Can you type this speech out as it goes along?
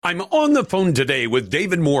I'm on the phone today with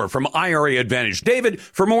David Moore from IRA Advantage. David,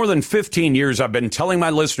 for more than 15 years, I've been telling my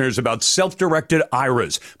listeners about self-directed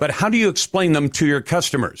IRAs, but how do you explain them to your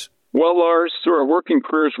customers? Well, Lars, through our working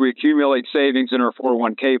careers, we accumulate savings in our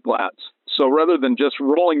 401k plans. So rather than just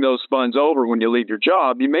rolling those funds over when you leave your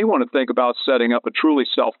job, you may want to think about setting up a truly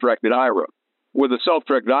self-directed IRA. With a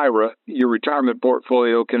self-directed IRA, your retirement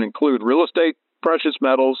portfolio can include real estate, precious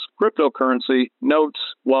metals, cryptocurrency, notes,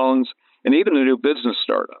 loans, and even a new business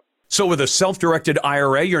startup. So with a self-directed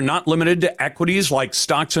IRA, you're not limited to equities like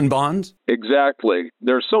stocks and bonds? Exactly.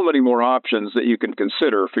 There are so many more options that you can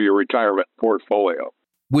consider for your retirement portfolio.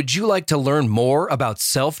 Would you like to learn more about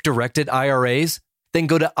self-directed IRAs? Then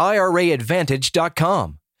go to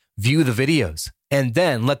IRAadvantage.com, view the videos, and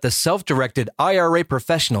then let the self-directed IRA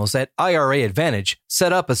professionals at IRA Advantage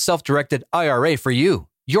set up a self-directed IRA for you.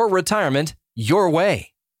 Your retirement, your way.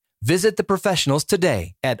 Visit the professionals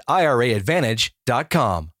today at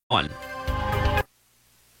IRAadvantage.com. Quiet,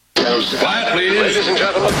 please. Ladies and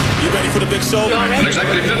gentlemen. You ready for the big show? In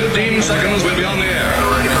exactly 15 seconds, we'll be on the air.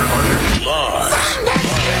 Lars.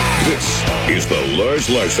 This is the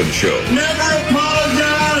Lars Larson Show. Never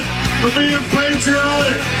apologize for being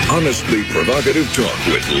patriotic. Honestly provocative talk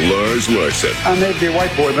with Lars Larson. I may be a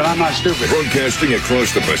white boy, but I'm not stupid. Broadcasting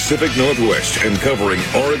across the Pacific Northwest and covering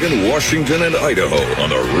Oregon, Washington, and Idaho on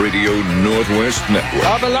the Radio Northwest Network.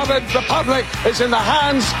 Our beloved republic is in the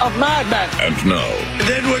hands of madmen. And now,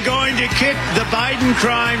 then we're going to kick the Biden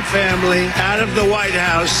crime family out of the White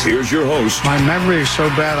House. Here's your host. My memory is so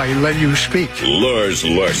bad I let you speak. Lars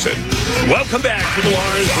Larson. Welcome back to the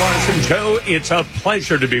Lars Larson Show. It's a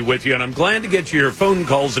pleasure to be with you, and I'm glad to get to your phone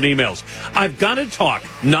calls and emails. I've got to talk,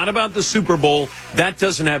 not about the Super Bowl. That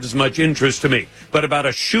doesn't have as much interest to me, but about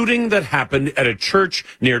a shooting that happened at a church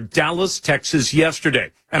near Dallas, Texas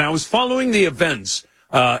yesterday. And I was following the events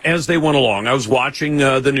as they went along. I was watching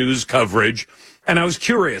the news coverage, and I was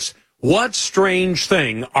curious. What strange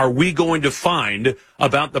thing are we going to find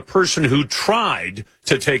about the person who tried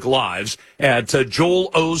to take lives at Joel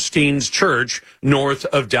Osteen's church north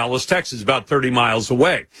of Dallas, Texas, about 30 miles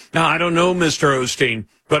away? Now, I don't know Mr. Osteen,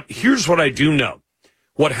 but here's what I do know.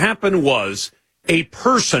 What happened was a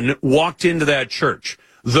person walked into that church.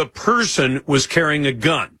 The person was carrying a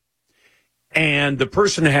gun, and the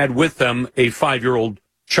person had with them a 5-year-old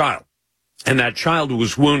child, and that child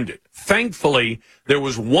was wounded. Thankfully, there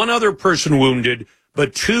was one other person wounded,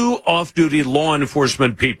 but 2 off-duty law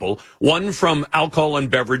enforcement people, one from Alcohol and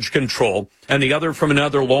Beverage Control and the other from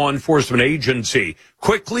another law enforcement agency,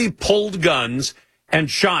 quickly pulled guns and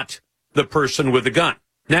shot the person with the gun.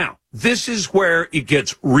 Now, this is where it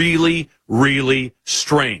gets really, really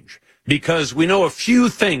strange, because we know a few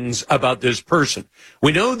things about this person.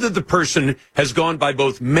 We know that the person has gone by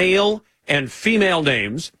both male and female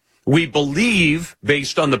names. We believe,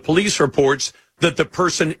 based on the police reports, that the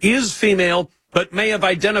person is female, but may have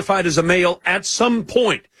identified as a male at some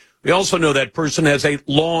point. We also know that person has a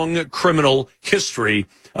long criminal history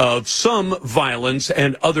of some violence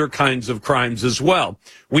and other kinds of crimes as well.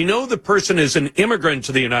 We know the person is an immigrant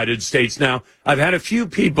to the United States. Now, I've had a few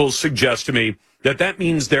people suggest to me that that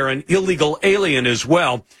means they're an illegal alien as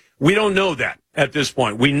well. We don't know that at this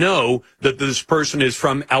point. We know that this person is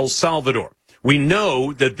from El Salvador. We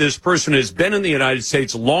know that this person has been in the United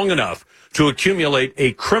States long enough to accumulate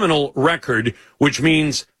a criminal record, which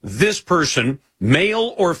means this person,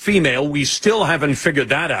 male or female, we still haven't figured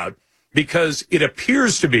that out, because it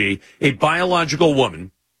appears to be a biological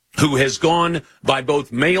woman who has gone by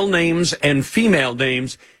both male names and female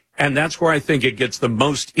names. And that's where I think it gets the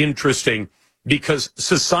most interesting, because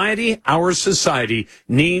society, our society,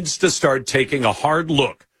 needs to start taking a hard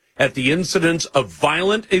look at the incidence of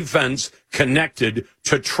violent events connected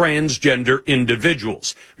to transgender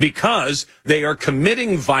individuals, because they are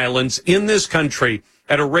committing violence in this country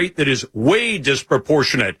at a rate that is way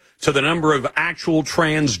disproportionate to the number of actual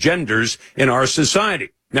transgenders in our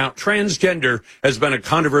society. Now, transgender has been a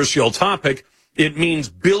controversial topic. It means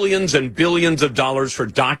billions and billions of dollars for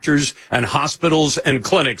doctors and hospitals and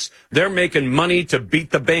clinics. They're making money to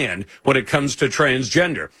beat the band when it comes to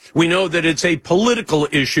transgender. We know that it's a political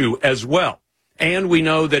issue as well. And we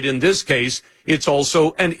know that in this case, it's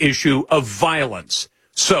also an issue of violence.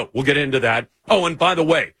 So we'll get into that. Oh, and by the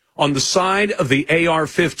way, on the side of the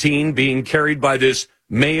AR-15 being carried by this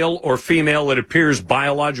male or female, it appears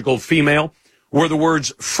biological female, were the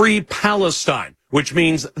words "Free Palestine," which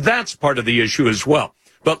means that's part of the issue as well.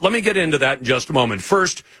 But let me get into that in just a moment.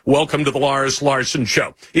 First, welcome to the Lars Larson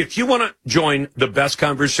Show. If you want to join the best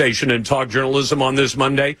conversation in talk journalism on this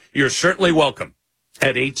Monday, you're certainly welcome.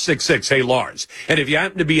 at 866-HEY-LARS. And if you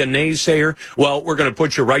happen to be a naysayer, well, we're going to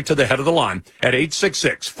put you right to the head of the line at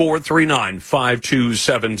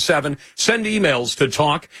 866-439-5277. Send emails to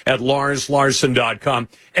talk@LarsLarson.com.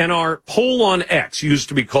 And our poll on X, used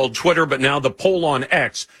to be called Twitter, but now the poll on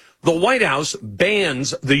X, the White House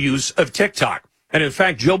bans the use of TikTok. And in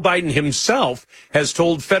fact, Joe Biden himself has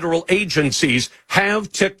told federal agencies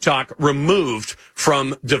have TikTok removed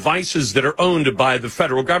from devices that are owned by the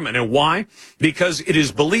federal government. And why? Because it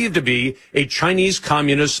is believed to be a Chinese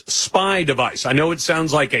communist spy device. I know it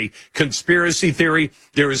sounds like a conspiracy theory.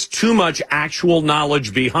 There is too much actual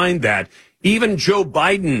knowledge behind that. Even Joe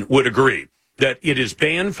Biden would agree that it is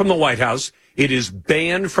banned from the White House. It is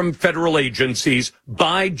banned from federal agencies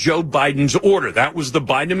by Joe Biden's order. That was the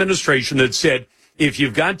Biden administration that said, if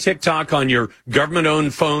you've got TikTok on your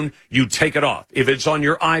government-owned phone, you take it off. If it's on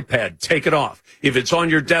your iPad, take it off. If it's on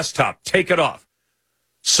your desktop, take it off.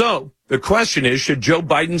 So the question is, should Joe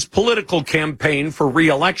Biden's political campaign for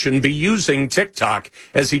re-election be using TikTok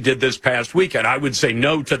as he did this past weekend? I would say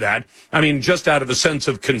no to that. I mean, just out of a sense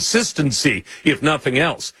of consistency, if nothing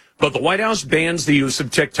else. But the White House bans the use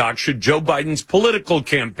of TikTok. Should Joe Biden's political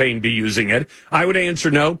campaign be using it? I would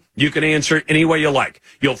answer no. You can answer any way you like.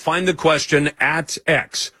 You'll find the question at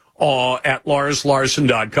X, at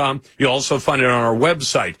LarsLarson.com. You'll also find it on our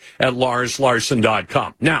website at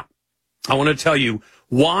LarsLarson.com. Now, I want to tell you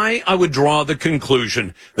why I would draw the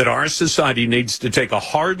conclusion that our society needs to take a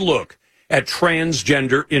hard look at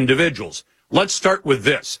transgender individuals. Let's start with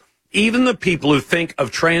this. Even the people who think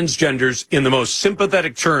of transgenders in the most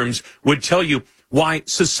sympathetic terms would tell you why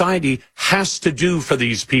society has to do for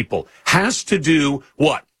these people. Has to do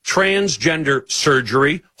what? Transgender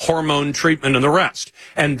surgery, hormone treatment, and the rest.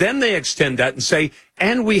 And then they extend that and say,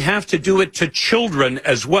 and we have to do it to children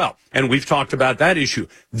as well. And we've talked about that issue.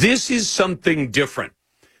 This is something different.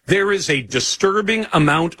 There is a disturbing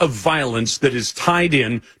amount of violence that is tied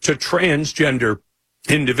in to transgender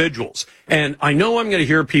individuals. And I know I'm going to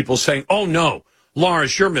hear people saying, oh, no,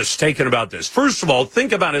 Lars, you're mistaken about this. First of all,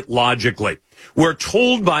 think about it logically. We're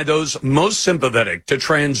told by those most sympathetic to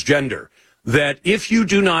transgender that if you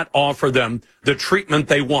do not offer them the treatment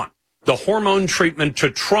they want, the hormone treatment to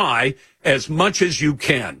try as much as you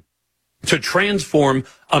can to transform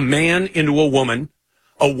a man into a woman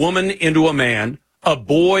into a man, a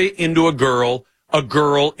boy into a girl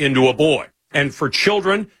into a boy. And for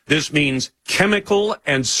children, this means chemical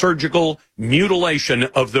and surgical mutilation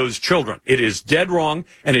of those children. It is dead wrong,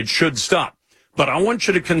 and it should stop. But I want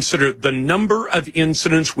you to consider the number of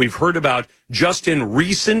incidents we've heard about just in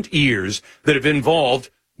recent years that have involved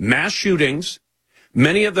mass shootings,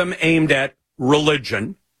 many of them aimed at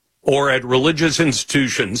religion or at religious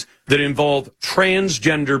institutions that involve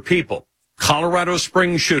transgender people. Colorado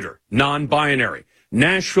Springs shooter, non-binary.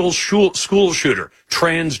 Nashville school shooter,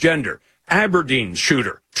 transgender. Aberdeen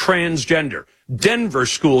shooter, transgender. Denver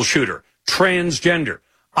school shooter, transgender.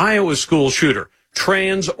 Iowa school shooter,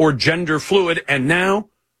 trans or gender fluid. And now,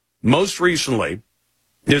 most recently,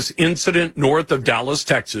 this incident north of Dallas,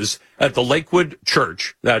 Texas, at the Lakewood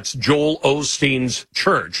Church, that's Joel Osteen's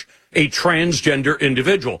church, a transgender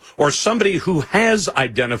individual or somebody who has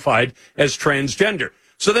identified as transgender.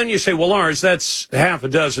 So then you say, well, Lars, that's half a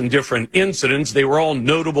dozen different incidents. They were all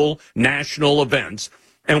notable national events.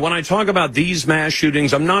 And when I talk about these mass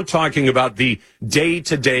shootings, I'm not talking about the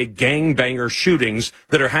day-to-day gangbanger shootings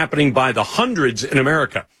that are happening by the hundreds in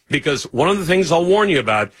America. Because one of the things I'll warn you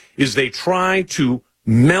about is they try to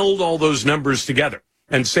meld all those numbers together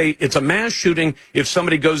and say it's a mass shooting if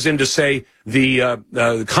somebody goes into, say, the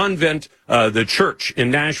convent, the church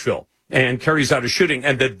in Nashville, and carries out a shooting,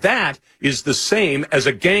 and that is the same as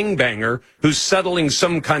a gangbanger who's settling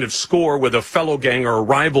some kind of score with a fellow gang or a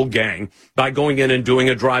rival gang by going in and doing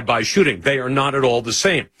a drive-by shooting. They are not at all the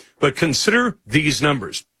same. But consider these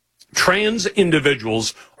numbers. Trans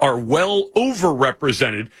individuals are well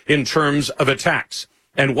overrepresented in terms of attacks.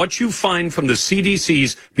 And what you find from the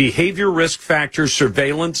CDC's Behavior Risk Factor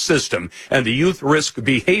Surveillance System and the Youth Risk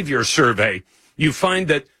Behavior Survey, you find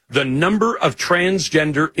that the number of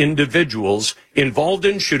transgender individuals involved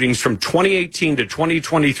in shootings from 2018 to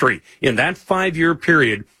 2023 in that 5-year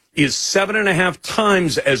period is 7.5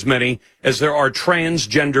 times as many as there are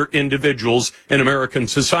transgender individuals in American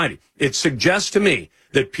society. It suggests to me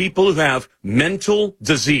that people who have mental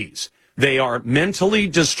disease, they are mentally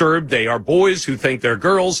disturbed, they are boys who think they're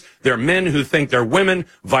girls, they're men who think they're women,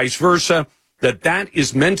 vice versa, that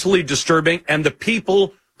is mentally disturbing, and the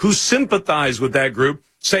people who sympathize with that group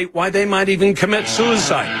say why they might even commit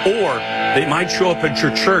suicide or They might show up at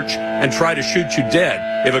your church and try to shoot you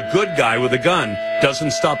dead if a good guy with a gun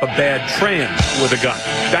doesn't stop a bad trans with a gun.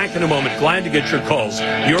 Back in a moment. Glad to get your calls.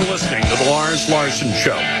 You're listening to the Lars Larson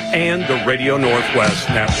Show and the Radio Northwest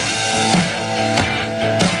Network.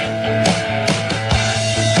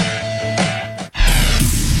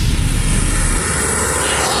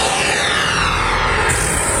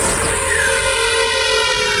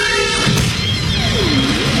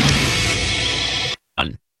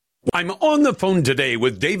 I'm on the phone today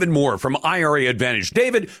with David Moore from IRA Advantage.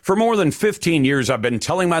 David, for more than 15 years, I've been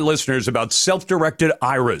telling my listeners about self-directed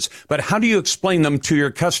IRAs, but how do you explain them to your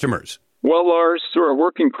customers? Well, Lars, through our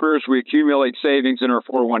working careers, we accumulate savings in our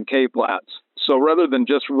 401k plans. So rather than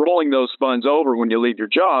just rolling those funds over when you leave your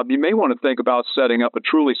job, you may want to think about setting up a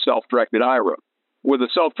truly self-directed IRA. With a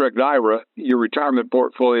self-directed IRA, your retirement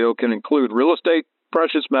portfolio can include real estate,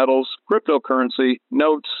 precious metals, cryptocurrency,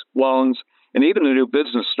 notes, loans, and even a new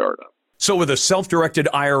business startup. So with a self-directed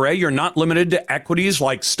IRA, you're not limited to equities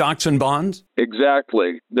like stocks and bonds?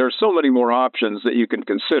 Exactly. There are so many more options that you can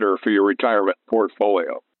consider for your retirement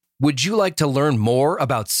portfolio. Would you like to learn more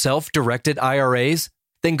about self-directed IRAs?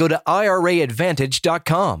 Then go to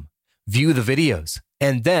IRAadvantage.com, view the videos,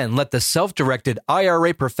 and then let the self-directed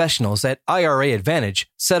IRA professionals at IRA Advantage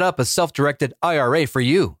set up a self-directed IRA for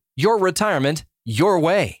you. Your retirement, your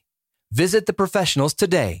way. Visit the professionals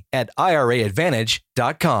today at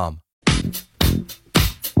IRAadvantage.com.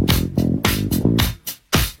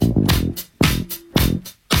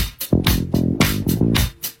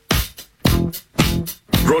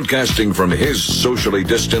 Broadcasting from his socially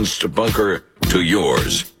distanced bunker to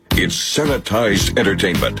yours, it's sanitized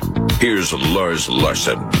entertainment. Here's Lars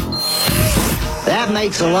Larson. That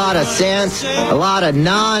makes a lot of sense, a lot of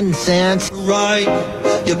nonsense. Right,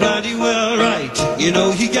 you're bloody well right. You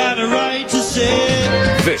know you got a right to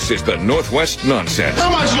say. This is the Northwest Nonsense. How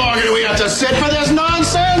much longer do we have to sit for this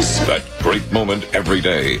nonsense? That great moment every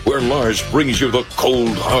day where Lars brings you the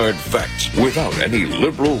cold, hard facts without any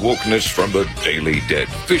liberal wokeness from the Daily Dead,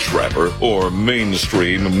 fish wrapper, or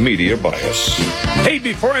mainstream media bias. Hey,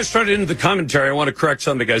 before I start into the commentary, I want to correct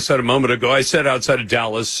something I said a moment ago. I said outside of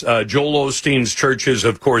Dallas. Joel Osteen's church is,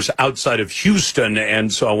 of course, outside of Houston,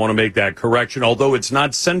 and so I want to make that correction, although it's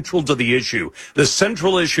not central to the issue. The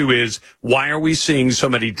central issue is, why are we seeing so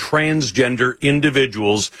many transgender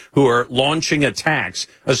individuals who are launching attacks,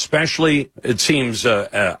 especially, it seems,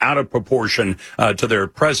 out of proportion to their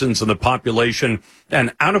presence in the population,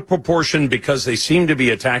 and out of proportion because they seem to be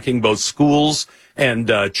attacking both schools and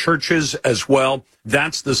churches as well.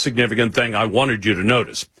 That's the significant thing I wanted you to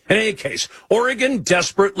notice. In any case, Oregon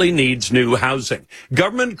desperately needs new housing.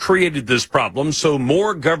 Government created this problem, so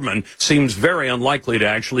more government seems very unlikely to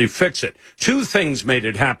actually fix it. Two things made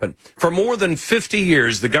it happen. For more than 50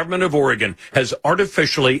 years, the government of Oregon has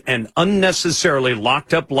artificially and unnecessarily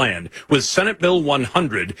locked up land with Senate Bill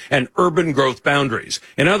 100 and urban growth boundaries.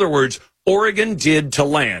 In other words, Oregon did to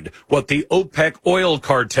land what the OPEC oil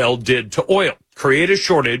cartel did to oil, create a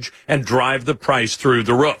shortage and drive the price through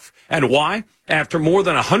the roof. And why? After more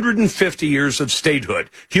than 150 years of statehood,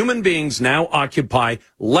 human beings now occupy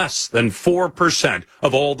less than 4%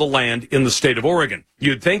 of all the land in the state of Oregon.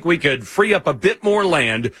 You'd think we could free up a bit more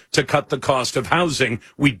land to cut the cost of housing.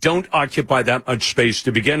 We don't occupy that much space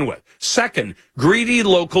to begin with. Second, greedy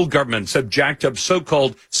local governments have jacked up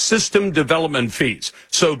so-called system development fees.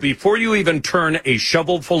 So before you even turn a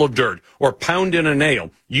shovel full of dirt or pound in a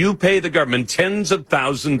nail, you pay the government tens of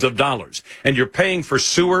thousands of dollars. And you're paying for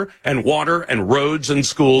sewer and water and roads and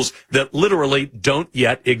schools that literally don't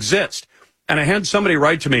yet exist. And I had somebody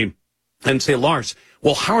write to me and say, Lars,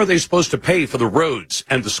 well, how are they supposed to pay for the roads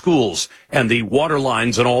and the schools and the water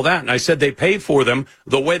lines and all that? And I said they pay for them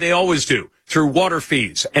the way they always do, through water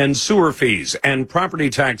fees and sewer fees and property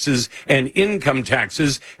taxes and income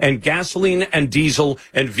taxes and gasoline and diesel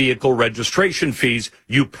and vehicle registration fees.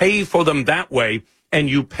 You pay for them that way. And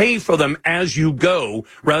you pay for them as you go,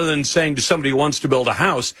 rather than saying to somebody who wants to build a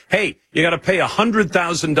house, hey, you got to pay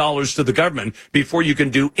 $100,000 to the government before you can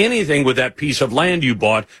do anything with that piece of land you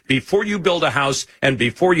bought, before you build a house, and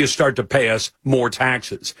before you start to pay us more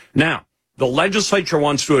taxes. Now, the legislature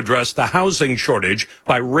wants to address the housing shortage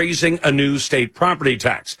by raising a new state property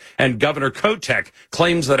tax. And Governor Kotek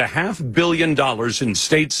claims that $500 million in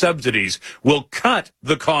state subsidies will cut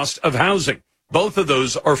the cost of housing. Both of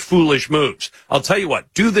those are foolish moves. I'll tell you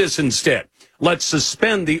what, do this instead. Let's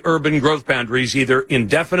suspend the urban growth boundaries either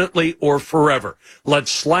indefinitely or forever.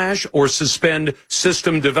 Let's slash or suspend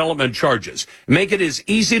system development charges. Make it as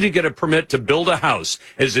easy to get a permit to build a house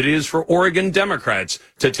as it is for Oregon Democrats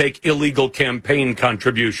to take illegal campaign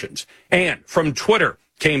contributions. And from Twitter,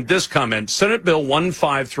 came this comment: Senate Bill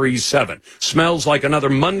 1537 smells like another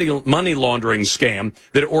money laundering scam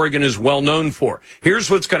that Oregon is well known for. Here's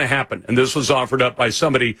what's going to happen, and this was offered up by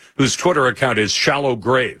somebody whose Twitter account is Shallow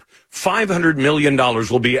Grave. $500 million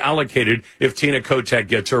will be allocated if Tina Kotek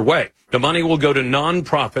gets her way. The money will go to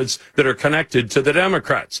nonprofits that are connected to the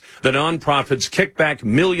Democrats. The nonprofits kick back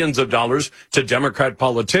millions of dollars to Democrat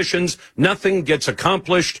politicians. Nothing gets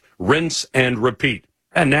accomplished. Rinse and repeat.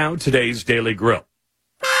 And now today's Daily Grill.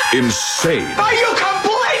 Insane. Are you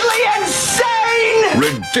completely insane?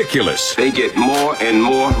 Ridiculous. They get more and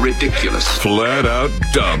more ridiculous. Flat out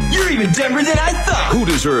dumb. You're even dumber than I thought. Who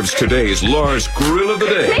deserves today's Lars Grill of the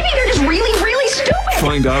Day? Maybe they're just really, really stupid.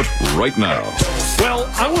 Find out right now. Well,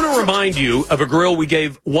 I want to remind you of a grill we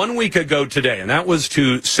gave 1 week ago today, and that was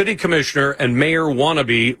to City Commissioner and Mayor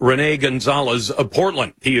wannabe Rene Gonzalez of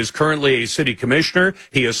Portland. He is currently a city commissioner.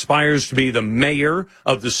 He aspires to be the mayor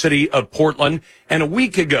of the city of Portland. And a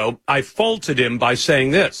week ago, I faulted him by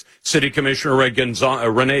saying this: City Commissioner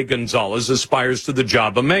Rene Gonzalez aspires to the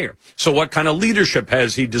job of mayor. So what kind of leadership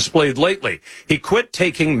has he displayed lately? He quit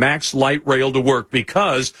taking Max Light Rail to work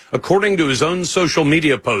because, according to his own social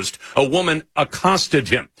media post, a woman accosted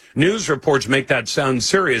him. News reports make that sound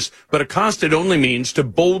serious, but accosted only means to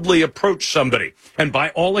boldly approach somebody. And by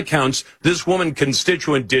all accounts, this woman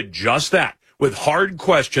constituent did just that, with hard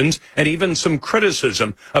questions and even some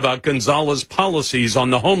criticism about Gonzalez's policies on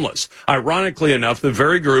the homeless. Ironically enough, the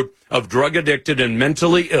very group of drug-addicted and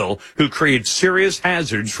mentally ill who create serious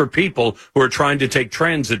hazards for people who are trying to take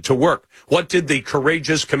transit to work. What did the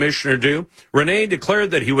courageous commissioner do? Rene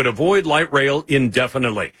declared that he would avoid light rail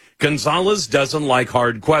indefinitely. Gonzalez doesn't like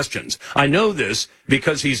hard questions. I know this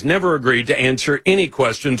because he's never agreed to answer any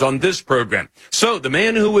questions on this program. So the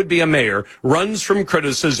man who would be a mayor runs from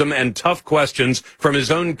criticism and tough questions from his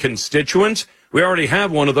own constituents. We already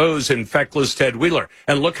have one of those in feckless Ted Wheeler.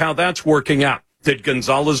 And look how that's working out. Did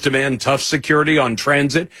Gonzalez demand tough security on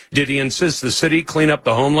transit? Did he insist the city clean up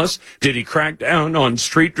the homeless? Did he crack down on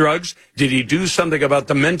street drugs? Did he do something about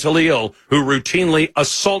the mentally ill who routinely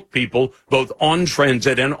assault people both on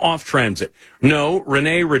transit and off transit? No,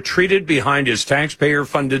 Rene retreated behind his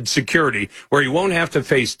taxpayer-funded security where he won't have to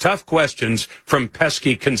face tough questions from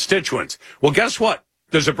pesky constituents. Well, guess what?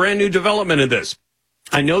 There's a brand new development in this.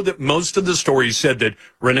 I know that most of the stories said that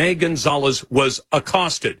Rene Gonzalez was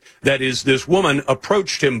accosted. That is, this woman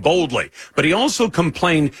approached him boldly. But he also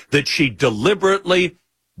complained that she deliberately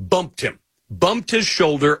bumped him, bumped his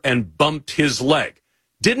shoulder and bumped his leg.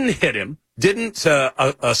 Didn't hit him, didn't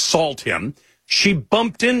assault him. She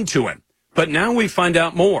bumped into him. But now we find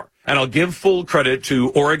out more. And I'll give full credit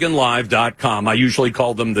to OregonLive.com. I usually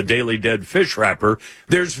call them the Daily Dead Fish Wrapper.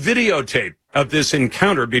 There's videotape of this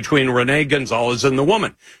encounter between Rene Gonzalez and the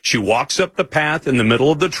woman. She walks up the path in the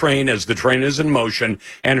middle of the train as the train is in motion,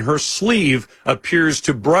 and her sleeve appears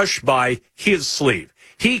to brush by his sleeve.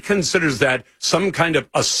 He considers that some kind of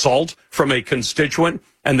assault from a constituent,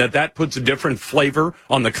 and that puts a different flavor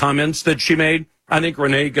on the comments that she made. I think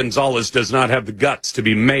Rene Gonzalez does not have the guts to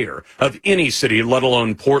be mayor of any city, let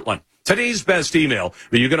alone Portland. Today's best email,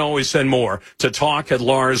 but you can always send more to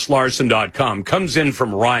talk@LarsLarson.com, comes in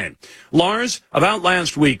from Ryan. Lars, about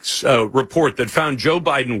last week's report that found Joe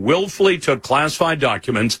Biden willfully took classified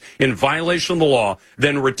documents in violation of the law,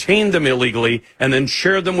 then retained them illegally, and then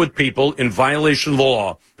shared them with people in violation of the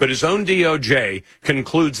law. But his own DOJ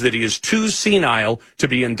concludes that he is too senile to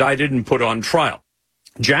be indicted and put on trial.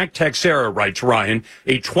 Jack Texera, writes Ryan,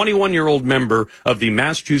 a 21-year-old member of the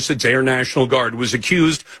Massachusetts Air National Guard, was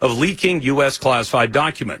accused of leaking U.S. classified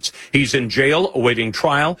documents. He's in jail awaiting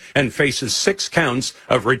trial and faces 6 counts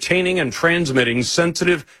of retaining and transmitting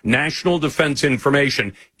sensitive national defense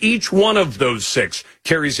information. Each one of those 6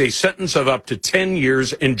 carries a sentence of up to 10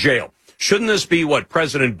 years in jail. Shouldn't this be what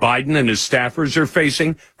President Biden and his staffers are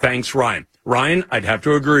facing? Thanks, Ryan. Ryan, I'd have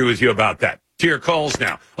to agree with you about that. To your calls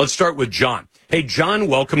now. Let's start with John. Hey, John,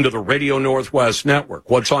 welcome to the Radio Northwest Network.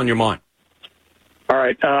 What's on your mind? All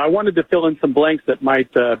right. I wanted to fill in some blanks that might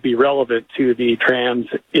be relevant to the trans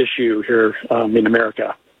issue here in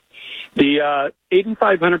America. The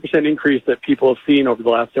 8,500% increase that people have seen over the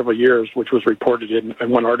last several years, which was reported in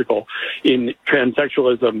one article in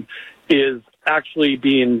transsexualism, is actually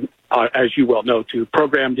being, as you well know,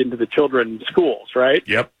 programmed into the children's schools, right?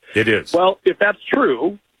 Yep, it is. Well, if that's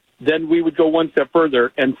true, then we would go one step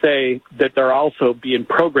further and say that they're also being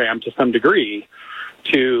programmed to some degree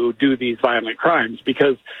to do these violent crimes,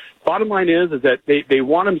 because bottom line is that they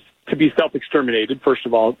want them to be self-exterminated. First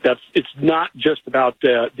of all, it's not just about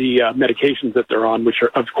the medications that they're on, which are,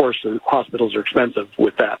 of course, the hospitals are expensive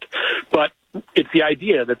with that, but it's the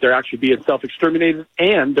idea that they're actually being self-exterminated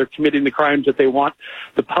and they're committing the crimes that they want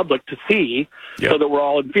the public to see, so that we're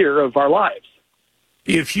all in fear of our lives.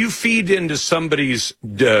 If you feed into somebody's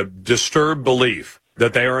disturbed belief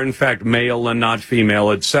that they are in fact male and not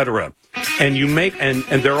female, etc., and you make and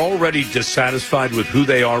they're already dissatisfied with who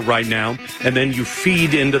they are right now, and then you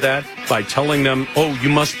feed into that by telling them, oh, you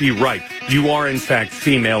must be right, you are in fact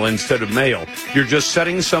female instead of male, you're just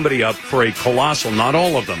setting somebody up for a colossal, not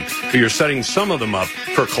all of them, but you're setting some of them up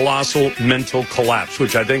for colossal mental collapse,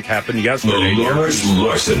 which I think happened yesterday. The Lars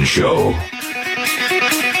Larson Show.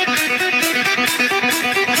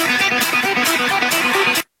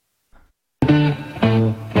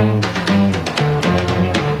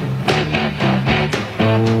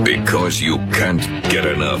 Because you can't get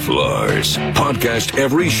enough Lars. Podcast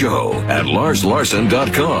every show at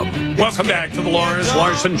LarsLarson.com. Welcome back to the Lars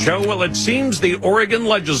Larson Show. Well, it seems the Oregon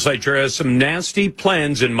legislature has some nasty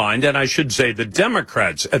plans in mind, and I should say the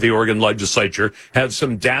Democrats at the Oregon legislature have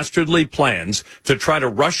some dastardly plans to try to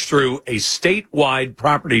rush through a statewide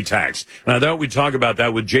property tax. And I thought we'd talk about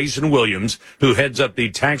that with Jason Williams, who heads up the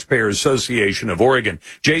Taxpayer Association of Oregon.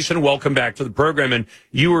 Jason, welcome back to the program. And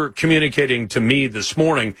you were communicating to me this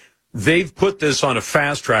morning. They've put this on a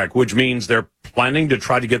fast track, which means they're planning to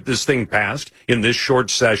try to get this thing passed in this short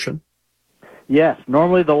session? Yes.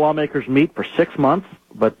 Normally the lawmakers meet for 6 months,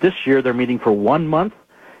 but this year they're meeting for 1 month,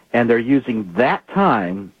 and they're using that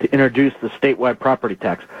time to introduce the statewide property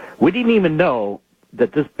tax. We didn't even know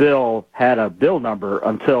that this bill had a bill number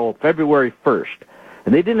until February 1st,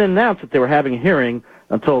 and they didn't announce that they were having a hearing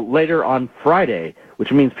until later on Friday,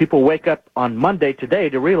 which means people wake up on Monday today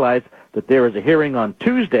to realize that there is a hearing on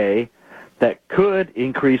Tuesday that could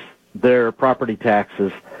increase their property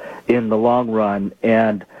taxes in the long run.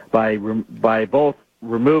 And by both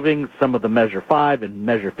removing some of the Measure 5 and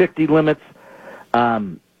Measure 50 limits,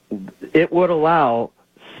 it would allow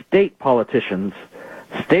state politicians,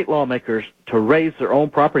 state lawmakers, to raise their own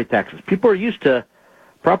property taxes. People are used to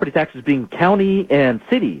property taxes being county and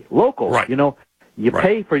city, local. Right. You know, you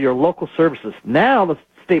pay for your local services. Now the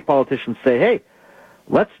state politicians say, hey,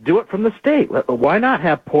 let's do it from the state. Why not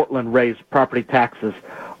have Portland raise property taxes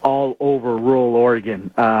all over rural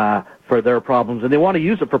Oregon for their problems? And they want to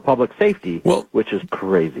use it for public safety, which is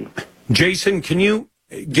crazy. Jason, can you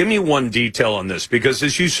give me one detail on this? Because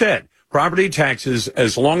as you said, property taxes,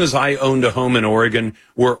 as long as I owned a home in Oregon,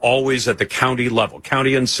 were always at the county level,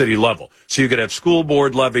 county and city level. So you could have school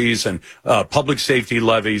board levies and public safety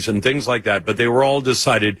levies and things like that, but they were all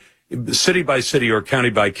decided city by city or county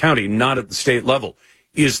by county, not at the state level.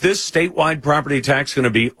 Is this statewide property tax going to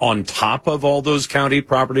be on top of all those county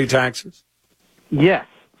property taxes? Yes.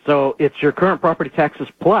 So it's your current property taxes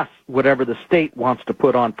plus whatever the state wants to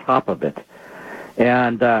put on top of it.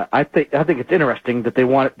 And I think it's interesting that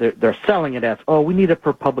they're selling it as, oh, we need it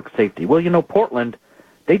for public safety. Well, you know, Portland,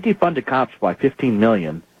 they defunded cops by $15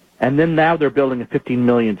 million, and then now they're building a $15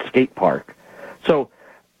 million skate park. So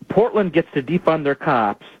Portland gets to defund their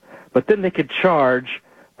cops, but then they could charge,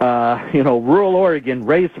 rural Oregon,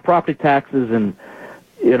 raise the property taxes in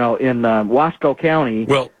Wasco County.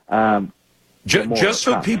 Well, just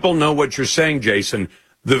so people know what you're saying, Jason,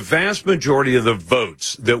 the vast majority of the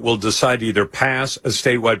votes that will decide to either pass a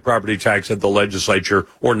statewide property tax at the legislature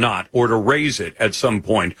or not, or to raise it at some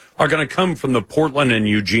point, are going to come from the Portland and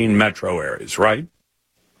Eugene metro areas, right?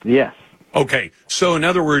 Yes. Okay. So in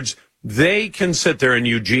other words, they can sit there in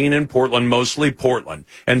Eugene and Portland, mostly Portland,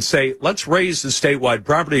 and say, let's raise the statewide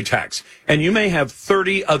property tax. And you may have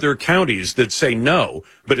 30 other counties that say no,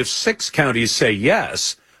 but if 6 counties say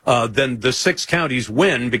yes, then the 6 counties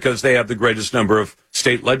win because they have the greatest number of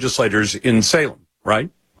state legislators in Salem, right?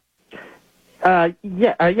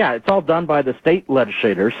 It's all done by the state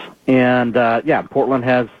legislators. And, Portland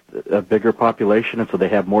has a bigger population, and so they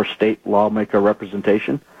have more state lawmaker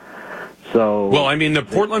representation. So, well, I mean, the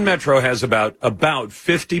Portland Metro has about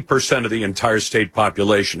 50% of the entire state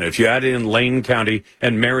population. If you add in Lane County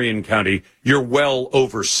and Marion County, you're well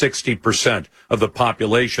over 60% of the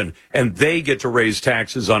population, and they get to raise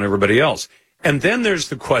taxes on everybody else. And then there's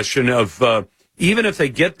the question of, even if they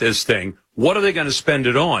get this thing, what are they going to spend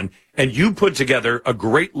it on? And you put together a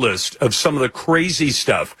great list of some of the crazy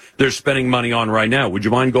stuff they're spending money on right now. Would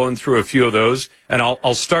you mind going through a few of those? And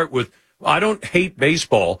I'll start with, I don't hate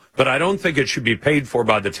baseball, but I don't think it should be paid for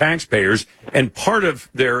by the taxpayers. And part of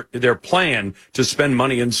their plan to spend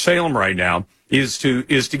money in Salem right now is to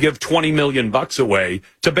give $20 million away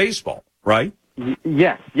to baseball, right?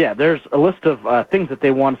 Yes, yeah. There's a list of things that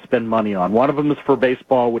they want to spend money on. One of them is for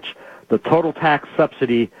baseball, which the total tax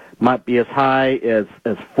subsidy might be as high as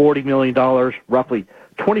 $40 million, roughly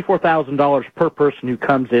 $24,000 per person who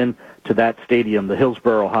comes in to that stadium, the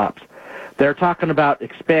Hillsborough Hops. They're talking about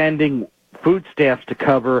expanding food stamps to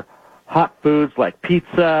cover hot foods like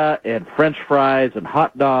pizza and French fries and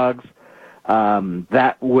hot dogs.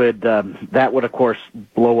 That would, of course,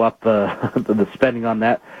 blow up the spending on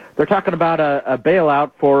that. They're talking about a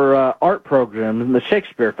bailout for art programs in the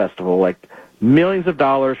Shakespeare Festival, like millions of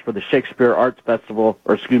dollars for the Shakespeare Arts Festival,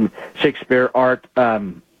 or excuse me, Shakespeare Art,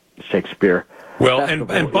 Shakespeare. Well,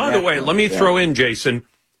 Festival and by the way, let me throw in, Jason,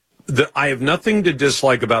 I have nothing to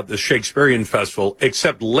dislike about the Shakespearean Festival,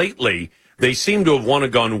 except lately they seem to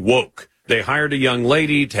have gone woke. They hired a young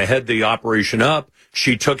lady to head the operation up.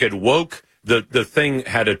 She took it woke. The thing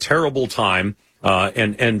had a terrible time.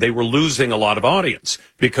 And they were losing a lot of audience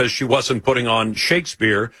because she wasn't putting on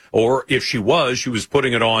Shakespeare, or if she was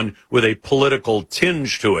putting it on with a political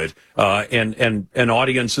tinge to it, and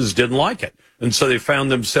audiences didn't like it. And so they found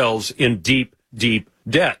themselves in deep, deep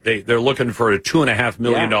debt. They're looking for a $2.5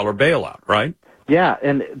 million bailout, right? Yeah,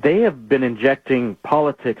 and they have been injecting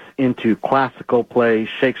politics into classical plays,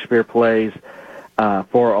 Shakespeare plays,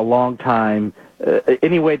 for a long time.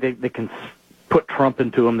 Any way they can put Trump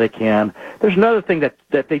into them, they can. There's another thing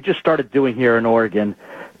that they just started doing here in Oregon.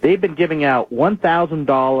 They've been giving out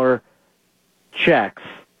 $1,000 checks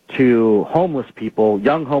to homeless people,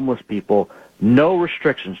 young homeless people, no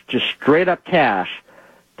restrictions, just straight up cash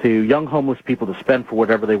to young homeless people to spend for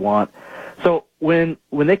whatever they want. So when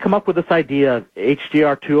they come up with this idea of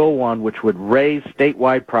HDR 201, which would raise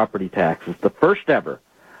statewide property taxes, the first ever,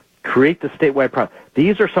 create the statewide property,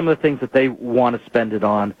 these are some of the things that they want to spend it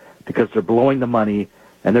on, because they're blowing the money,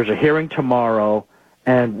 and there's a hearing tomorrow,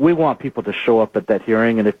 and we want people to show up at that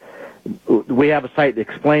hearing. And if we have a site that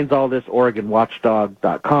explains all this,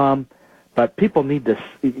 OregonWatchdog.com, but people need to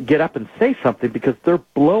get up and say something because they're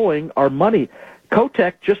blowing our money.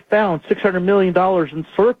 Kotek just found $600 million in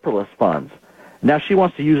surplus funds. Now she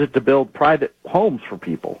wants to use it to build private homes for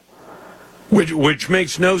people. Which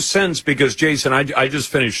makes no sense because, Jason, I just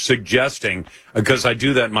finished suggesting, because I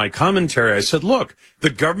do that in my commentary, I said, look, the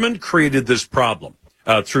government created this problem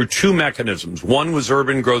through two mechanisms. One was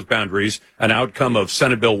urban growth boundaries, an outcome of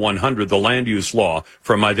Senate Bill 100, the land use law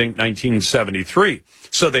from, I think, 1973.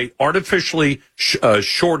 So they artificially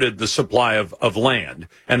shorted the supply of land,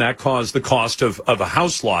 and that caused the cost of a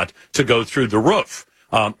house lot to go through the roof.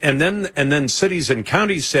 And then cities and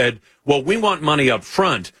counties said, well, we want money up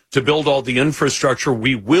front to build all the infrastructure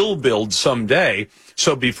we will build someday.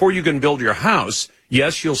 So before you can build your house,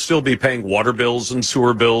 yes, you'll still be paying water bills and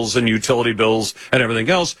sewer bills and utility bills and everything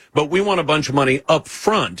else, but we want a bunch of money up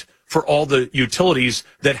front for all the utilities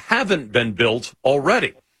that haven't been built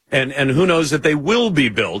already. And who knows if they will be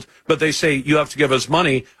built, but they say you have to give us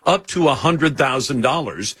money up to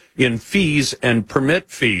 $100,000 in fees and permit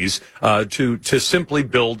fees to simply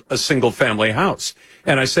build a single family house.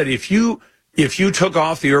 And I said, if you took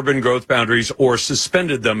off the urban growth boundaries or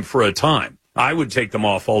suspended them for a time, I would take them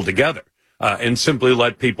off altogether. And simply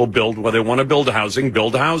let people build where they want to build housing.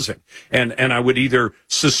 And I would either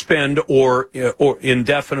suspend or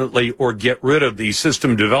indefinitely or get rid of the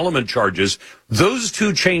system development charges. Those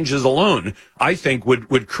two changes alone, I think,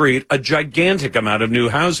 would create a gigantic amount of new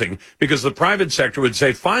housing, because the private sector would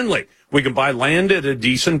say, finally, we can buy land at a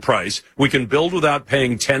decent price. We can build without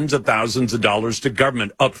paying tens of thousands of dollars to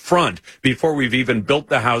government up front before we've even built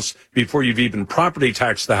the house, before you've even property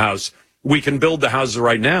taxed the house. We can build the houses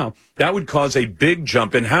right now. That would cause a big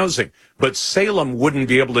jump in housing. But Salem wouldn't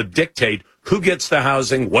be able to dictate who gets the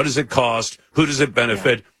housing, what does it cost, who does it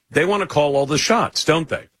benefit. Yeah. They want to call all the shots, don't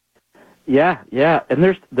they? Yeah.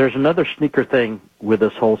 And there's another sneaker thing with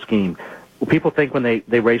this whole scheme. People think when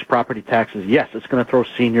they raise property taxes, yes, it's going to throw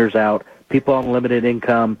seniors out, people on limited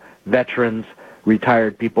income, veterans,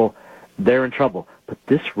 retired people. They're in trouble. But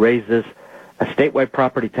this raises... a statewide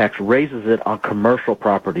property tax raises it on commercial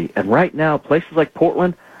property. And right now, places like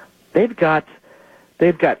Portland, they've got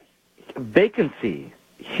vacancy,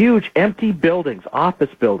 huge empty buildings,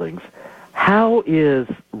 office buildings. How is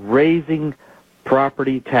raising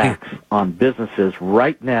property tax on businesses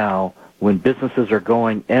right now when businesses are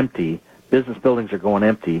going empty, business buildings are going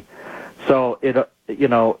empty? So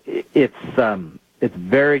it's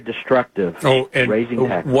very destructive. Raising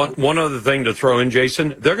taxes. One other thing to throw in,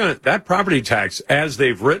 Jason, that property tax, as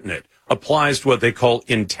they've written it, applies to what they call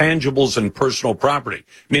intangibles and personal property,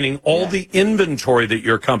 meaning all the inventory that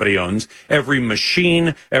your company owns, every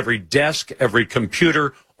machine, every desk, every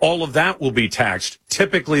computer, All of that will be taxed.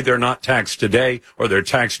 Typically, they're not taxed today, or they're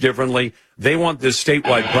taxed differently. They want this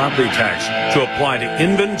statewide property tax to apply to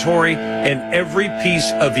inventory and every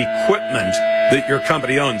piece of equipment that your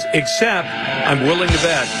company owns, except I'm willing to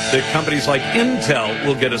bet that companies like Intel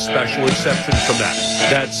will get a special exception from that.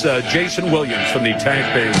 That's Jason Williams from the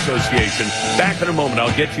Taxpayers Association. Back in a moment.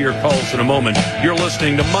 I'll get to your calls in a moment. You're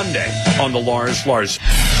listening to Monday on the Lars Larson.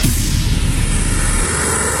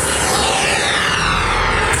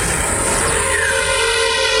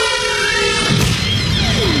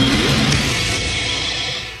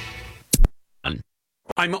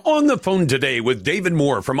 I'm on the phone today with David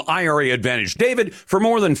Moore from IRA Advantage. David, for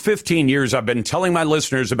more than 15 years, I've been telling my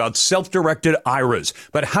listeners about self-directed IRAs,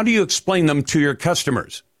 but how do you explain them to your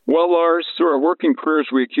customers? Well, Lars, through our working careers,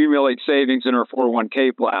 we accumulate savings in our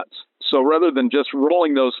 401k plans. So rather than just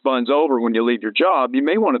rolling those funds over when you leave your job, you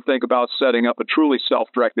may want to think about setting up a truly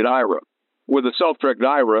self-directed IRA. With a self-directed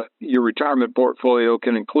IRA, your retirement portfolio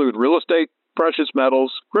can include real estate, precious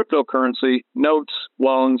metals, cryptocurrency, notes,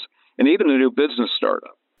 loans, and even a new business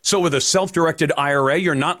startup. So with a self-directed IRA,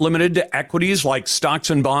 you're not limited to equities like stocks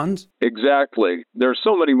and bonds? Exactly. There are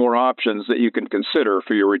so many more options that you can consider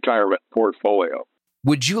for your retirement portfolio.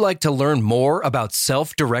 Would you like to learn more about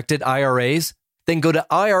self-directed IRAs? Then go to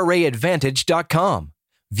IRAadvantage.com,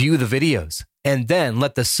 view the videos, and then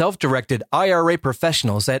let the self-directed IRA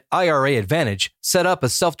professionals at IRA Advantage set up a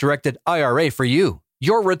self-directed IRA for you.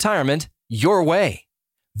 Your retirement, your way.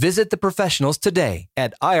 Visit the professionals today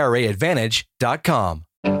at IRAadvantage.com.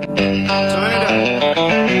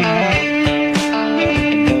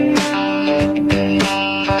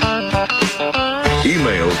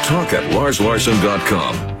 Email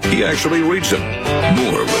talk@LarsLarson.com. He actually reads them.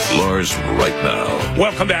 More with Lars right now.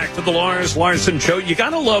 Welcome back to the Lars Larson Show. You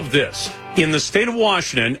got to love this. In the state of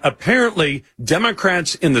Washington, apparently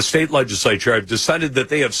Democrats in the state legislature have decided that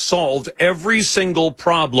they have solved every single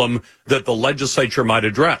problem that the legislature might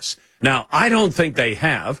address. Now, I don't think they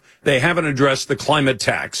have. They haven't addressed the climate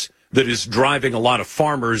tax that is driving a lot of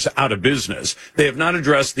farmers out of business. They have not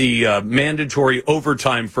addressed the mandatory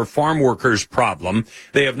overtime for farm workers problem.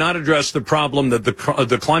 They have not addressed the problem that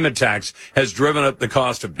the climate tax has driven up the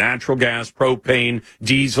cost of natural gas, propane,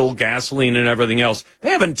 diesel, gasoline, and everything else.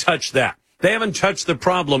 They haven't touched that. They haven't touched the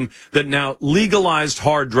problem that now legalized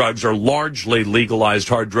hard drugs, or largely legalized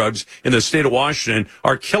hard drugs in the state of Washington,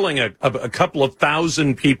 are killing a couple of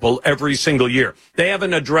thousand people every single year. They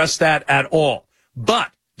haven't addressed that at all. But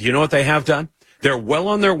do you know what they have done? They're well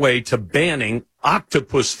on their way to banning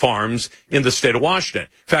octopus farms in the state of Washington.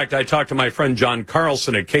 In fact, I talked to my friend John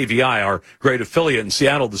Carlson at KVI, our great affiliate in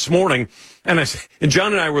Seattle, this morning, and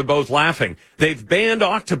John and I were both laughing. They've banned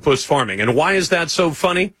octopus farming. And why is that so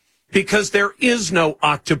funny? Because there is no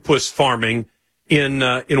octopus farming in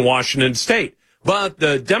Washington state. But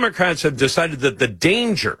the Democrats have decided that the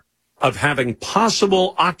danger of having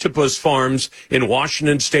possible octopus farms in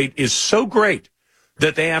Washington state is so great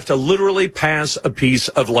that they have to literally pass a piece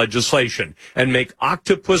of legislation and make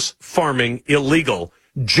octopus farming illegal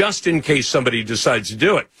just in case somebody decides to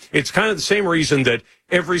do it. It's kind of the same reason that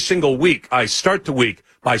every single week I start the week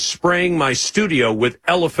by spraying my studio with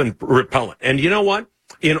elephant repellent. And you know what?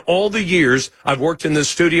 In all the years I've worked in this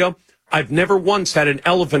studio, I've never once had an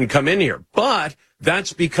elephant come in here. But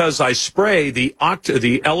that's because I spray the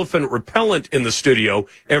elephant repellent in the studio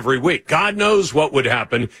every week. God knows what would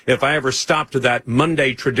happen if I ever stopped that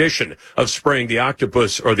Monday tradition of spraying the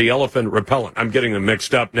octopus or the elephant repellent. I'm getting them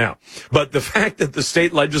mixed up now. But the fact that the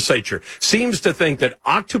state legislature seems to think that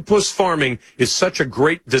octopus farming is such a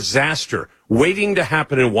great disaster waiting to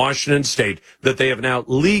happen in Washington state that they have now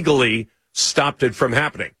legally stopped it from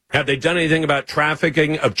happening. Have they done anything about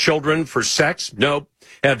trafficking of children for sex? Nope.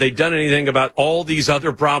 Have they done anything about all these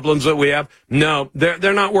other problems that we have? No,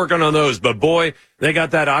 they're not working on those. But boy, they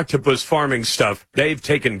got that octopus farming stuff. They've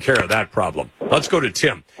taken care of that problem. Let's go to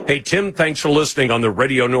Tim. Hey, Tim, thanks for listening on the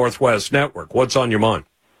Radio Northwest Network. What's on your mind?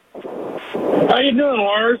 How you doing,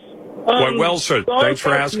 Lars? Quite well, sir. Thanks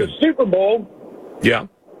for asking. The Super Bowl. Yeah.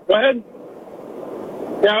 Go ahead.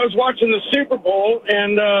 Yeah, I was watching the Super Bowl,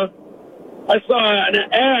 and I saw an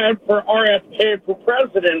ad for RFK for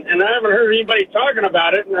president, and I haven't heard anybody talking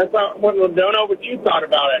about it, and I thought, don't know what you thought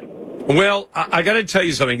about it. Well, I got to tell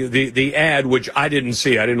you something. The ad, which I didn't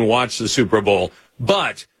see, I didn't watch the Super Bowl,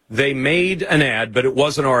 but they made an ad, but it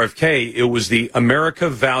wasn't RFK. It was the America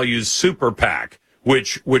Values Super PAC,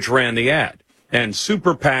 which ran the ad. And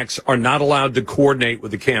super PACs are not allowed to coordinate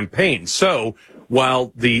with the campaign. So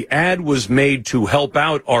while the ad was made to help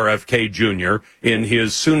out RFK Jr. in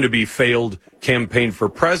his soon-to-be failed campaign for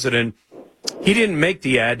president, he didn't make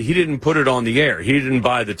the ad. He didn't put it on the air. He didn't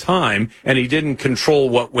buy the time, and he didn't control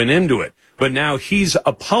what went into it. But now he's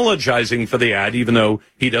apologizing for the ad, even though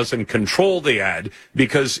he doesn't control the ad,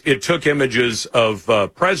 because it took images of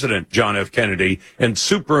President John F. Kennedy and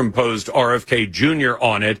superimposed RFK Jr.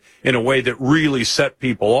 on it in a way that really set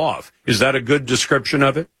people off. Is that a good description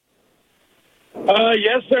of it?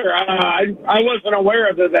 Yes, sir. I wasn't aware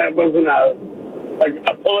of that. That wasn't a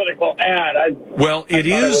political ad.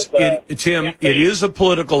 Tim, it is a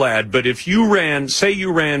political ad, but if you ran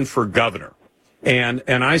for governor, and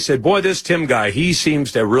I said, boy, this Tim guy, he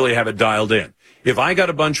seems to really have it dialed in. If I got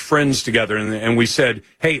a bunch of friends together and we said,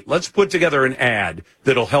 hey, let's put together an ad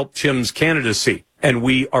that'll help Tim's candidacy, and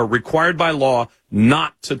we are required by law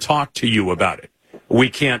not to talk to you about it. We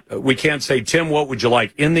can't say, Tim, what would you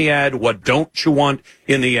like in the ad? What don't you want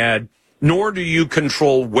in the ad? Nor do you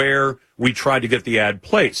control where we try to get the ad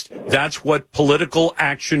placed. That's what political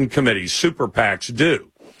action committees, super PACs,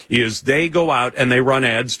 do. Is they go out and they run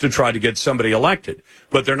ads to try to get somebody elected.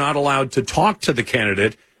 But they're not allowed to talk to the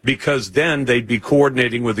candidate because then they'd be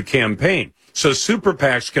coordinating with the campaign. So super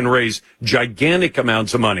PACs can raise gigantic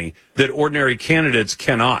amounts of money that ordinary candidates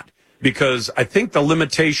cannot. Because I think the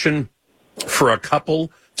limitation for a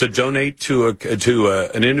couple to donate to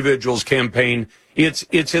an individual's campaign,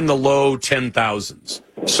 it's in the low 10,000s.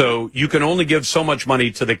 So you can only give so much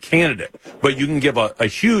money to the candidate, but you can give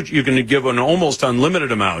you can give an almost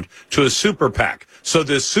unlimited amount to a super PAC. So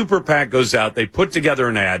this super PAC goes out, they put together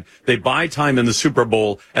an ad, they buy time in the Super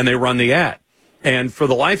Bowl, and they run the ad. And for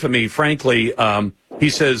the life of me, frankly, he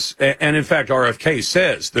says, and in fact, RFK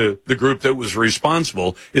says the group that was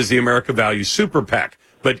responsible is the America Values Super PAC.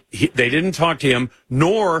 But they didn't talk to him,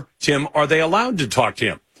 nor, Tim, are they allowed to talk to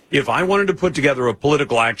him. If I wanted to put together a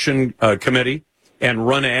political action committee and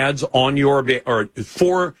run ads on your or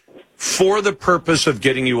for the purpose of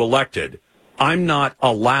getting you elected, I'm not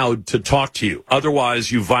allowed to talk to you.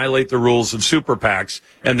 Otherwise, you violate the rules of super PACs,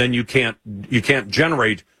 and then you can't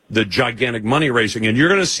generate the gigantic money raising. And you're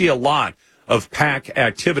going to see a lot of PAC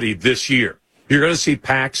activity this year. You're going to see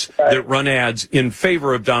PACs that run ads in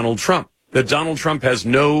favor of Donald Trump that Donald Trump has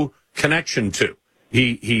no connection to.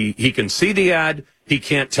 He can see the ad. He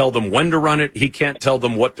can't tell them when to run it. He can't tell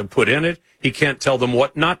them what to put in it. He can't tell them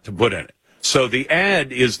what not to put in it. So the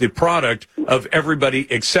ad is the product of everybody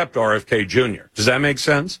except RFK Jr. Does that make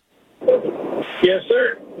sense? Yes,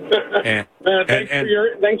 sir.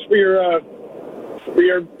 Thanks for your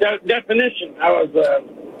definition. I was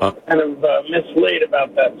kind of mislaid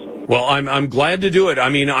about that. Well, I'm glad to do it. I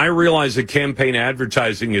mean, I realize that campaign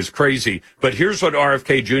advertising is crazy, but here's what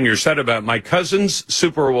RFK Jr. said about my cousin's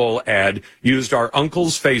Super Bowl ad used our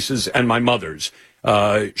uncle's faces and my mother's.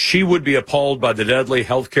 She would be appalled by the deadly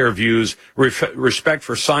healthcare views. Respect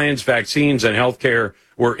for science, vaccines, and healthcare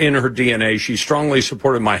were in her DNA. She strongly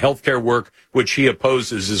supported my healthcare work, which he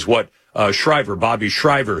opposes, is what Bobby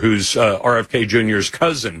Shriver, who's RFK Jr.'s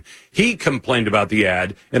cousin, he complained about the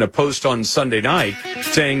ad in a post on Sunday night,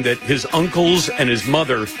 saying that his uncles and his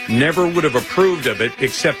mother never would have approved of it,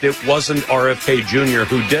 except it wasn't RFK Jr.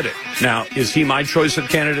 who did it. Now, is he my choice of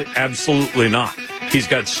candidate? Absolutely not. He's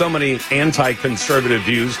got so many anti-conservative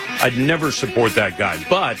views. I'd never support that guy.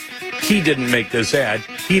 But he didn't make this ad.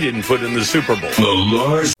 He didn't put in the Super Bowl.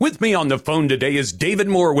 Lars. With me on the phone today is David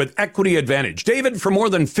Moore with Equity Advantage. David, for more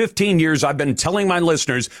than 15 years, I've been telling my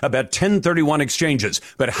listeners about 1031 exchanges.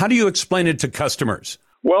 But how do you explain it to customers?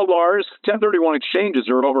 Well, Lars, 1031 exchanges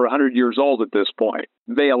are over 100 years old at this point.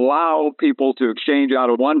 They allow people to exchange out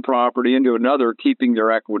of one property into another, keeping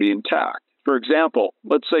their equity intact. For example,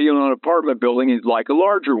 let's say you own an apartment building and you'd like a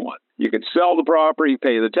larger one. You can sell the property,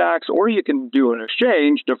 pay the tax, or you can do an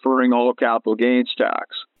exchange, deferring all capital gains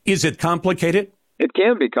tax. Is it complicated? It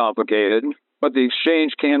can be complicated, but the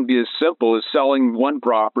exchange can be as simple as selling one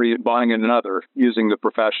property and buying another using the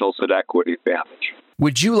professionals at Equity Advantage.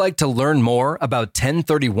 Would you like to learn more about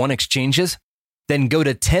 1031 exchanges? Then go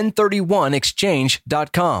to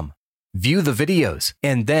 1031exchange.com. View the videos,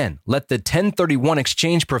 and then let the 1031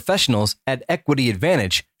 exchange professionals at Equity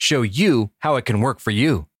Advantage show you how it can work for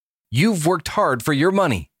you. You've worked hard for your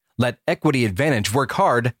money. Let Equity Advantage work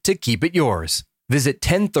hard to keep it yours. Visit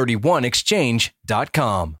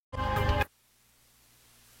 1031exchange.com.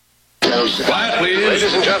 Quiet, please.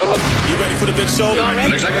 Ladies and gentlemen. You ready for the big show?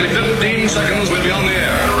 In exactly 15 seconds, we'll be on the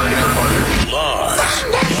air. Lars.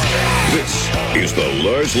 This is the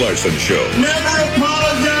Lars Larson Show. Never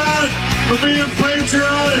apologize for being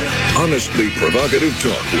patriotic. Honestly provocative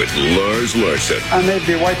talk with Lars Larson. I may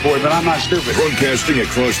be a white boy, but I'm not stupid. Broadcasting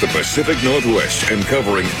across the Pacific Northwest and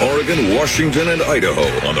covering Oregon, Washington, and Idaho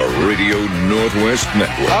on the Radio Northwest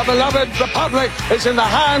Network. Our beloved republic is in the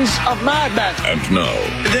hands of madmen. And now,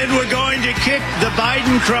 Then we're going to kick the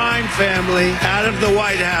Biden crime family out of the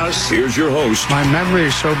White House. here's your host, My memory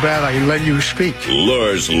is so bad I let you speak.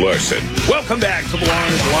 Lars Larson. Welcome back to the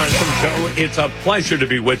Lars Larson Show. It's a pleasure to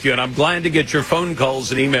be with you, and I'm glad to get your phone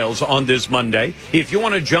calls and emails on this Monday. If you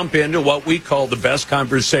want to jump into what we call the best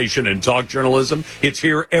conversation in talk journalism, it's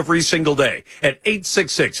here every single day at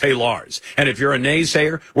 866-HEY-LARS. And if you're a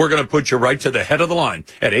naysayer, we're going to put you right to the head of the line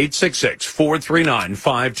at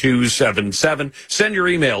 866-439-5277. Send your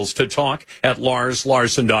emails to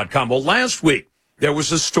talk@LarsLarson.com. Well, last week, there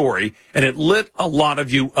was a story, and it lit a lot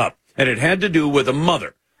of you up. And it had to do with a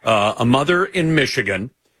mother in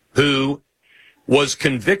Michigan who was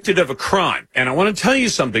convicted of a crime. And I want to tell you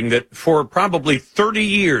something that for probably 30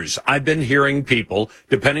 years, I've been hearing people,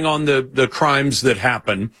 depending on the crimes that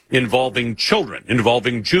happen involving children,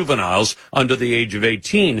 involving juveniles under the age of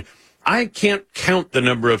 18. I can't count the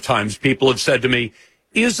number of times people have said to me,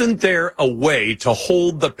 isn't there a way to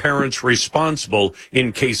hold the parents responsible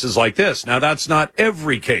in cases like this? Now, that's not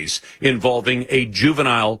every case involving a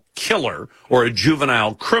juvenile killer or a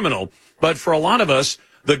juvenile criminal, but for a lot of us,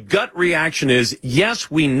 the gut reaction is,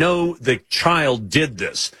 yes, we know the child did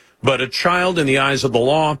this, but a child in the eyes of the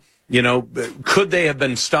law, could they have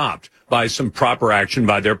been stopped by some proper action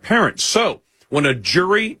by their parents? So, when a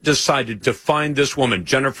jury decided to find this woman,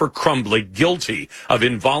 Jennifer Crumbley, guilty of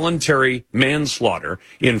involuntary manslaughter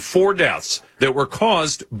in 4 deaths that were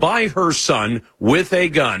caused by her son with a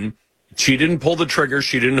gun, she didn't pull the trigger,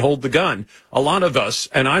 she didn't hold the gun. A lot of us,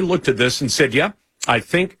 and I looked at this and said, yeah, I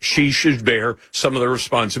think she should bear some of the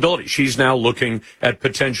responsibility. She's now looking at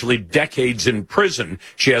potentially decades in prison.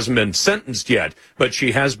 She hasn't been sentenced yet, but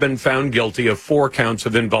she has been found guilty of 4 counts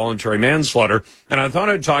of involuntary manslaughter. And I thought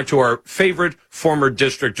I'd talk to our favorite former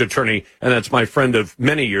district attorney, and that's my friend of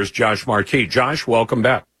many years, Josh Markey. Josh, welcome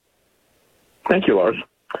back. Thank you, Lars.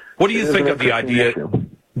 What do you think of the idea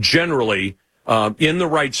generally, in the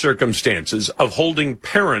right circumstances, of holding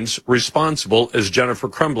parents responsible as Jennifer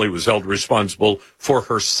Crumbley was held responsible for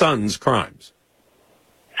her son's crimes?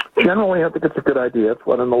 Generally, I think it's a good idea. It's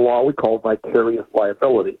what in the law we call vicarious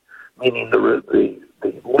liability, meaning the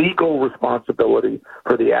legal responsibility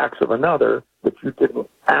for the acts of another that you didn't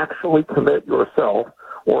actually commit yourself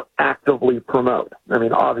or actively promote. I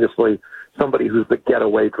mean, obviously, somebody who's the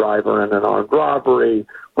getaway driver in an armed robbery,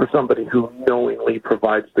 or somebody who knowingly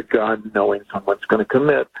provides the gun knowing someone's going to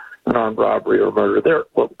commit an armed robbery or murder. They're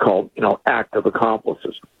what we call, active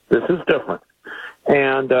accomplices. This is different.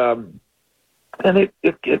 And I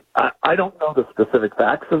don't know the specific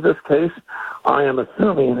facts of this case. I am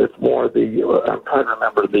assuming it's more I'm trying to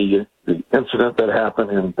remember the incident that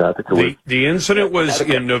happened in the incident was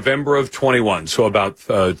in November of 21, so about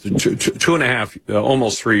 2.5,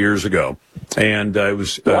 almost 3 years ago, and it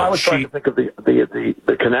was. I was trying to think of the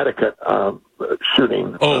Connecticut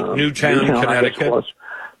shooting. Newtown, Connecticut.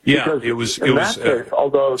 Yeah, it was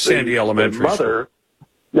although Sandy Elementary School.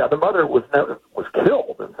 Yeah, the mother was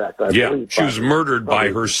killed, in fact, I believe. She was murdered by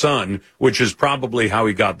her son, which is probably how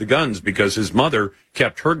he got the guns, because his mother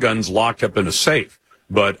kept her guns locked up in a safe.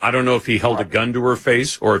 But I don't know if he held a gun to her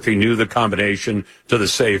face or if he knew the combination to the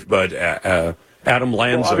safe, but Adam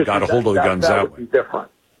Lanza got a hold of the guns that way. That would be different.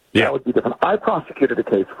 Yeah. That would be different. I prosecuted a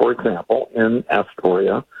case, for example, in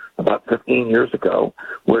Astoria about 15 years ago,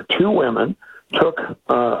 where 2 women took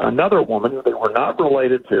another woman who they were not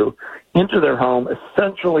related to into their home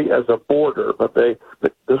essentially as a boarder, but this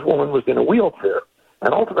woman was in a wheelchair.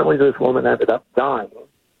 And ultimately this woman ended up dying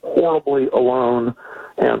horribly alone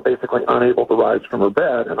and basically unable to rise from her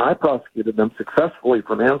bed. And I prosecuted them successfully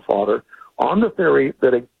for manslaughter on the theory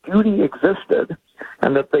that a duty existed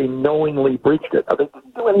and that they knowingly breached it. Now, they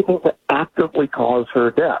didn't do anything to actively cause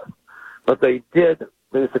her death, but they did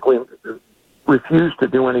basically refused to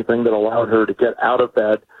do anything that allowed her to get out of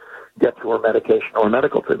bed, get to her medication or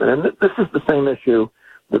medical treatment. And this is the same issue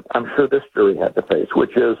that I'm sure this jury had to face,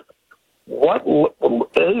 which is what's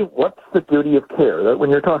the duty of care? That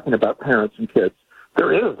when you're talking about parents and kids,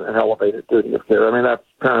 there is an elevated duty of care. I mean,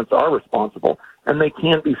 parents are responsible, and they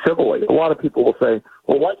can be civilly. A lot of people will say,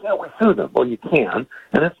 well, why can't we sue them? Well, you can,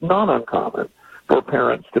 and it's not uncommon for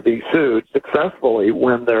parents to be sued successfully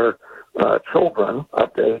when their children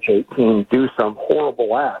up to age 18 do some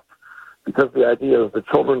horrible act, because the idea is the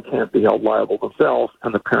children can't be held liable themselves,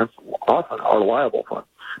 and the parents often are liable for it.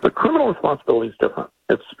 But criminal responsibility is different.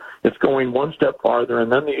 It's going one step farther,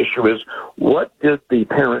 and then the issue is, what did the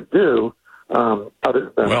parent do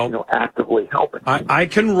other than actively helping. I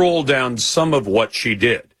can roll down some of what she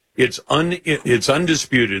did. It's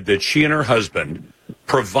undisputed that she and her husband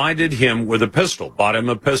provided him with a pistol, bought him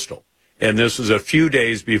a pistol. And this was a few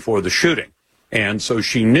days before the shooting. And so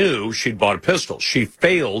she knew she'd bought a pistol. She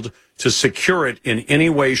failed to secure it in any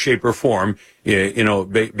way, shape, or form.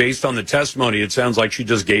 Based on the testimony, it sounds like she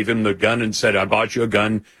just gave him the gun and said, I bought you a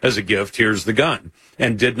gun as a gift. Here's the gun.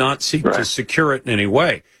 And did not seek to secure it in any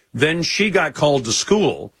way. Then she got called to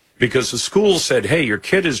school because the school said, hey, your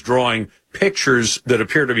kid is drawing pictures that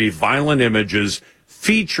appear to be violent images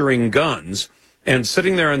featuring guns. And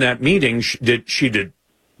sitting there in that meeting, should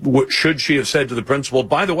she have said to the principal,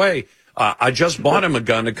 by the way, I just bought him a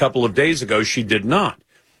gun a couple of days ago. She did not.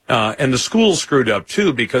 And the school screwed up,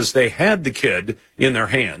 too, because they had the kid in their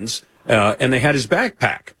hands and they had his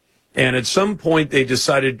backpack. And at some point, they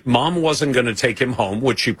decided mom wasn't going to take him home,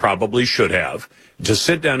 which she probably should have, to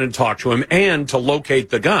sit down and talk to him and to locate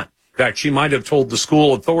the gun. In fact, she might have told the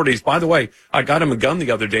school authorities, by the way, I got him a gun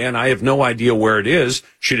the other day and I have no idea where it is.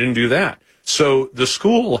 She didn't do that. So the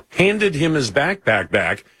school handed him his backpack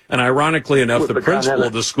back. And ironically enough, the principal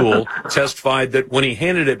of the school testified that when he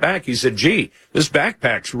handed it back, he said, gee, this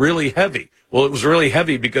backpack's really heavy. Well, it was really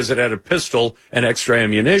heavy because it had a pistol and extra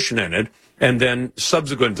ammunition in it. And then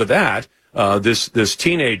subsequent to that, this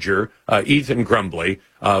teenager, Ethan Crumbley,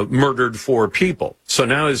 murdered 4 people. So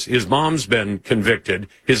now his mom's been convicted.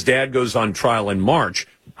 His dad goes on trial in March.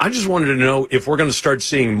 I just wanted to know if we're going to start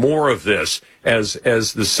seeing more of this as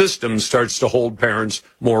the system starts to hold parents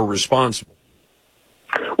more responsible.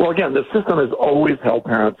 Well, again, the system has always held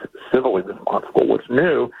parents civilly responsible. What's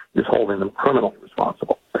new is holding them criminally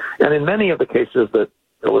responsible. And in many of the cases that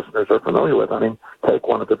your listeners are familiar with, I mean, take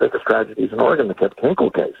one of the biggest tragedies in Oregon, the Kip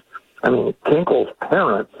Kinkle case. I mean, Kinkle's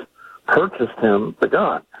parents purchased him the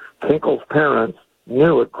gun. Kinkle's parents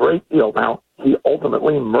knew a great deal. Now, he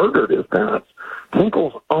ultimately murdered his parents.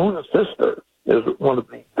 Kinkle's own sister is one of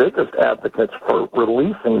the biggest advocates for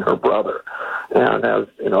releasing her brother and has,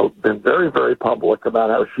 been very, very public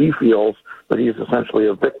about how she feels that he's essentially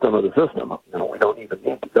a victim of the system. We don't even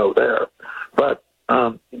need to go there. But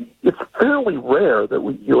it's fairly rare that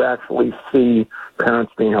you actually see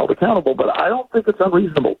parents being held accountable, but I don't think it's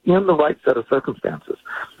unreasonable in the right set of circumstances.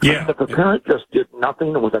 Yeah. If a parent just did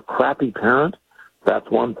nothing and was a crappy parent, that's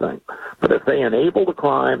one thing. But if they enable the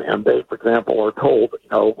crime and they, for example, are told,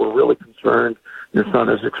 we're really concerned your son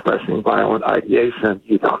is expressing violent ideation,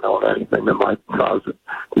 you don't know of anything that might cause it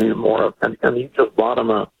to be more, and you just bought him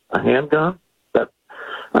a handgun,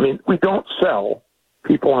 we don't sell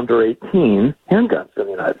people under 18 handguns in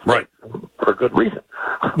the United States. Right. For a good reason.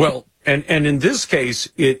 Well, and in this case,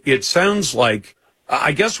 it sounds like,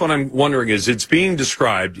 I guess what I'm wondering is it's being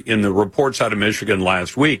described in the reports out of Michigan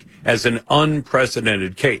last week as an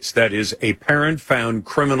unprecedented case. That is, a parent found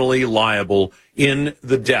criminally liable in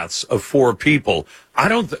the deaths of 4 people.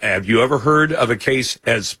 Have you ever heard of a case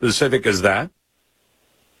as specific as that?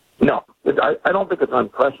 No, I don't think it's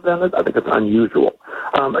unprecedented. I think it's unusual.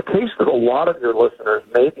 A case that a lot of your listeners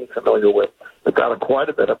may be familiar with that got quite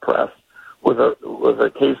a bit of press was a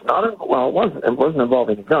case it wasn't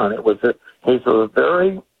involving a gun. It was a case of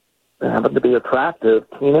happened to be attractive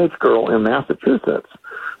teenage girl in Massachusetts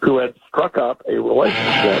who had struck up a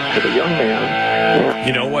relationship with a young man.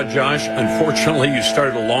 You know what, Josh? Unfortunately, you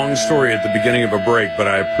started a long story at the beginning of a break, but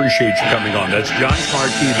I appreciate you coming on. That's Josh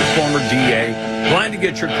Markey, the former DA. Glad to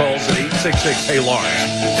get your calls at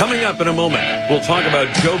 866-HEY-LARS. Coming up in a moment, we'll talk about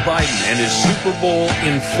Joe Biden and his Super Bowl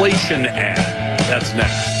inflation ad. That's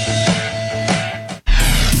next.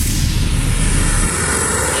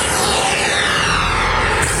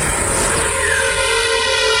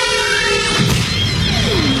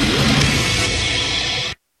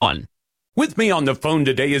 With me on the phone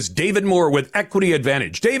today is David Moore with Equity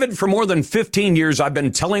Advantage. David, for more than 15 years, I've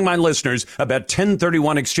been telling my listeners about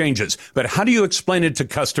 1031 exchanges, but how do you explain it to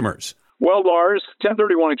customers? Well, Lars,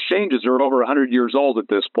 1031 exchanges are over 100 years old at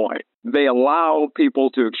this point. They allow people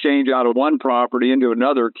to exchange out of one property into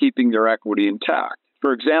another, keeping their equity intact.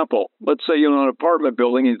 For example, let's say you own an apartment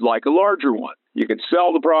building and you'd like a larger one. You can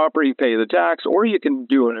sell the property, pay the tax, or you can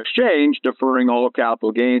do an exchange, deferring all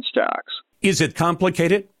capital gains tax. Is it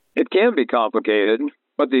complicated? It can be complicated,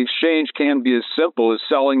 but the exchange can be as simple as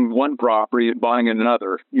selling one property and buying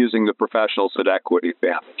another using the professionals at Equity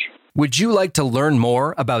Advantage. Would you like to learn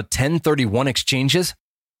more about 1031 exchanges?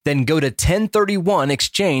 Then go to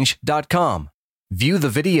 1031exchange.com. View the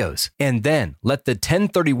videos, and then let the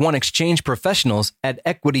 1031 exchange professionals at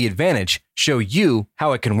Equity Advantage show you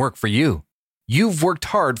how it can work for you. You've worked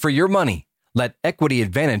hard for your money. Let Equity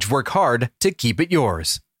Advantage work hard to keep it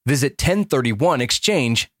yours. Visit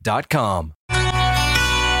 1031exchange.com.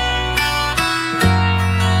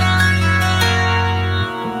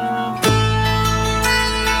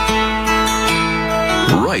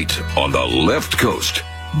 Right on the left coast.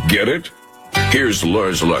 Get it? Here's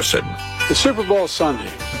Lars Larson. The Super Bowl Sunday.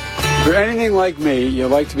 If you're anything like me, you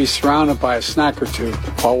like to be surrounded by a snack or two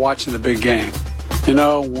while watching the big game. You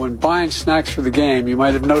know, when buying snacks for the game, you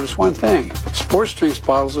might have noticed one thing. Sports drinks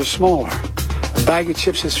bottles are smaller. A bag of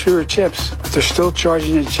chips has fewer chips, but they're still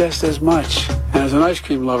charging you just as much. And as an ice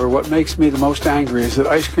cream lover, what makes me the most angry is that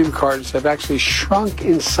ice cream cartons have actually shrunk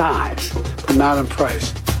in size, but not in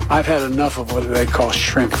price. I've had enough of what they call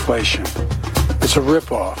shrinkflation. It's a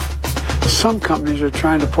ripoff. Some companies are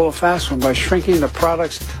trying to pull a fast one by shrinking the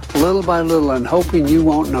products little by little and hoping you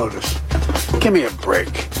won't notice. Give me a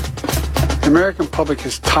break. The American public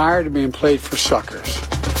is tired of being played for suckers.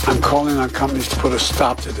 I'm calling on companies to put a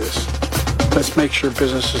stop to this. Let's make sure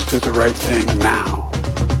businesses do the right thing now.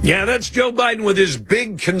 Yeah, that's Joe Biden with his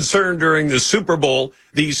big concern during the Super Bowl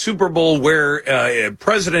where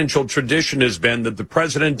presidential tradition has been that the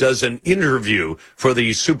president does an interview for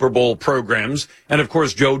the Super Bowl programs. And, of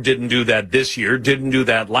course, Joe didn't do that this year, didn't do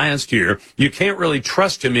that last year. You can't really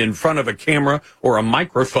trust him in front of a camera or a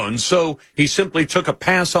microphone. So he simply took a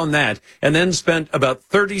pass on that and then spent about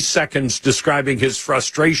 30 seconds describing his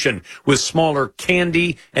frustration with smaller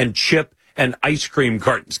candy and chip and ice cream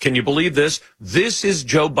cartons. Can you believe this? This is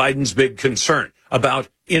Joe Biden's big concern about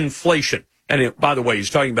inflation. And by the way, he's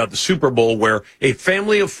talking about the Super Bowl where a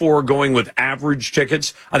family of four going with average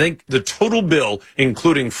tickets. I think the total bill,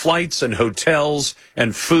 including flights and hotels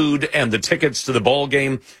and food and the tickets to the ball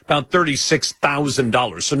game, about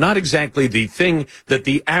 $36,000. So not exactly the thing that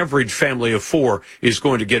the average family of four is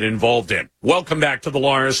going to get involved in. Welcome back to the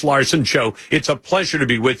Lars Larson Show. It's a pleasure to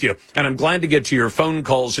be with you, and I'm glad to get to your phone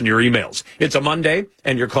calls and your emails. It's a Monday,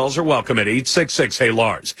 and your calls are welcome at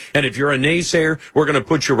 866-HEY-LARS. And if you're a naysayer, we're going to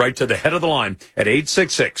put you right to the head of the line at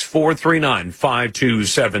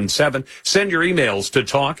 866-439-5277. Send your emails to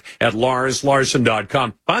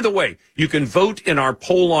talk@LarsLarson.com. By the way, you can vote in our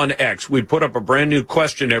poll on X. We put up a brand new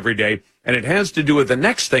question every day, and it has to do with the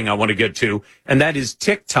next thing I want to get to, and that is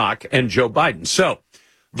TikTok and Joe Biden. So,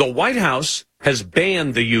 the White House has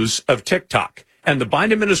banned the use of TikTok, and the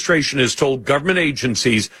Biden administration has told government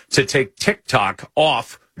agencies to take TikTok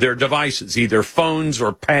off their devices, either phones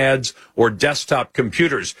or pads or desktop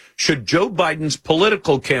computers. Should Joe Biden's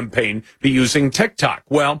political campaign be using TikTok?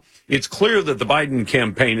 Well, it's clear that the Biden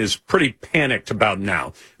campaign is pretty panicked about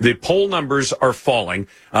now. The poll numbers are falling.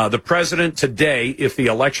 The president today, if the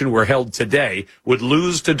election were held today, would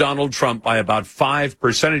lose to Donald Trump by about 5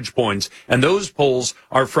 percentage points. And those polls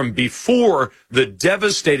are from before the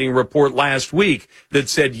devastating report last week that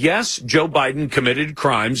said, yes, Joe Biden committed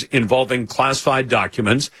crimes involving classified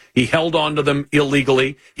documents. He held on to them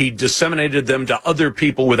illegally. He disseminated them to other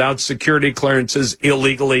people without security clearances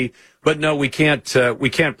illegally. But no, we can't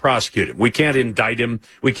prosecute him. We can't indict him.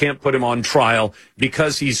 We can't put him on trial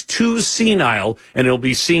because he's too senile and he'll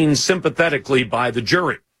be seen sympathetically by the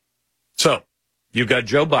jury. So you've got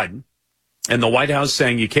Joe Biden and the White House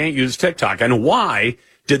saying you can't use TikTok. And why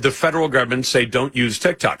did the federal government say don't use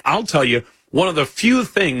TikTok? I'll tell you, one of the few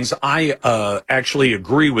things I actually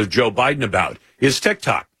agree with Joe Biden about is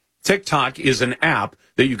TikTok. TikTok is an app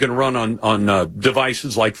that you can run on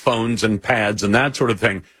devices like phones and pads and that sort of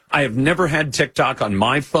thing. I have never had TikTok on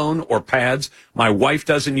my phone or pads. My wife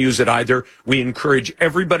doesn't use it either. We encourage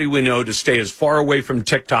everybody we know to stay as far away from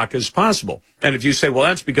TikTok as possible. And if you say, well,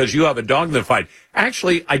 that's because you have a dog in the fight.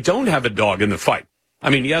 Actually, I don't have a dog in the fight. I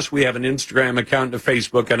mean, yes, we have an Instagram account, a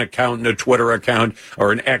Facebook account, and a Twitter account,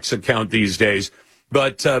 or an X account these days.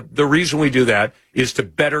 But the reason we do that is to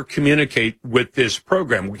better communicate with this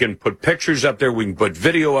program. We can put pictures up there. We can put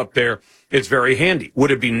video up there. It's very handy.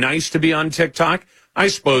 Would it be nice to be on TikTok? I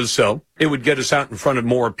suppose so. It would get us out in front of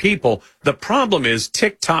more people. The problem is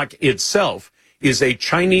TikTok itself is a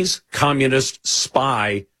Chinese communist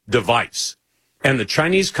spy device. And the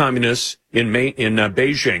Chinese communists in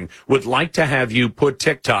Beijing would like to have you put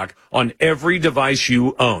TikTok on every device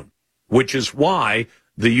you own, which is why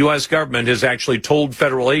the U.S. government has actually told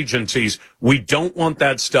federal agencies, we don't want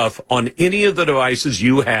that stuff on any of the devices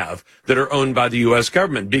you have that are owned by the U.S.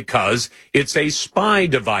 government because it's a spy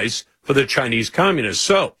device for the Chinese communists.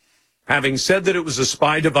 So, having said that it was a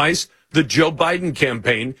spy device, the Joe Biden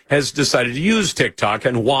campaign has decided to use TikTok.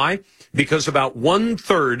 And why? Because about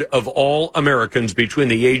 1/3 of all Americans between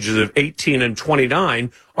the ages of 18 and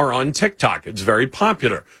 29 are on TikTok. It's very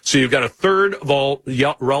popular. So you've got 1/3 of all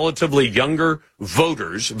relatively younger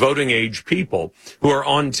voters, voting age people, who are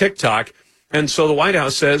on TikTok. And so the White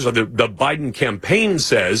House says, or the Biden campaign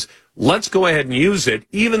says, let's go ahead and use it,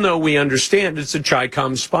 even though we understand it's a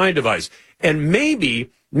Chi-Com spy device. And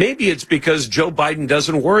maybe it's because Joe Biden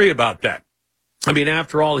doesn't worry about that. I mean,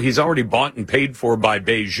 after all, he's already bought and paid for by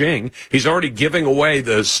Beijing. He's already giving away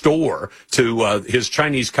the store to his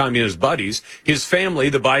Chinese communist buddies. His family,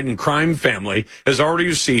 the Biden crime family, has already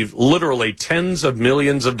received literally tens of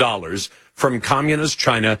millions of dollars from communist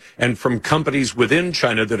China and from companies within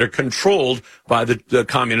China that are controlled by the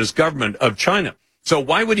communist government of China. So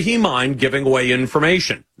why would he mind giving away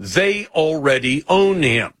information? They already own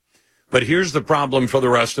him. But here's the problem for the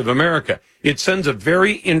rest of America. It sends a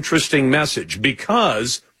very interesting message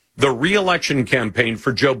because the re-election campaign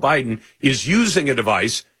for Joe Biden is using a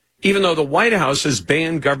device, even though the White House has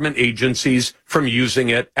banned government agencies from using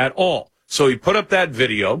it at all. So he put up that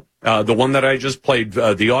video, the one that I just played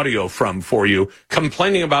the audio from for you,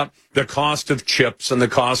 complaining about the cost of chips and the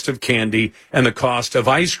cost of candy and the cost of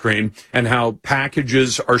ice cream and how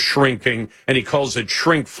packages are shrinking, and he calls it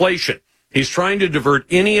shrinkflation. He's trying to divert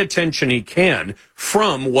any attention he can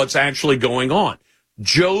from what's actually going on.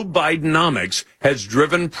 Joe Bidenomics has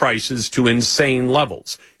driven prices to insane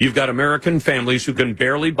levels. You've got American families who can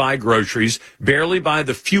barely buy groceries, barely buy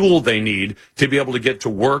the fuel they need to be able to get to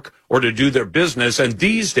work or to do their business. And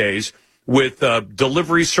these days, with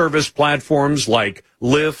delivery service platforms like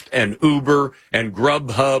Lyft and Uber and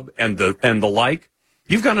Grubhub and the like,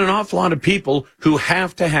 you've got an awful lot of people who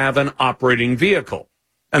have to have an operating vehicle.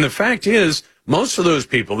 And the fact is, most of those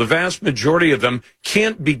people, the vast majority of them,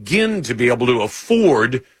 can't begin to be able to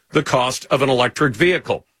afford the cost of an electric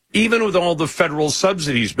vehicle, even with all the federal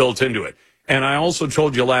subsidies built into it. And I also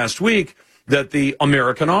told you last week that the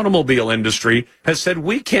American automobile industry has said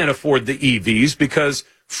we can't afford the EVs because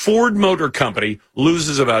Ford Motor Company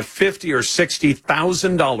loses about $50,000 or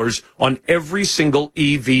 $60,000 on every single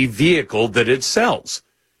EV vehicle that it sells.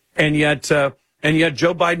 And yet Joe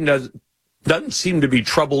Biden doesn't seem to be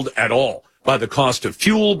troubled at all by the cost of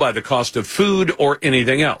fuel, by the cost of food, or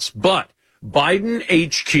anything else. But Biden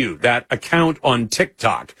HQ, that account on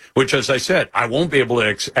TikTok, which, as I said, I won't be able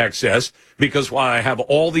to access because while I have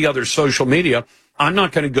all the other social media, I'm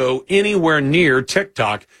not going to go anywhere near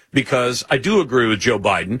TikTok because I do agree with Joe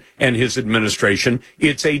Biden and his administration.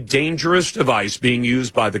 It's a dangerous device being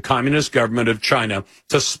used by the communist government of China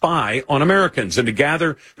to spy on Americans and to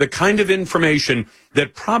gather the kind of information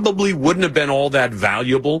that probably wouldn't have been all that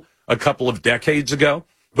valuable a couple of decades ago.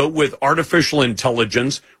 But with artificial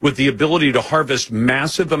intelligence, with the ability to harvest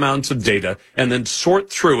massive amounts of data and then sort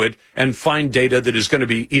through it and find data that is going to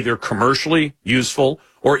be either commercially useful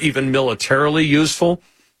or even militarily useful.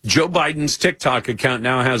 Joe Biden's TikTok account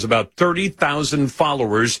now has about 30,000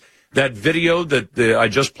 followers. That video that I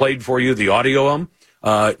just played for you, the audio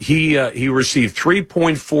he received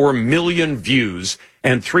 3.4 million views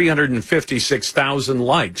and 356,000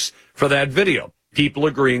 likes for that video. People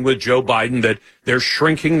agreeing with Joe Biden that they're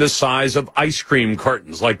shrinking the size of ice cream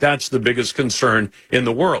cartons, like that's the biggest concern in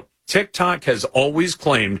the world. TikTok has always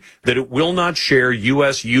claimed that it will not share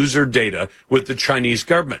U.S. user data with the Chinese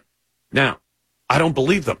government. Now, I don't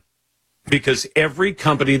believe them because every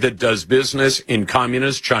company that does business in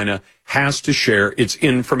communist China has to share its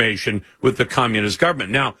information with the communist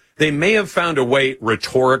government. Now, they may have found a way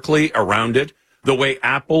rhetorically around it, the way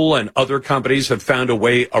Apple and other companies have found a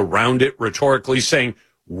way around it rhetorically, saying,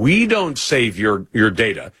 we don't save your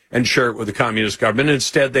data and share it with the communist government.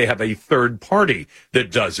 Instead, they have a third party that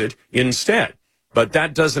does it instead. But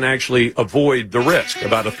that doesn't actually avoid the risk.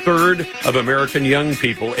 About a third of American young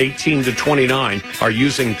people, 18 to 29, are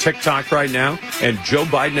using TikTok right now. And Joe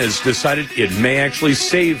Biden has decided it may actually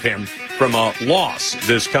save him from a loss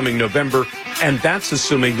this coming November. And that's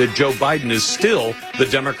assuming that Joe Biden is still the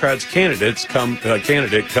Democrats' candidate come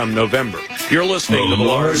November. You're listening to the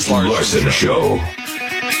Lars Larson Show.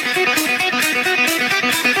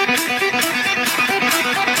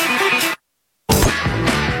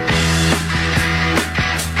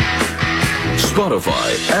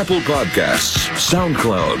 Spotify, Apple Podcasts,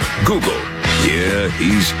 SoundCloud, Google. Yeah,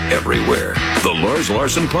 he's everywhere. The Lars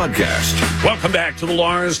Larson Podcast. Welcome back to the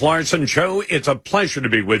Lars Larson Show. It's a pleasure to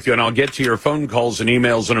be with you, and I'll get to your phone calls and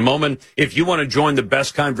emails in a moment. If you want to join the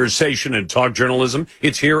best conversation in talk journalism,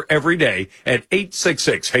 it's here every day at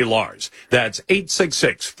 866-HEY-LARS. That's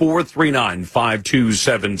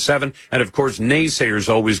 866-439-5277. And, of course, naysayers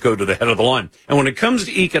always go to the head of the line. And when it comes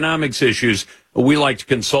to economics issues, we like to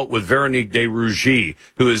consult with Veronique Desrougiers,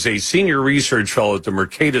 who is a senior research fellow at the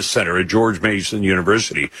Mercatus Center at George Mason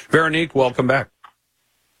University. Veronique, welcome back.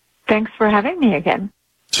 Thanks for having me again.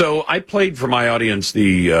 So I played for my audience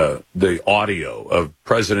the audio of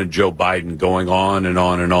President Joe Biden going on and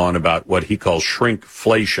on and on about what he calls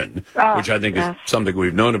shrinkflation, which I think is something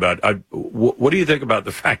we've known about. What do you think about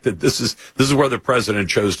the fact that this is where the president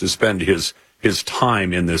chose to spend his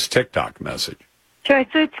time in this TikTok message? Sure.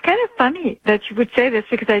 So it's kind of funny that you would say this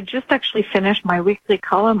because I just actually finished my weekly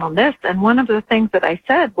column on this, and one of the things that I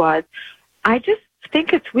said was, I just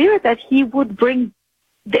think it's weird that he would bring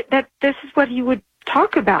that this is what he would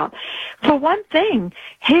talk about. For one thing,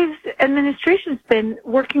 his administration's been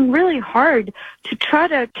working really hard to try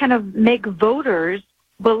to kind of make voters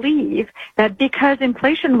believe that because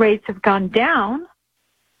inflation rates have gone down,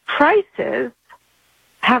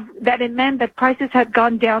 it meant that prices had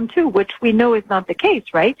gone down too, which we know is not the case,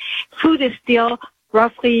 right? Food is still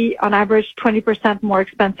roughly, on average, 20% more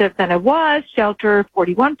expensive than it was. Shelter,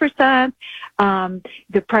 41%.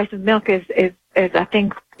 The price of milk is I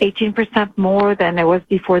think 18% more than it was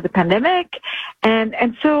before the pandemic.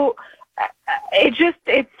 And so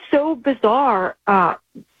it's so bizarre,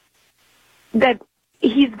 that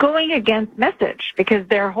he's going against message, because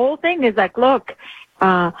their whole thing is like, look,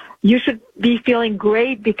 you should be feeling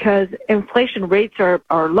great because inflation rates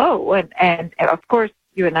are low. And of course,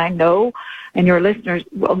 you and I know, and your listeners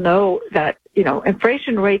will know that,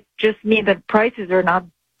 inflation rates just mean that prices are not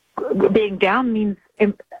being down, means,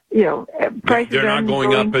 prices they're not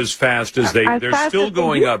going up as fast as they're still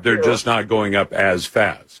going up. They're just not going up as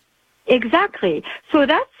fast. Exactly. So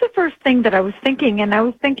that's the first thing that I was thinking. And I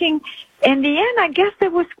was thinking, in the end, I guess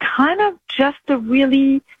it was kind of just a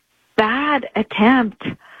really bad attempt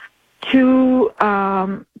to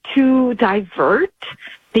divert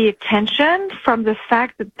the attention from the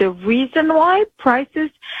fact that the reason why prices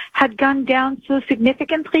had gone down so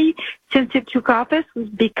significantly since he took office was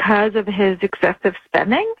because of his excessive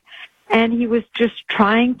spending. And he was just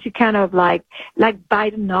trying to kind of like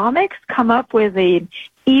Bidenomics, come up with an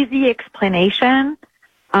easy explanation,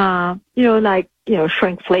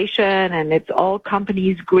 shrinkflation, and it's all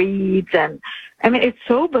companies' greeds. And I mean, it's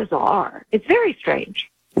so bizarre. It's very strange.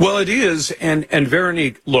 Well, it is. And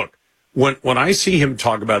Veronique, look, when I see him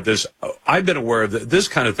talk about this, I've been aware of this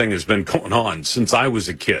kind of thing has been going on since I was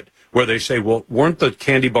a kid, where they say, well, weren't the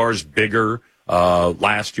candy bars bigger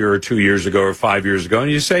last year or 2 years ago or 5 years ago?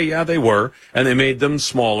 And you say, yeah, they were. And they made them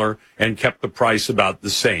smaller and kept the price about the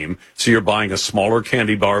same. So you're buying a smaller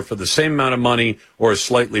candy bar for the same amount of money, or a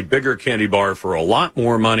slightly bigger candy bar for a lot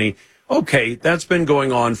more money. Okay, that's been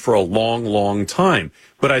going on for a long, long time.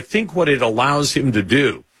 But I think what it allows him to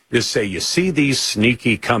do is say, you see these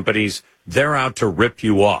sneaky companies, they're out to rip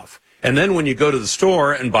you off. And then when you go to the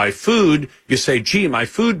store and buy food, you say, gee, my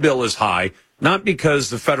food bill is high, not because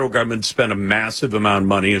the federal government spent a massive amount of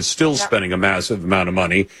money and still spending a massive amount of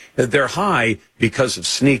money. They're high because of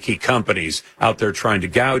sneaky companies out there trying to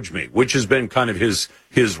gouge me, which has been kind of his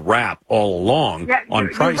rap all along on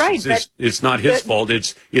prices. Right, it's not his fault.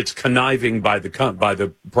 It's conniving by the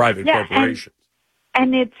private corporations.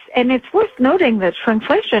 And it's worth noting that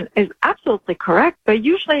shrinkflation is absolutely correct, but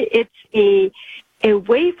usually it's a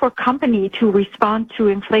way for company to respond to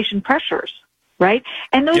inflation pressures, right?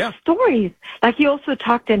 And those stories, like he also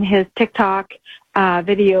talked in his TikTok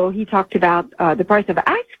video, he talked about the price of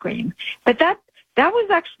ice cream, but that was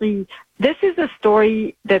actually, this is a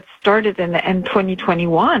story that started in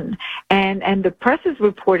 2021, and the press has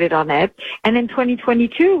reported on it. And in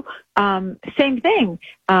 2022, same thing.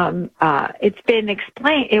 It's been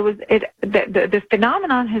explained. The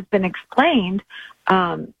phenomenon has been explained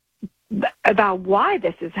about why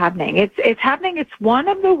this is happening. It's happening. It's one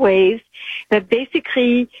of the ways that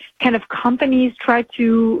basically kind of companies try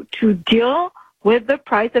to deal with the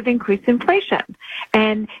price of increased inflation,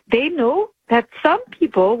 and they know that some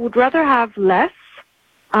people would rather have less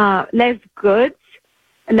goods,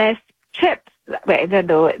 less chips. Even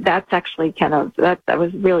though that's actually kind of that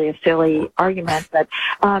was really a silly argument, but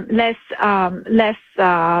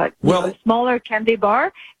smaller candy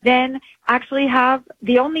bar, then actually have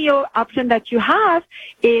the only option that you have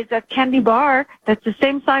is a candy bar that's the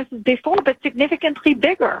same size as before but significantly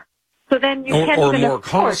bigger. So then you can't even more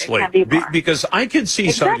costly. Because I can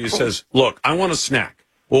see somebody who says, "Look, I want a snack."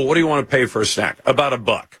 Well, what do you want to pay for a snack? About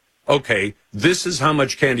 $1. Okay, this is how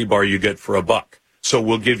much candy bar you get for $1. So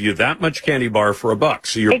we'll give you that much candy bar for $1.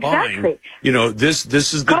 So you're buying,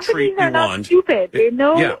 this is the treat you want. Companies are not stupid. They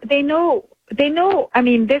know. I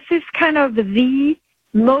mean, this is kind of the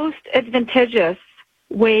most advantageous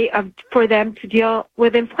way for them to deal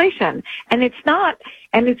with inflation. And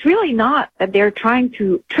it's really not that they're trying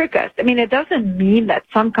to trick us. I mean, it doesn't mean that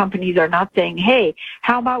some companies are not saying, hey,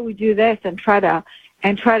 how about we do this and try to,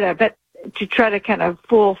 but to try to kind of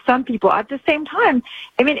fool some people. At the same time,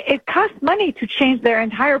 I mean, it costs money to change their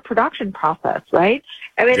entire production process, right?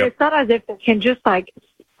 I mean, It's not as if they can just like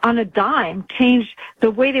on a dime change the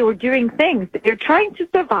way they were doing things. They're trying to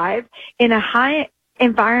survive in a high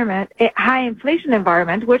inflation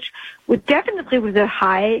environment, which definitely was a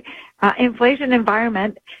high inflation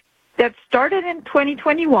environment that started in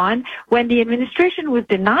 2021 when the administration was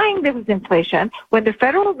denying there was inflation, when the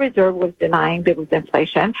Federal Reserve was denying there was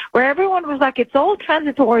inflation, where everyone was like, it's all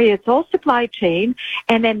transitory, it's all supply chain,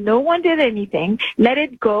 and then no one did anything, let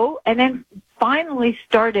it go, and then finally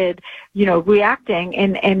started, reacting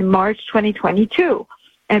in March 2022.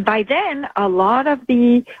 And by then, a lot of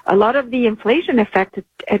the inflation effect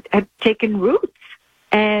had taken roots,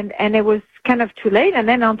 and it was kind of too late. And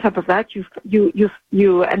then on top of that,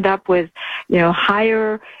 you end up with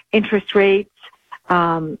higher interest rates.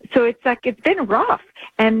 So it's been rough.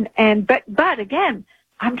 But again,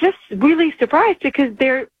 I'm just really surprised because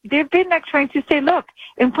they've been like trying to say, look,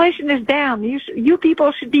 inflation is down. You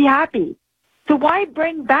people should be happy. So why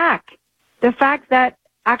bring back the fact that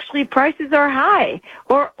actually prices are high,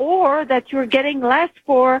 or that you're getting less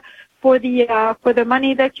for the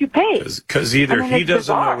money that you pay? Because either he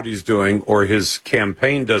doesn't know what he's doing, or his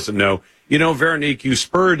campaign doesn't know. Veronique, you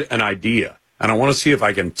spurred an idea, and I want to see if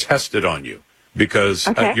I can test it on you, because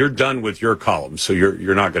you're done with your column, so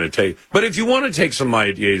you're not going to take. But if you want to take some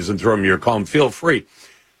ideas and throw them in your column, feel free.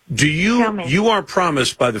 You are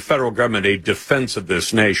promised by the federal government a defense of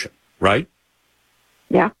this nation, right?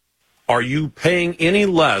 Yeah. Are you paying any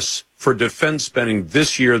less for defense spending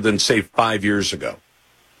this year than, say, 5 years ago?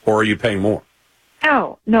 Or are you paying more?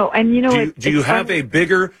 No. And do you have a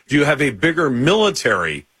bigger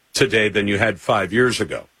military today than you had 5 years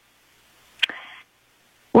ago?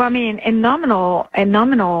 Well, I mean, in nominal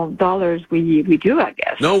dollars, we do, I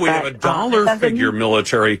guess. No, we have a dollar figure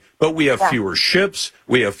military, but we have fewer ships.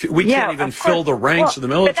 We can't even fill the ranks of the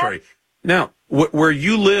military. Now, where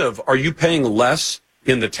you live, are you paying less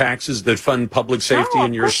in the taxes that fund public safety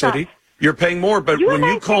in your city? You're paying more, but when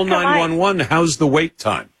you call 911, how's the wait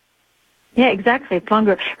time? Yeah, exactly. It's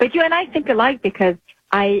longer. But you and I think alike, because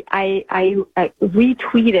I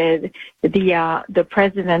retweeted the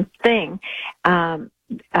president's thing,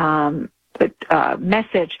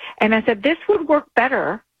 message, and I said this would work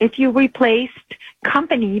better if you replaced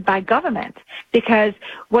company by government, because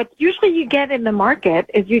what usually you get in the market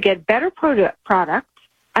is you get better products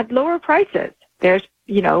at lower prices. There's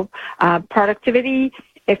productivity,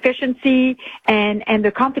 efficiency, and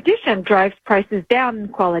the competition drives prices down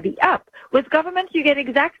and quality up. With government, you get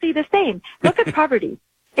exactly the same. Look at poverty.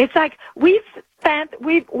 It's like we've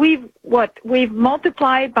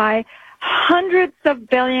multiplied by hundreds of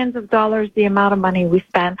billions of dollars the amount of money we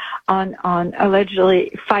spend on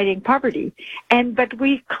allegedly fighting poverty, but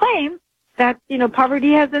we claim that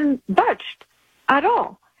poverty hasn't budged at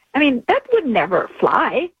all. I mean, that would never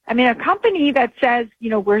fly. I mean, a company that says,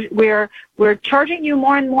 we're charging you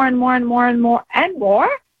more and more and more and more and more and more,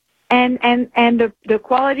 and the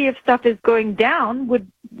quality of stuff is going down,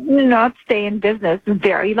 would not stay in business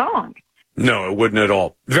very long. No, it wouldn't at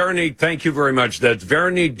all. Veronique, thank you very much. That's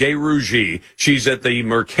Veronique Desrougiers. She's at the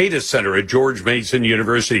Mercatus Center at George Mason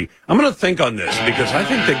University. I'm going to think on this, because I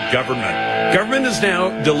think that government is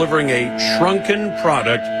now delivering a shrunken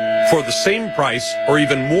product for the same price or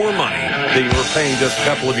even more money than you were paying just a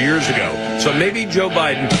couple of years ago. So maybe Joe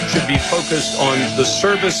Biden should be focused on the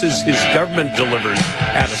services his government delivers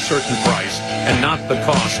at a certain price and not the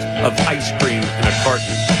cost of ice cream in a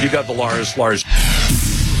carton. You got the Lars.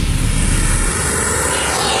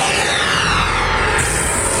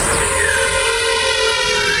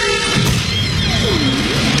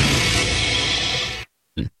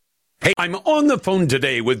 Hey, I'm on the phone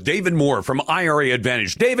today with David Moore from IRA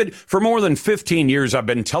Advantage. David, for more than 15 years, I've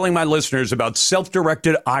been telling my listeners about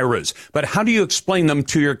self-directed IRAs, but how do you explain them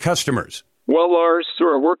to your customers? Well, Lars,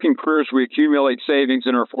 through our working careers, we accumulate savings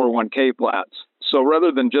in our 401k plans. So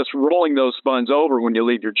rather than just rolling those funds over when you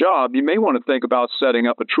leave your job, you may want to think about setting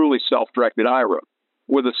up a truly self-directed IRA.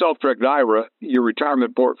 With a self-directed IRA, your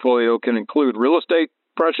retirement portfolio can include real estate,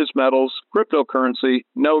 precious metals, cryptocurrency,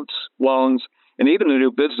 notes, loans, and even a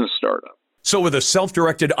new business startup. So with a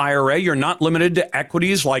self-directed IRA, you're not limited to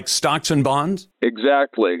equities like stocks and bonds?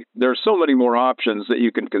 Exactly. There are so many more options that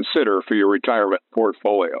you can consider for your retirement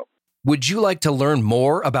portfolio. Would you like to learn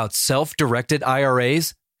more about self-directed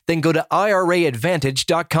IRAs? Then go to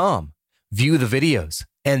IRAadvantage.com, view the videos,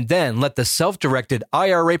 and then let the self-directed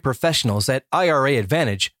IRA professionals at IRA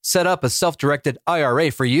Advantage set up a self-directed IRA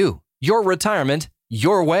for you. Your retirement,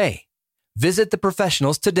 your way. Visit the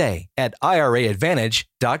professionals today at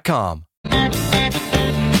IRAadvantage.com.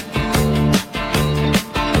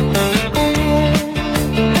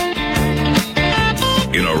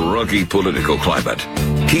 muggy political climate.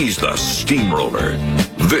 He's the steamroller.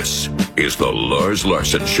 This is the Lars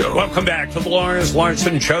Larson Show. Welcome back to the Lars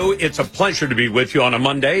Larson Show. It's a pleasure to be with you on a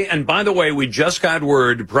Monday. And by the way, we just got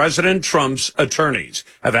word President Trump's attorneys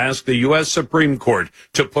have asked the U.S. Supreme Court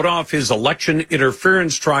to put off his election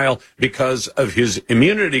interference trial because of his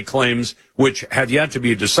immunity claims, which have yet to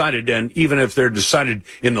be decided. And even if they're decided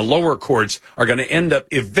in the lower courts, are going to end up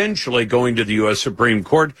eventually going to the U.S. Supreme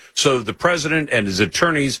Court. So the president and his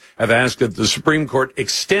attorneys have asked that the Supreme Court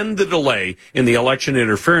extend the delay in the election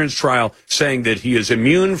interference trial, saying that he is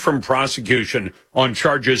immune from prosecution on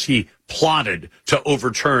charges he plotted to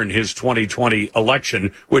overturn his 2020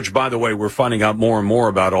 election, which, by the way, we're finding out more and more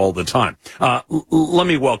about all the time. Let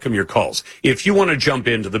me welcome your calls. If you want to jump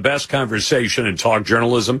into the best conversation in talk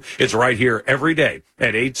journalism, it's right here every day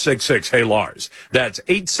at 866-HEY-LARS. That's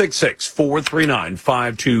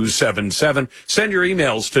 866-439-5277. Send your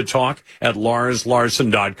emails to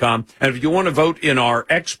talk@LarsLarson.com. And if you want to vote in our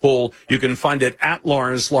X poll, you can find it at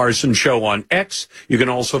Lars Larson Show on X. You can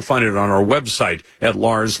also find it on our website at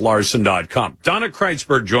LarsLarson.com. Donna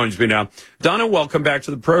Kreitzberg joins me now. Donna, welcome back to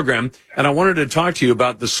the program. And I wanted to talk to you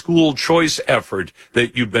about the school choice effort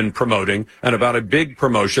that you've been promoting and about a big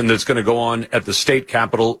promotion that's going to go on at the state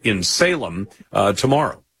capitol in Salem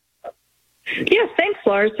tomorrow. Yes, thanks,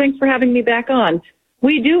 Lars. Thanks for having me back on.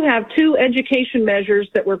 We do have two education measures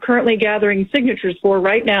that we're currently gathering signatures for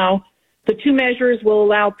right now. The two measures will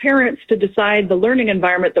allow parents to decide the learning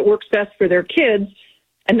environment that works best for their kids,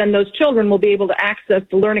 and then those children will be able to access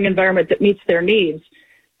the learning environment that meets their needs.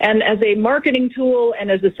 And as a marketing tool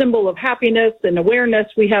and as a symbol of happiness and awareness,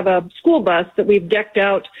 we have a school bus that we've decked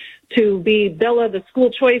out to be Bella, the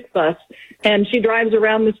school choice bus. And she drives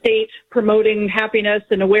around the state promoting happiness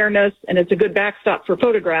and awareness, and it's a good backstop for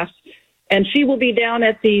photographs. And she will be down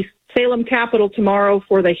at the Salem Capitol tomorrow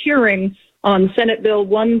for the hearing on Senate Bill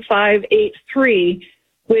 1583,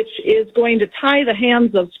 which is going to tie the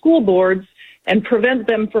hands of school boards and prevent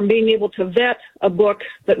them from being able to vet a book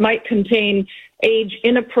that might contain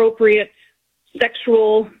age-inappropriate,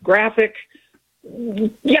 sexual, graphic,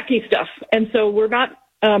 yucky stuff. And so we're not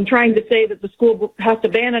trying to say that the school has to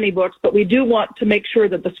ban any books, but we do want to make sure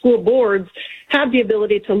that the school boards have the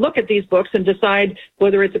ability to look at these books and decide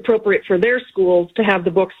whether it's appropriate for their schools to have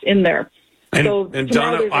the books in there. And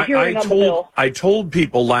Donna, I told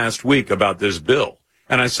people last week about this bill,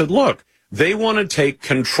 and I said, look, they want to take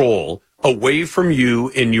control away from you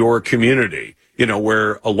in your community,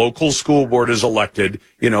 where a local school board is elected,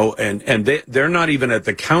 and they're not even at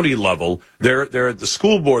the county level. They're at the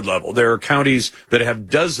school board level. There are counties that have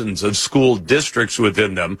dozens of school districts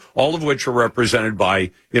within them, all of which are represented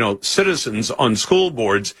by, citizens on school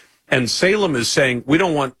boards. And Salem is saying, we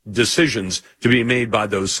don't want decisions to be made by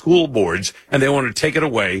those school boards, and they want to take it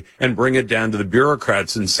away and bring it down to the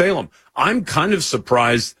bureaucrats in Salem. I'm kind of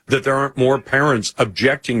surprised that there aren't more parents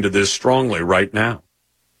objecting to this strongly right now.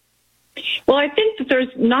 Well, I think that there's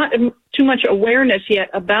not too much awareness yet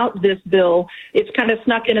about this bill. It's kind of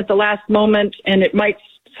snuck in at the last moment, and it might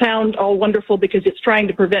sound all wonderful because it's trying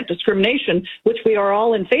to prevent discrimination, which we are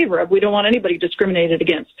all in favor of. We don't want anybody discriminated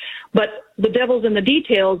against. But the devil's in the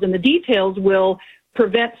details, and the details will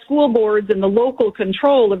prevent school boards and the local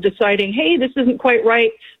control of deciding, hey, this isn't quite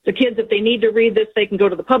right. The kids, if they need to read this, they can go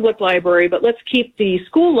to the public library, but let's keep the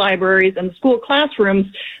school libraries and the school classrooms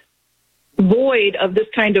void of this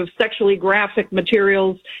kind of sexually graphic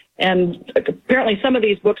materials. And apparently some of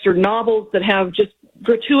these books are novels that have just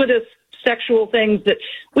gratuitous sexual things that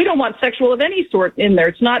we don't want sexual of any sort in there.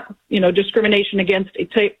 It's not, discrimination against a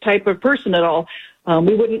type of person at all.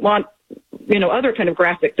 We wouldn't want, other kind of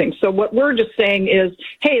graphic things. So what we're just saying is,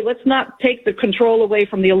 hey, let's not take the control away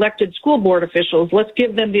from the elected school board officials. Let's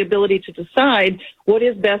give them the ability to decide what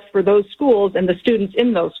is best for those schools and the students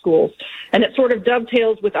in those schools. And it sort of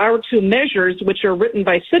dovetails with our two measures, which are written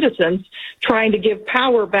by citizens, trying to give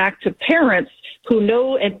power back to parents who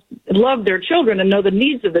know and love their children and know the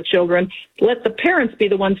needs of the children. Let the parents be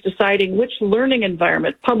the ones deciding which learning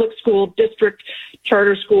environment, public school, district,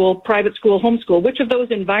 charter school, private school, homeschool, which of those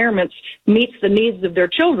environments meets the needs of their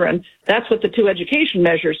children. That's what the two education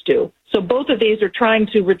measures do. So both of these are trying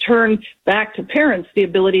to return back to parents the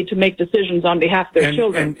ability to make decisions on behalf of their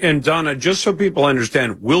children. And Donna, just so people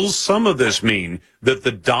understand, will some of this mean that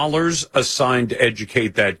the dollars assigned to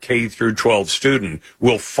educate that K through 12 student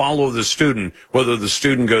will follow the student, whether the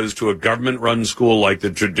student goes to a government-run school like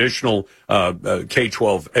the traditional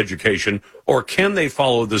K-12 education, or can they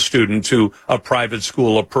follow the student to a private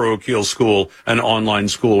school, a parochial school, an online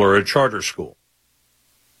school, or a charter school?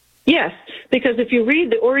 Yes, because if you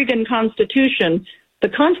read the Oregon Constitution, The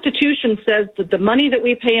Constitution says that the money that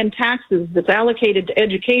we pay in taxes that's allocated to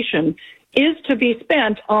education is to be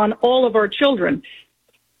spent on all of our children,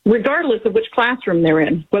 regardless of which classroom they're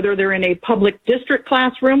in, whether they're in a public district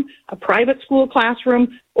classroom, a private school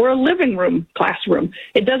classroom, or a living room classroom.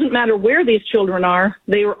 It doesn't matter where these children are.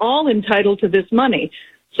 They are all entitled to this money.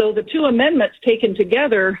 So the two amendments taken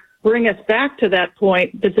together bring us back to that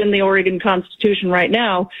point that's in the Oregon Constitution right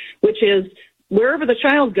now, which is wherever the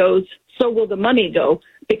child goes, so will the money go,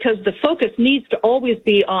 because the focus needs to always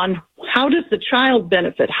be on how does the child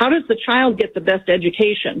benefit? How does the child get the best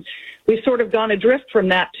education? We've sort of gone adrift from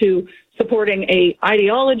that to supporting a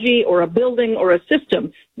ideology or a building or a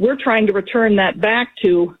system. We're trying to return that back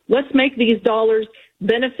to let's make these dollars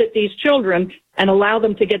benefit these children and allow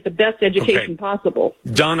them to get the best education possible.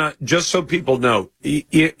 Donna, just so people know,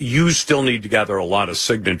 you still need to gather a lot of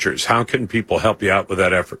signatures. How can people help you out with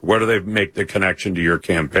that effort? Where do they make the connection to your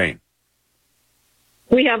campaign?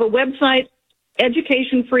 We have a website,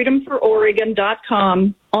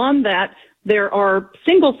 educationfreedomfororegon.com. On that, there are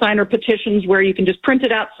single signer petitions where you can just print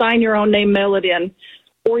it out, sign your own name, mail it in.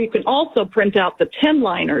 Or you can also print out the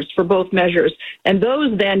 10-liners for both measures. And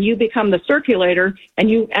those then you become the circulator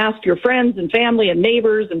and you ask your friends and family and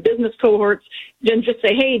neighbors and business cohorts and just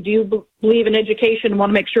say, hey, do you believe in education and want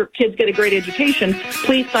to make sure kids get a great education?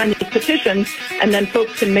 Please sign these petitions, and then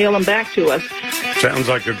folks can mail them back to us. Sounds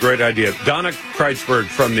like a great idea. Donna Kreitzberg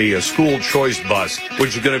from the School Choice Bus,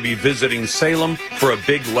 which is going to be visiting Salem for a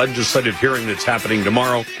big legislative hearing that's happening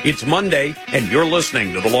tomorrow. It's Monday, and you're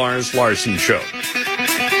listening to The Lars Larson Show.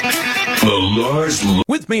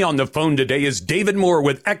 With me on the phone today is David Moore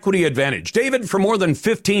with Equity Advantage. David, for more than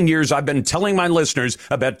 15 years, I've been telling my listeners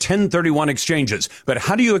about 1031 exchanges, but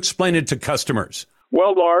how do you explain it to customers?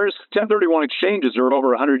 Well, Lars, 1031 exchanges are over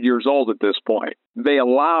 100 years old at this point. They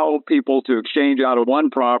allow people to exchange out of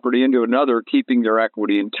one property into another, keeping their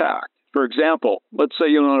equity intact. For example, let's say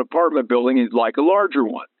you own an apartment building and you'd like a larger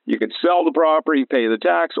one. You can sell the property, pay the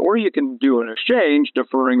tax, or you can do an exchange,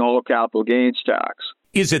 deferring all of capital gains tax.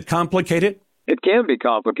 Is it complicated? It can be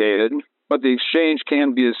complicated, but the exchange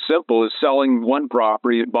can be as simple as selling one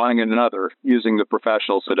property and buying another using the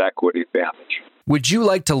professionals at Equity Advantage. Would you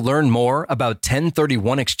like to learn more about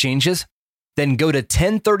 1031 exchanges? Then go to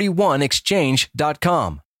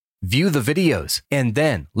 1031exchange.com. View the videos, and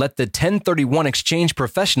then let the 1031 exchange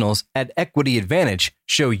professionals at Equity Advantage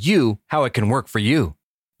show you how it can work for you.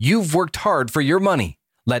 You've worked hard for your money.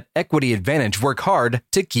 Let Equity Advantage work hard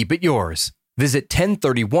to keep it yours. Visit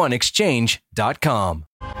 1031exchange.com.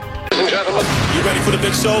 Ladies and gentlemen, you ready for the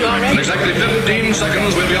big show? In exactly 15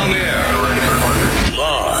 seconds, we'll be on the air.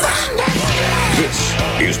 Lars. This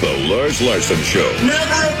is the Lars Larson Show.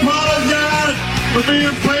 Never apologize for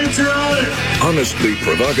being patriotic. Honestly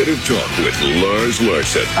provocative talk with Lars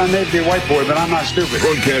Larson. I may be a white boy, but I'm not stupid.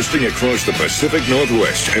 Broadcasting across the Pacific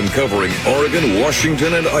Northwest and covering Oregon,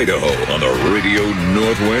 Washington, and Idaho on the Radio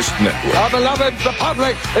Northwest Network. Our beloved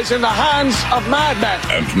republic is in the hands of madmen.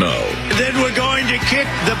 And now, Then we're going to kick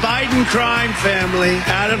the Biden crime family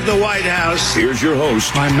out of the White House. here's your